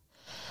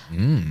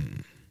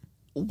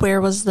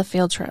 Where was the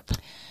field trip?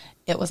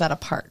 it was at a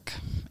park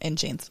in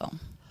Janesville.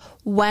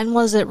 When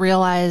was it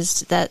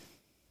realized that,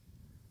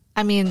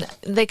 I mean,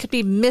 they could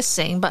be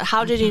missing, but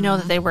how did you know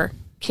that they were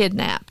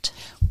kidnapped?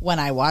 When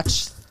I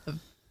watched the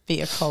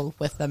vehicle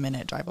with them in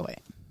it drive away.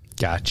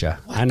 Gotcha.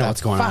 I know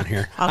what's going on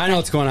here. I know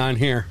what's going on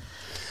here.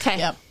 Okay.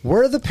 Yep.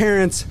 Were the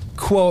parents,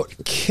 quote,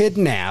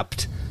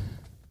 kidnapped,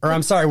 or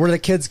I'm sorry, were the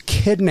kids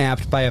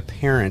kidnapped by a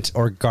parent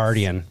or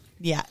guardian?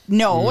 Yeah.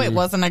 No, it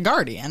wasn't a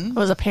guardian, It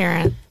was a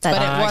parent that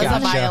but it was gotcha. a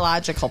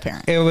biological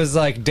parent. It was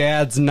like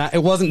dad's not,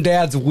 it wasn't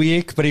dad's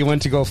week, but he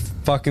went to go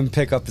fucking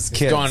pick up his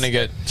kids. Going to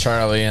get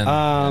Charlie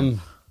and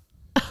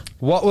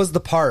What was the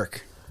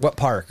park? What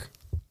park?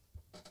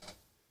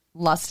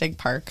 Lustig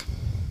Park.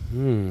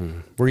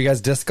 Were you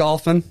guys disc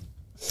golfing?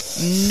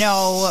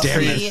 No, Damn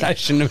it. I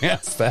shouldn't have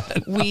asked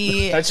that.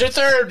 we that's your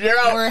third. You're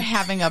out. were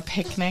having a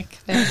picnic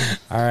there.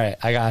 All right,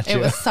 I got you. It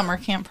was summer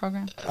camp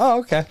program. Oh,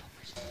 okay.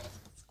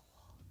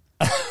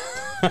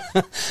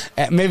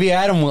 Maybe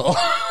Adam will.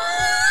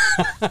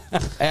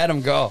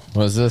 Adam, go.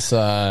 Was this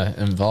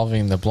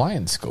involving the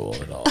blind school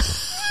at all?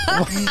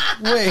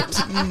 Wait,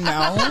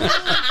 No,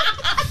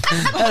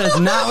 that is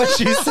not what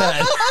she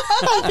said.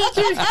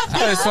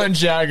 This one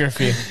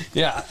geography.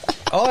 Yeah.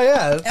 Oh,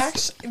 yeah.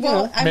 actually,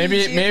 well, I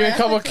Maybe mean, maybe a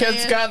couple geographically-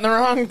 kids got in the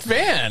wrong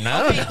van.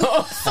 I don't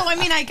know. So, I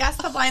mean, I guess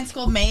the blind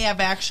school may have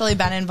actually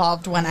been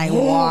involved when I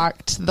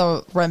walked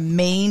the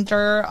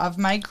remainder of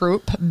my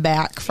group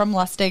back from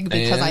Lustig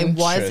because I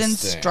was Interesting.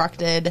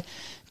 instructed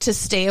to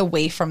stay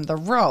away from the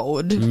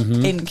road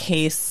in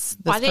case.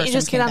 This Why didn't you person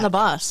just get came on the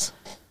back. bus?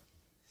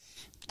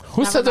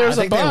 Who said there I was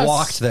a think bus? they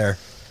walked there.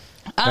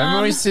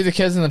 Remember we see the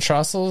kids in the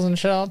trussels and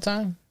shit all the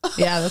time?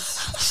 Yeah,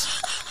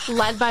 that's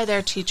Led by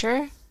their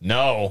teacher?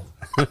 No.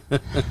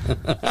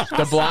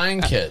 The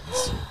blind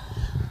kids.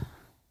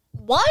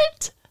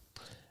 What?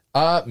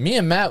 Me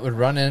and Matt would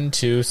run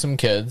into some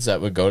kids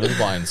that would go to the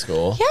blind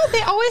school. yeah.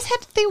 They always had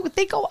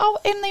they go out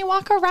and they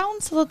walk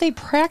around so that they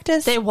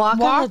practice. They walk on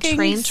the walking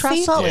train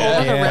trestle safely. over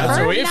the Yeah. river? That's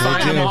what we Not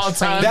find on them a all the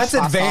train time. That's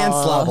trestle.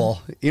 advanced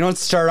level. You don't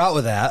start out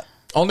with that.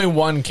 Only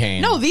one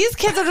cane. No, these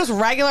kids are just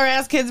regular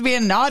ass kids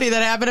being naughty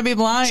that happen to be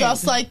blind.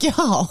 Just like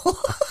y'all.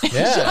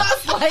 Yeah.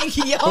 Just like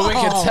yo. But we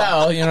could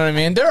tell, you know what I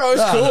mean? They're always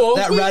cool.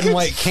 That red and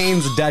white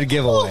cane's a dead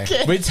giveaway.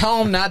 We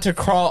tell them not to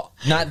crawl,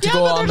 not to Yeah, go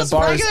but on they're the just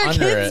bars regular under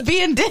kids it.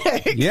 being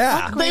dicks.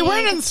 Yeah. They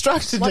weren't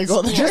instructed to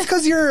go there. Just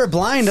because you're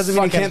blind doesn't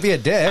mean you can't be a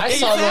dick. I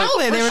saw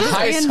Exactly, them they were just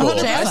high being school. I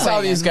bandwagons.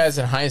 saw these guys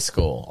in high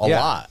school a Yeah.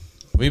 lot.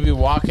 We'd be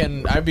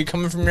walking. I'd be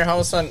coming from your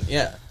house on.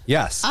 Yeah.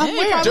 Yes. They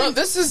probably,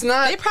 This is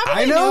not. they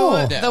probably I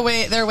know.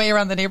 knew their way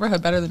around the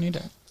neighborhood better than you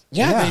did.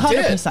 Yeah, they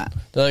did. 100%.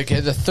 They're like, hey,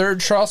 the third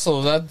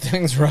trussel, that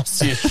thing's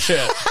rusty as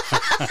shit.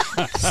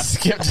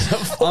 Skip to the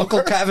floor.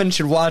 Uncle Kevin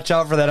should watch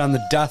out for that on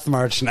the Death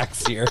March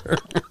next year.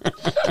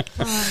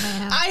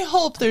 I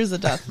hope there's a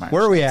death march.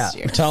 Where are we next at?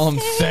 year. Tell them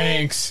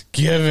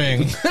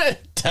Thanksgiving.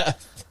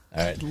 Death.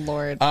 All right.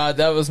 Lord.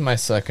 That was my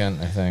second,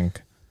 I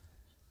think.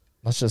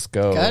 Let's just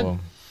go. Good.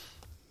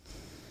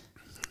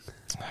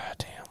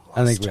 Damn.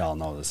 I think we all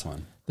know this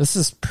one. This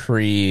is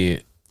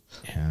pre.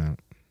 Yeah.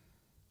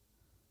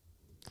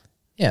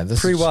 Yeah.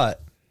 This Pre is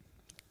what?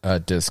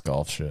 disc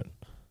golf shit.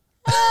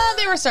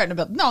 They were starting to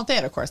build. No, they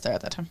had a course there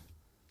at that time.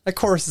 That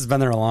course has been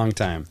there a long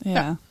time.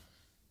 Yeah.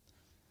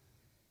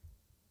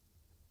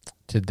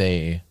 Did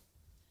they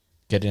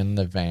get in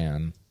the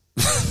van?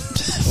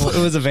 Well,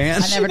 it was a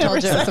van. I never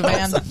told you it was a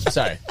van.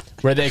 Sorry.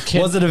 Were they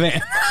Was it a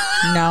van?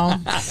 No. No,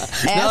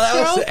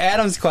 that was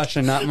Adam's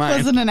question, not mine.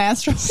 Was it an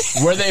Astro?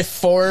 Were they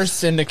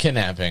forced into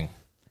kidnapping?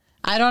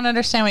 I don't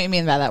understand what you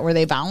mean by that. Were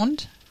they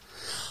bound?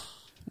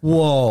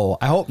 Whoa,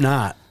 I hope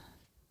not.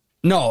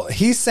 No,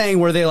 he's saying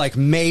were they like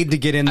made to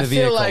get in the I feel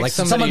vehicle? like Like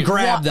somebody- someone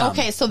grabbed them.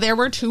 Okay, so there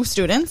were two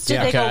students. Did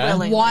Yeah. they go Okay.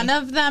 willingly? One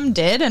of them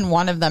did, and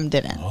one of them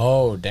didn't.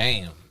 Oh,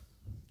 damn.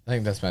 I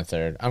think that's my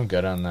third. I'm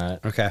good on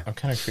that. Okay. I'm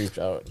kind of creeped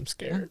out. I'm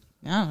scared.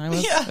 Yeah,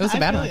 it was a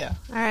bad one. All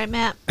right,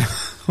 Matt.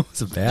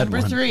 It's a bad Number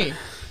one. 3.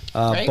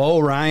 right? Bo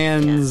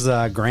Ryan's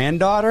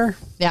granddaughter.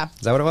 Yeah,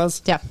 Is that what it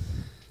was? yeah.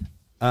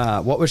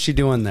 What was she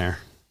doing there?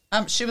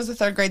 She was a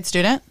third grade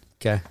student.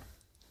 Okay.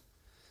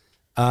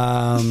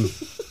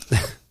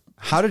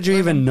 How did you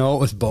even know it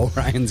was Bo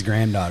Ryan's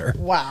granddaughter?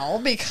 Well,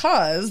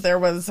 because there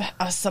was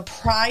a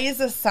surprise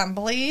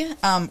assembly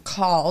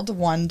called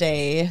one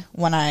day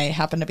when I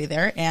happened to be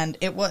there, and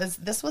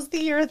this was the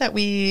year that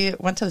we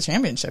went to the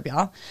championship,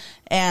 y'all.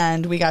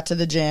 And we got to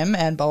the gym,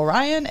 and Bo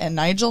Ryan and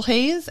Nigel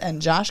Hayes and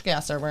Josh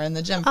Gasser were in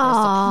the gym for a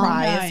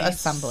surprise nice.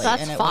 assembly,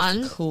 That's and it fun.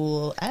 was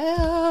cool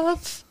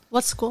AF.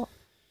 What school?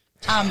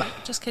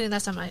 Just kidding.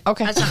 That's not my.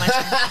 Okay. That's not my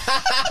turn.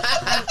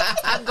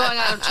 I'm going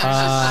out of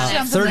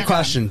turn. Third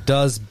question: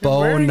 does Bo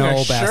wearing know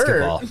a shirt.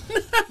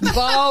 basketball?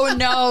 Bo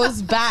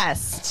knows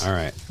best. All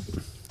right,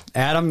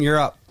 Adam, you're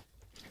up.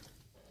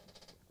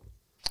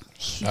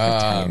 He's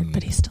retired,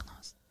 but he still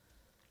knows.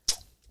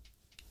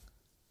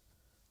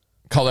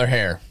 Color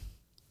hair.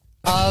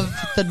 Of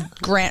the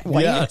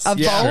white Yes, of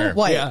yeah, Bo sure,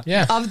 white yeah.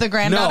 Yeah. of the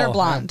granddaughter No.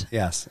 blonde.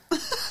 Yes.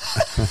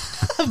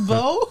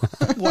 Bo?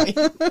 White.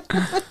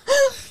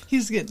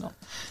 He's getting old.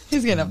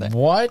 He's getting up there.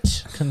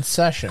 What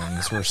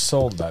concessions were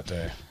sold that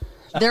day?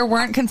 There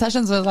weren't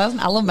concessions when I was in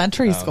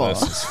elementary school.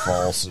 This is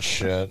false as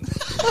shit.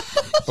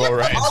 Bo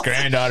Ryan's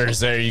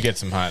granddaughter's there. You get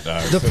some hot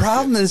dogs. The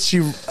problem is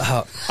she.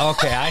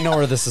 Okay, I know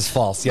where this is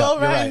false. Yeah, Bo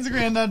you're Ryan's right.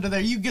 granddaughter there.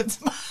 You get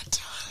some hot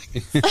dogs.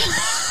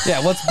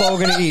 Yeah, what's Bo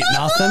gonna eat?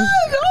 Nothing.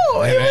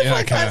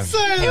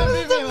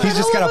 He's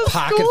just got a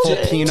pocket full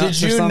of peanuts.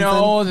 Did or you something?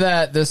 know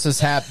that this is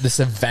this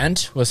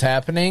event was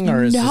happening,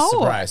 or is this a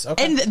surprise?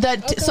 Okay. And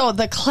so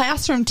the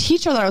classroom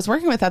teacher that I was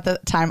working with at the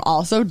time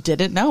also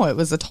didn't know. It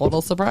was a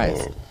total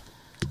surprise.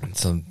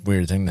 It's a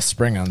weird thing to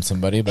spring on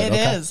somebody, but It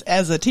okay. is.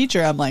 As a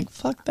teacher, I'm like,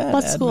 fuck that.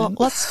 What school? admin.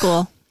 What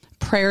school?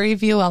 Prairie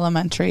View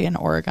Elementary in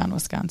Oregon,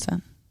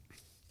 Wisconsin.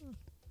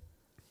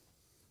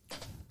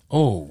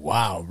 Oh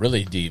wow,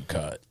 really deep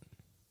cut.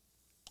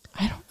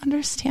 I don't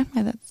understand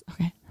why that's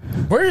okay.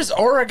 Where's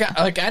Oregon?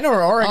 Like I know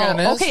where Oregon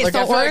is. Okay, Like,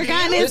 so I feel like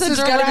Oregon is this a has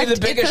direct, got to be the it's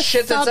biggest a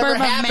shit that's ever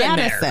suburb of happened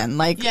Madison. there.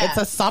 Like Yeah. it's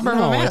a suburb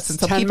No, of it's Madison.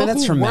 So 10 people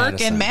minutes who from work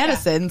Madison. in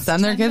Madison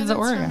send their 10 kids to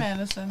minutes from Oregon.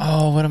 Madison.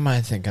 Oh, what am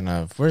I thinking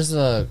of? Where's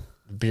the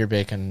beer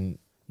bacon?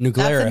 New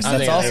Glarus. That's in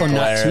That's also New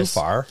not too Glarus.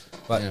 far.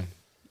 But Yeah.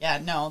 Yeah,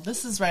 no,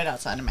 this is right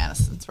outside of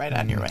Madison. It's right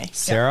on your way.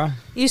 Sarah,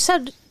 You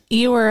said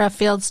you were a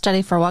field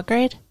study for what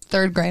grade?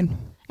 Third grade.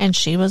 And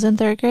she was in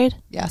third grade?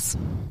 Yes.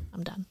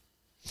 I'm done.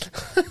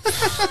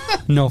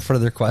 no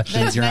further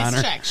questions, Nice, Your nice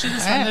Honor. check. She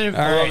just wanted to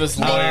I love this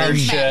lawyer match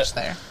shit.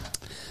 there.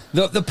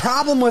 The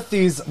problem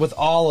with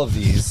all of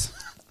these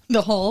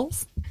The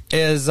holes.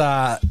 is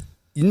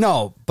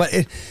no, but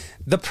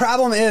the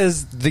problem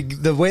is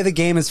the way the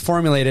game is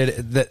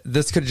formulated that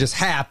this could just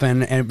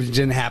happen and it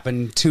didn't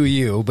happen to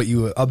you, but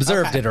you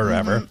observed it or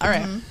whatever. All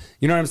right.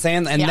 You know what I'm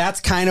saying? And Yeah. that's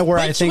kind of where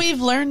I Which think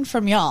we've learned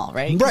from y'all,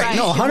 right? Right,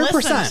 no, We 100%.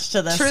 listened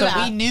to this, True so that.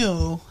 we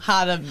knew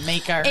how to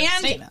make our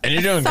statement. And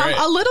you're doing great.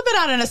 A little bit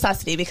out of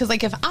necessity because,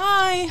 like, if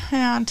I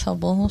had to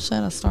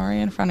bullshit a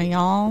story in front of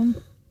y'all,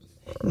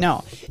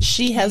 No,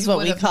 she has You what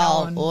we would've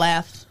call known.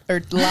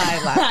 lie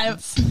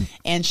lines,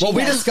 and she well,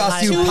 we has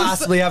discussed you lies.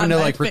 possibly having to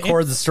like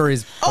record the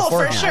stories Oh,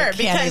 for beforehand. sure, Can't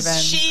because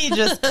even. she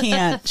just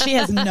can't. She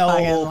has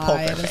no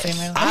poker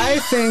face. I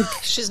think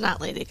She's not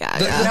Lady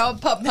Gaga.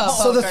 no,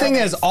 so. The thing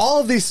is,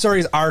 all of these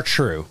stories are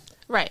true,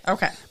 Right.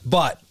 okay.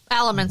 but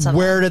Elements of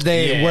where did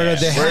they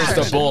Where's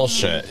happen? the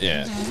bullshit?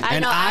 Yeah.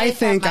 And know, I have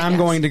think my I'm guess.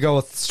 going to go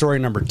with story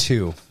number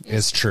 2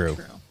 is true.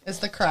 Is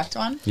the correct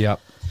one? Yep.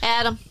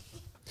 Adam.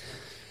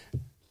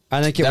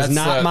 I think it was That's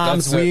not the-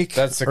 Mom's that's the- week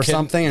that's the or kid-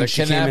 something, the and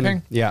she came in.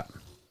 kidnapping? Yeah.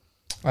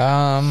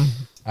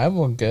 I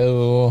will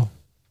go.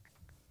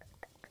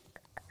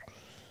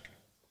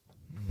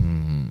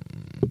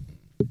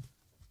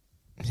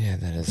 Yeah,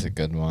 that is a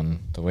good one.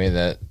 The way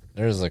that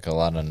there's like a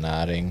lot of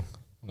nodding.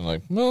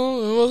 Like,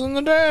 no, it wasn't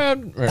the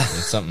dad. Or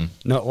something.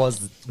 No, it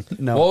was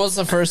no. What was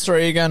the first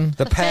story again?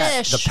 the pat?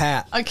 fish. The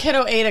pat. A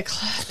kiddo ate a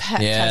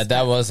pet. Yeah,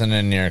 that wasn't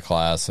in your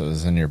class. It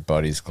was in your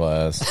buddy's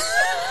class.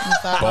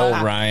 Bo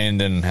Ryan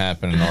didn't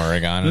happen in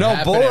Oregon. It No,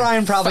 happened Bo in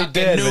Ryan probably fucking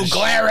did. New but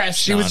Glarus.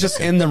 She was just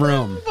in the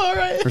room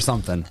for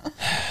something.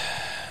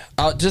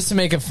 Just to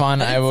make it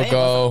fun, I will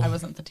go. I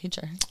wasn't the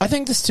teacher. I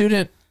think the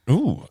student.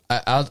 Ooh,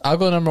 I'll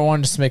go number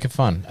one just to make it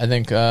fun. I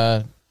think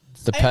the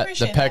pet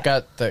appreciate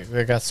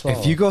got swallowed.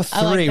 If you go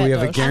I like three, that we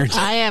have a though. guarantee.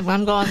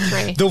 I'm going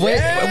 3. The way,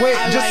 wait,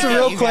 just like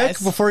real it, you quick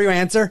guys. before you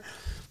answer.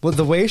 Well,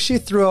 the way she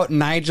threw out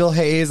Nigel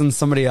Hayes and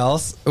somebody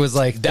else, it was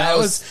like that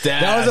was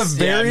a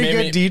very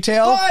good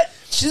detail. But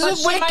she's But a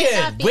she might not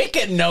wicked. be-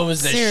 Wicked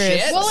knows the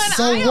shit. Well, and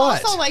So I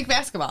what? also like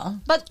basketball.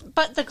 But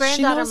the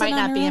granddaughter knows it might on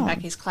not her be in own.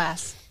 Becky's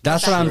class.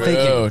 That's what I'm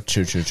thinking. Oh,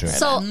 true.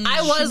 So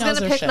I was knows going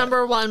to her pick shit.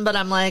 number 1, but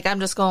I'm like, I'm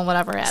just going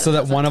whatever at So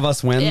that one of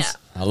us wins. Yeah.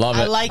 I love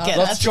it. I like it.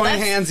 Let's join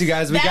hands, you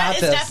guys. We got That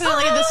is this.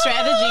 definitely the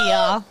strategy,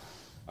 y'all.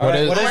 What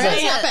is what is it? What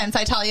it? happens?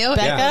 I tell you.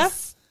 Becca? It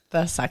was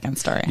the second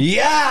story.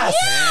 Yes.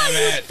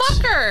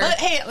 Fucker. But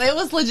hey, it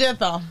was legit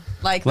though.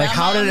 Like Like, that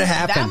how did mom- it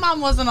happen? That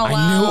mom wasn't allowed.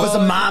 I knew it was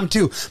a mom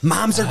too.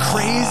 Moms are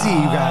crazy, you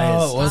Oh, it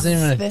guys. wasn't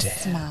even a This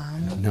dad.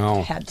 mom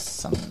No. had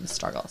some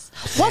struggles.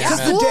 Because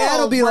the dad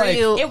will be Were like,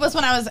 you- It was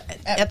when I was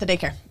at the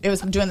daycare. It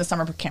was doing the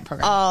summer camp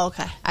program. Oh,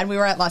 okay. And we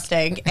were at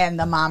Lustig, and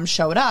the mom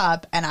showed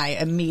up, and I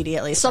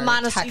immediately So, started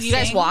Montessori, you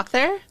guys texting walk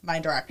there? my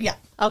director. Yeah,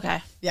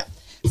 Okay. yeah.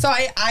 So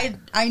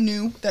I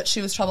knew that she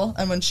was trouble,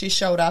 and when she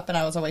showed up and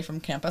I was away from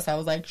campus, I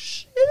was like,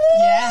 shit.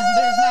 Yeah,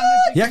 there's not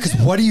much. yeah, because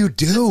what do you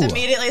do?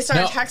 Immediately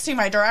started No. texting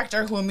my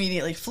director, who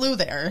immediately flew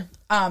there.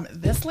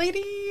 This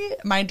lady,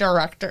 my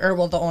director, or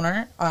well, the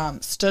owner,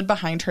 stood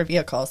behind her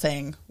vehicle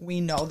saying,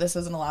 "We know this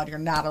isn't allowed. You're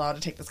not allowed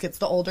to take this kid."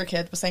 The older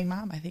kid was saying,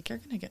 "Mom, I think you're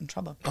going to get in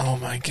trouble." Oh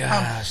my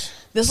gosh.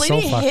 This So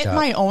lady fucked hit up.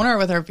 my owner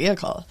with her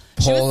vehicle.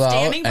 She Pulled was out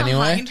standing anyway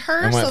behind her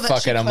and went, so that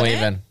 "Fuck she it, I'm couldn't."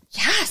 leaving.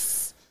 Yes.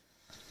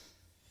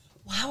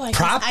 Wow, I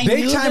Prop, guess I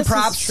big knew time this was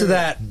props to true.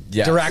 that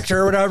Yes. director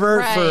or whatever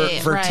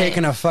Right, for right.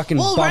 taking a fucking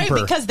Well, bumper.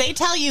 right, because they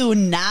tell you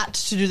not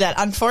to do that.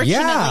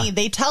 Unfortunately, Yeah.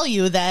 they tell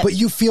you that. but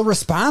you feel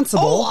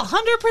responsible. Oh,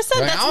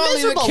 100%. Like, That's I'll leave the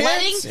miserable. kids.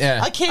 Letting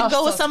Yeah. a kid Oh, go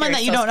so with someone scary,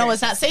 that you so don't know scary,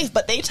 is not so safe,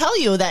 but they tell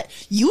you that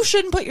you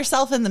shouldn't put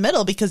yourself in the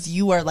middle because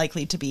you are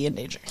likely to be in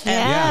danger.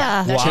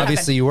 Yeah. Well,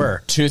 obviously you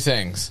were. Two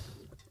things.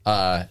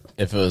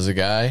 If it was a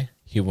guy,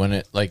 he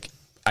wouldn't like.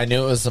 I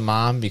knew it was the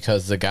mom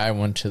because the guy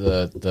went to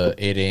the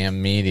 8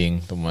 a.m.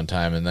 meeting the one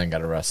time and then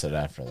got arrested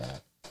after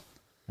that.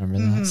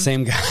 Remember that?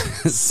 Same guy,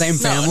 same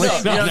family.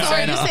 You know what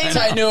I'm saying? So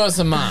I knew it was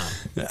the mom.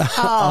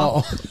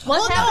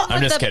 What happened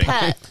I'm with just the kidding.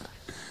 pet?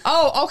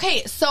 Oh,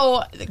 okay.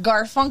 So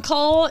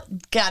Garfunkel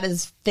got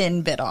his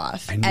fin bit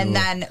off, I knew and it.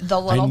 then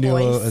the little I knew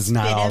boy it was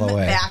not spit all him the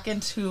way. back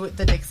into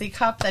the Dixie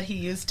cup that he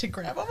used to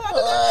grab him out of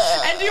there.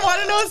 And do you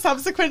want to know a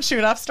subsequent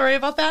shoot-off story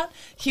about that?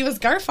 He was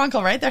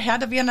Garfunkel, right? There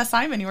had to be an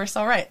assignment. You were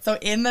so right. So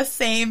in the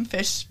same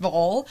fish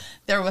bowl,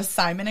 there was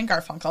Simon and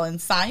Garfunkel,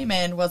 and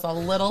Simon was a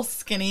little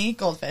skinny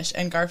goldfish,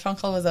 and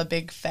Garfunkel was a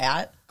big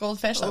fat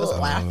goldfish that was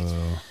black.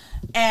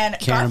 And Garfunkel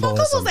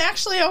Cannibalism. was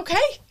actually okay.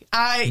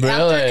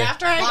 Really?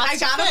 After I Lost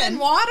got a him fin. in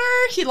water,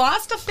 he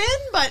lost a fin,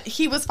 but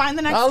he was fine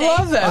the next I day.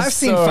 love that. I've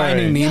seen story.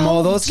 Finding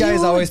Nemo. Those guys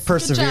dude, always good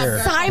persevere.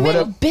 job. Simon What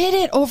a- bit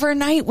it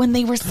overnight when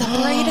they were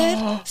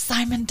separated.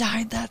 Simon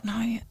died that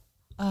night.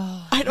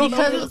 I don't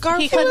know.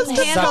 He couldn't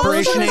handle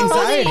Separation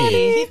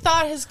anxiety. He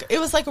thought it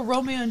was like a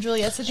Romeo and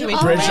Juliet situation.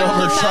 Bridge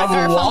over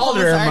troubled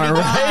water, am I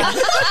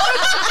right?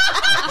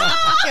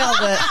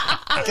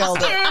 Killed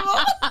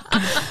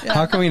it.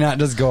 How can we not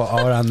just go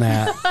out on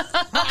that?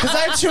 Because I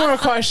have two more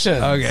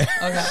questions. Okay.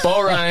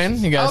 Bo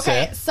Ryan, you guys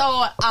say Okay, it.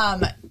 so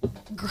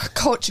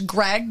Coach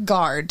Greg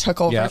Gard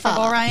took over Yeah. for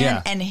Bo Ryan,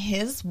 Yeah. and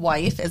his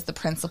wife is the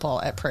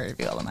principal at Prairie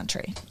View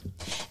Elementary.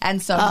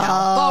 And so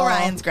Bo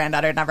Ryan's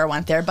granddaughter never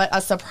went there, but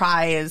a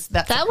surprise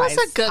that was surprise,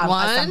 a good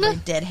one. assembly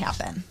did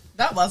happen.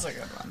 That was a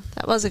good one.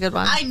 That was a good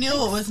one. I knew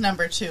it was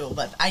number 2,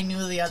 but I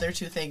knew the other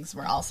two things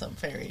were also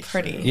very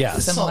Pretty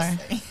Yes. similar.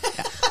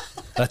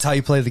 That's how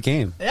you play the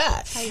game.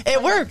 Yeah,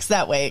 it works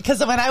that way. Because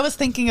when I was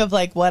thinking of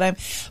like what I'm,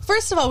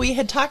 first of all, we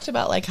had talked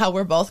about like how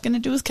we're both going to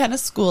do kind of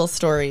school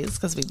stories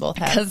because we both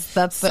have Because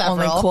that's the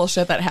only several. cool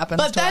shit that happens.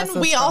 But to us then is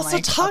we from, also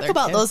like, talk other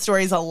about kids. those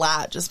stories a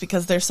lot just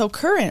because they're so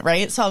current,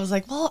 right? So I was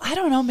like, well, I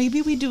don't know.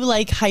 Maybe we do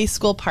like high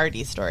school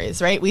party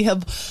stories, right? We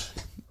have,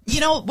 you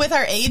know, with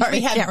our age, Sorry,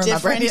 we have can't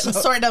remember any different of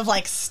those. sort of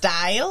like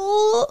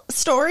style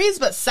stories,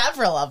 but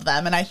several of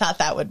them. And I thought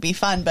that would be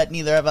fun, but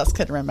neither of us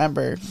could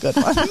remember good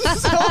ones.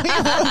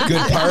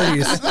 Good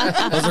parties.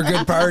 Those are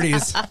good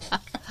parties.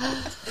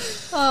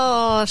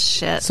 oh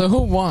shit! So who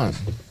won?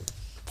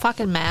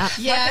 Fucking Matt.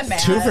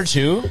 Yes. 2 for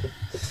 2?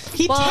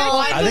 He Well,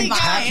 I think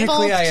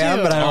technically I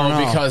am, but I don't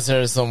know. Because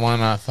there's the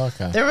one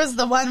okay. There was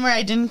the one where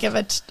I didn't give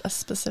it a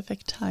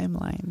specific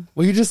timeline.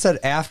 Well, you just said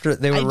after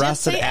they I were did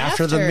arrested say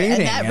after the after, and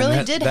meeting, that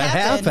really did that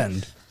happen.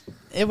 happened.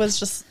 it was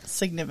just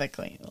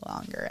significantly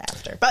longer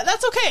after. But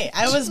that's okay.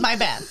 It was my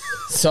bad.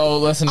 So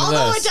listen to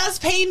Although this. it does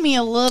pain me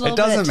a little It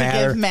doesn't bit to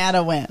matter. give Matt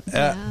a win.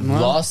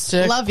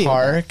 Lustig Love you.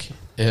 Park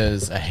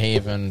is a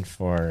haven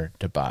for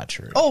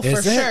debauchery. Oh, for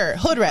Is it? sure.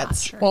 Hood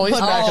rats. well, he's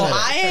Hood back in rats.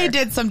 the- I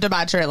did some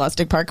debauchery at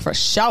Lustig Park for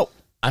show.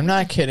 I'm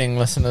not kidding.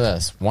 Listen to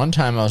this. One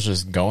time I was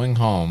just going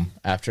home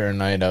after a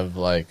night of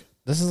like,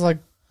 this is like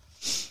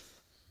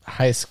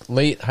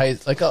late high,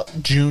 like a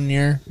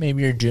junior,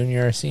 maybe you're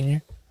junior or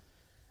senior.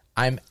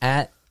 I'm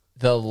at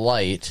the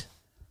light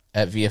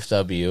at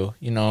VFW,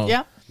 you know.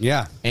 Yeah.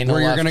 Yeah. Ain't no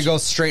Where you're left. going to go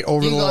straight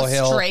over You the little go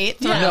hill. straight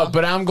through. No,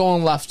 but I'm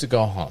going left to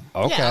go home.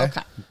 Okay. Yeah,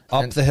 okay.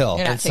 Up the hill.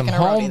 You're not And some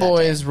taking a roadie that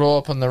homeboys roll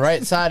up on the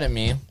right side of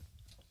me,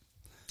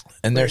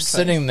 and they're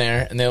sitting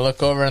there, and they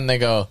look over and they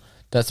go,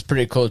 "That's a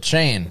pretty cool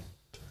chain."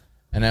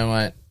 And I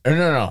went,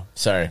 no,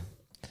 sorry.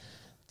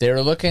 They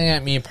were looking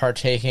at me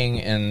partaking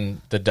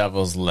in the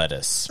devil's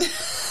lettuce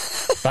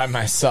by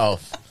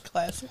myself.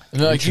 Classic. And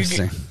they're like,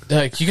 Interesting.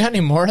 they're like, you got any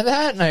more of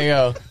that? And I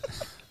go,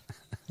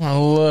 a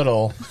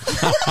little.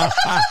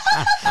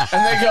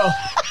 And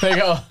they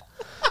go,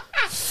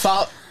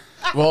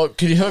 well,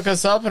 could you hook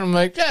us up? And I'm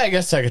like, yeah, I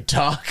guess I could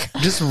talk.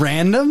 Just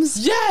randoms?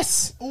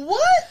 Yes.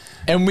 What?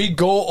 And we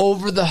go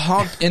over the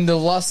hump into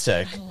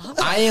Lustig.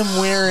 I am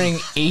wearing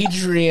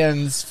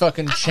Adrian's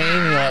fucking chain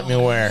you let me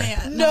wear.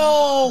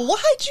 No.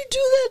 Why'd you do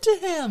that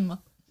to him?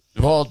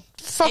 Well,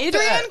 fuck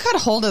Adrian that.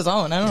 could hold his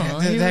own. I don't know.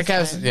 He That was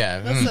guy's, fine.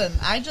 yeah. Listen,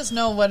 I just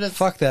know what is.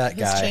 Fuck that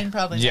his guy. chain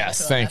probably. Yes, meant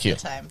to him thank at you.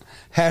 the time.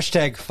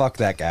 Hashtag fuck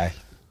that guy.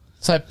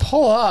 So I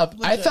pull up.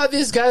 I thought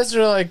these guys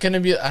were like going to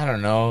be, I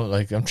don't know,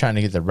 like I'm trying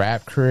to get the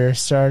rap career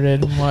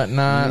started and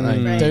whatnot.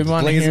 Like, they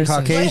want to Blazing hear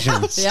some,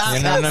 Caucasians. Yeah.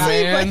 you know what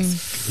I mean?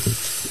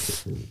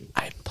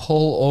 I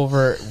pull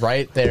over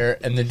right there,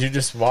 and the dude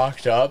just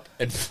walked up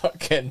and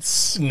fucking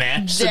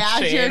snatched the Dash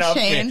chain your off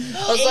chain. me.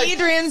 I was like,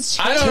 Adrian's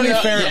chain. I don't To be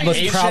know. fair, Yeah, it was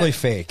Adrian- probably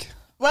fake.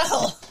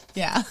 Well,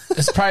 yeah.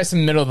 It's probably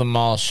some middle of the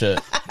mall shit.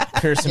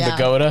 Pearson Yeah.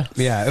 Pagoda.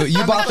 Yeah,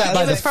 you bought that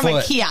by It the was from a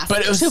foot. kiosk.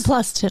 But it was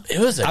 2+2. It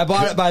was a I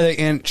bought good, it by the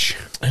inch.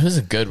 It was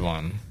a good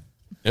one.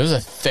 It was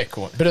a thick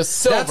one, but it was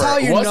silver. That's how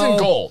you it wasn't know.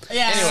 gold.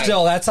 Yeah. Anyway,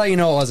 Still, that's how you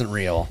know it wasn't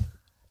real.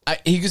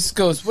 he just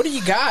goes, "What do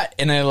you got?"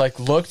 And I like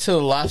look to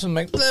the left. I'm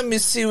like, "Let me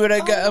see what I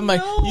got." I'm like,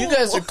 no. "You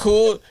guys are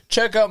cool.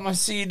 Check out my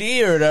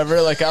CD or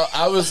whatever." Like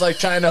I was like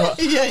trying to.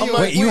 Yeah, you I'm were.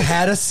 like, Wait, you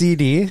had a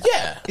CD?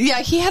 yeah.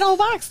 Yeah, he had a whole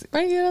box.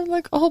 Right? He had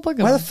like a whole book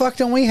of Why the them. fuck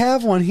don't we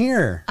have one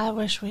here? I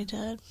wish we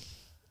did.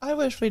 I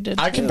wish we did.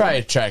 I can too.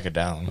 probably track it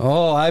down.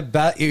 Oh, I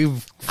bet you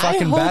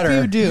fucking I hope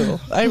better. you do.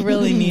 I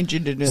really need you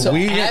to do So-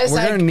 that. As We're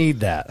I- going to need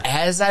that.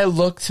 As I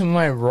look to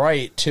my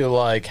right to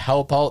like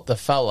help out the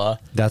fella,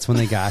 That's when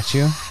they got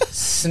you?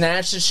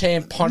 snatch the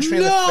chain, punch me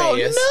in No,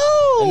 the face.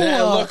 no. And then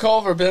I look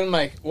over, but I'm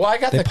like, well, I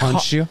got They the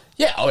punched you?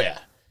 Yeah, oh yeah.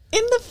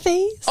 In the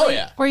face. Oh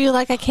yeah. Were you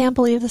like, I can't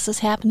believe this is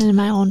happening in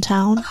my own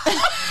town?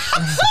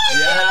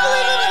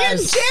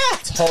 Yes,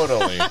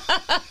 totally.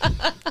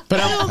 But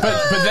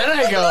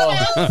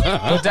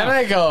then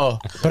I go,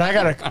 but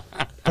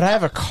I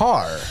have a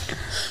car.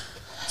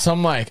 So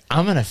I'm like,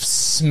 I'm gonna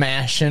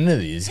smash into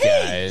these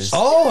guys.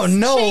 Oh,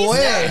 no Chase down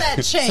way. that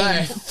chain. So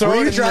I throw Were it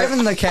you in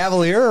driving the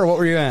Cavalier or what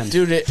were you in?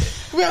 dude?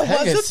 Well, heck,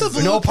 was it's- it the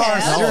blue no power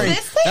cab? steering.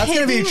 this the That's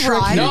going to be hidden tricky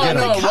ride? to no, get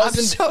no, on. it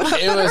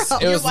wasn't. It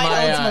was Your my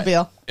white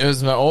Oldsmobile. It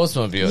was my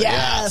Oldsmobile.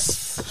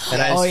 Yes.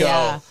 And I Oh, just go,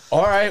 yeah.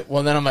 all right.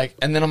 Well, then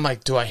I'm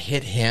like, do I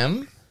hit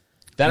him?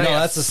 Then No, I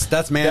got- that's then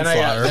I got-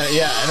 manslaughter.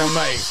 yeah, and I'm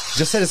like,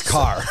 Just hit his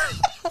car.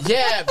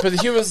 yeah, but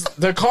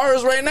the car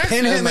was right next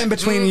Pin to me. him I'm in like,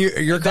 between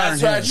your car That's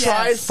and what I his.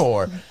 tried Yes.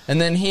 for. And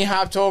then he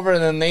hopped over,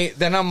 and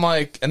then I'm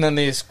like, and then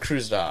they just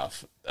cruised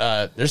off.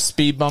 There's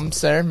speed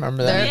bumps there.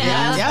 Remember that?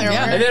 Yeah. Yeah,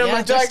 Yeah. And then I'm yeah,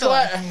 like, do I they're go still-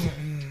 out?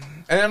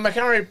 And then I'm like,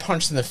 I already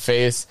punched in the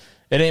face.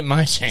 It ain't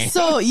my chain.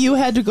 So you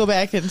had to go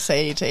back and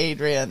say to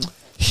Adrian,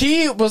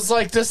 He was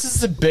like, this is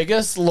the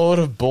biggest load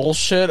of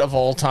bullshit of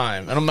all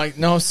time. And I'm like,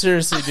 no,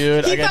 seriously,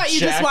 dude. He I got thought you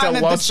just jacked at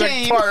wanted the Lustig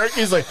chain. Park.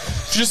 He's like,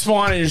 just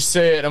wanted you to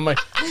say it. I'm like,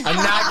 I'm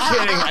not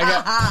kidding. I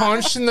got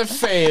punched in the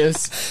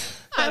face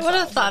I would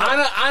have thought.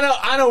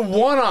 on a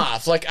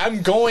one-off. Like,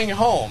 I'm going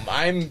home.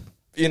 I'm,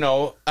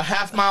 a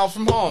half mile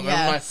from home. Yes. And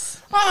I'm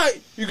like,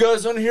 hi, you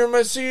guys want to hear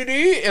my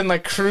CD? And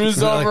like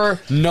cruise over.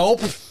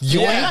 Nope.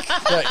 Yeah.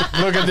 Yoink. Like,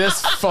 look at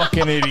this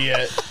fucking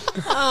idiot.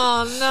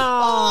 Oh no!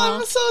 "Oh,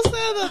 I'm so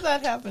sad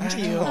that happened to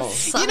you."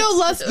 You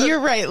know, you're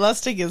right.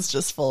 Lustig is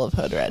just full of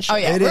hood rat shit. Oh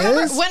yeah, It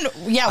remember is? when I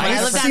I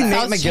used lived to see on Nate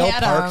South McGill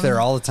Chatham. park there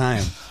all the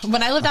time.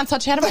 When I lived on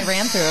South Chatham, I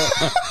ran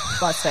through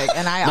Lustig,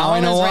 and I Now I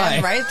always know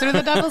ran why. right through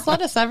the devil's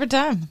lettuce every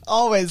time.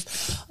 Always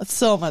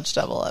so much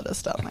double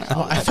lettuce down there.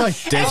 I feel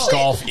like disc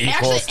golf equals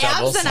Actually,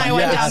 doubles. Abs and I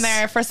went Yes. down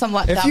there for some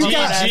If you devil's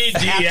got lettuce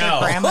GGDL.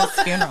 after Grandma's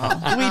funeral.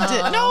 We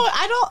did. No,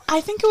 I don't. I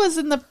think it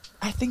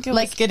was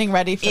Like, getting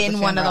ready for in the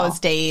one of funeral. those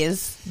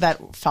days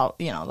that felt,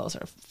 those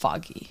are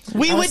foggy.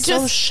 We I would was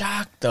so just.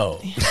 shocked though.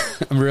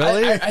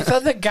 Really? I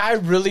thought the guy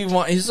really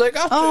he's like,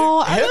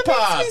 Oh, that hip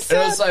hop. makes me It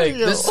was sad like, for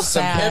you. this is some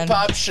Sad. hip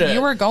hop shit.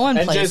 You were going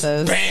and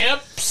places. Just, bam,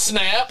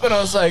 snap, and I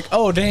was like,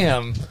 "Oh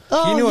damn!"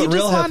 He knew what just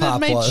real hip wanted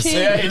hop my was. chin.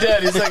 Yeah, he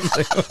did. He's like,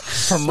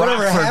 "From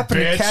Whatever Rockford, happened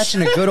to bitch."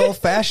 catching a good old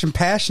fashioned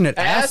passionate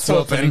Ass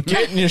whooping,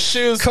 getting your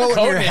shoes, coat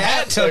and your and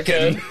hat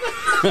tooken,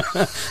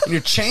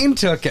 your chain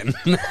tooken.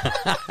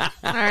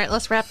 All right,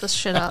 let's wrap this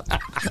shit up.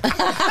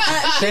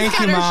 Thank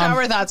you, Got her Mom.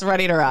 shower thoughts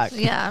ready to rock.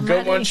 Yeah, I'm Go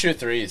ready. 1, 2,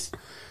 3s.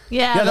 Yeah,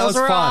 Yeah, that those was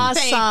were fun.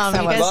 awesome. Thanks,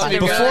 that You was guys fun. did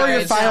a Before really your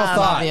good final job.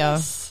 thought,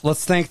 Yeah.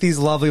 let's thank these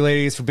lovely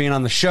ladies for being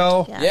on the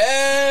show. Yeah.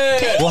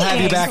 Yay! We'll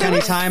have you back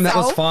anytime. That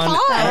was so fun. fun.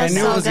 I That was knew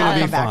it so was going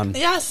to be good. fun.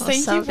 Yes,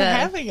 thank so you for good.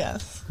 having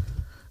us.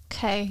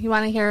 Okay, you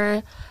want to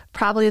hear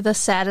probably the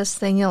saddest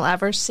thing you'll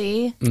ever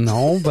see?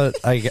 No, but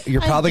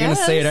you're probably going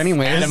to say it guess.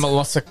 anyways. Adam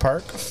Illusic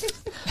Park.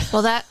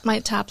 Well, that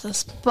might top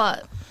this,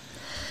 but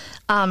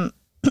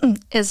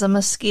is a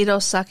mosquito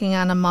sucking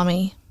on a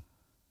mummy.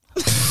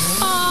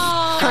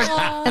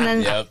 And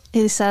then Yep.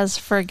 he says,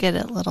 "Forget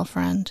it, little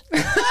friend."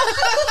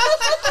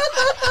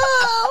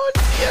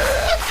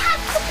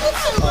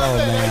 Oh,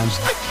 man.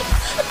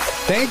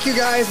 Thank you,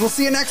 guys. We'll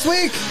see you next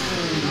week.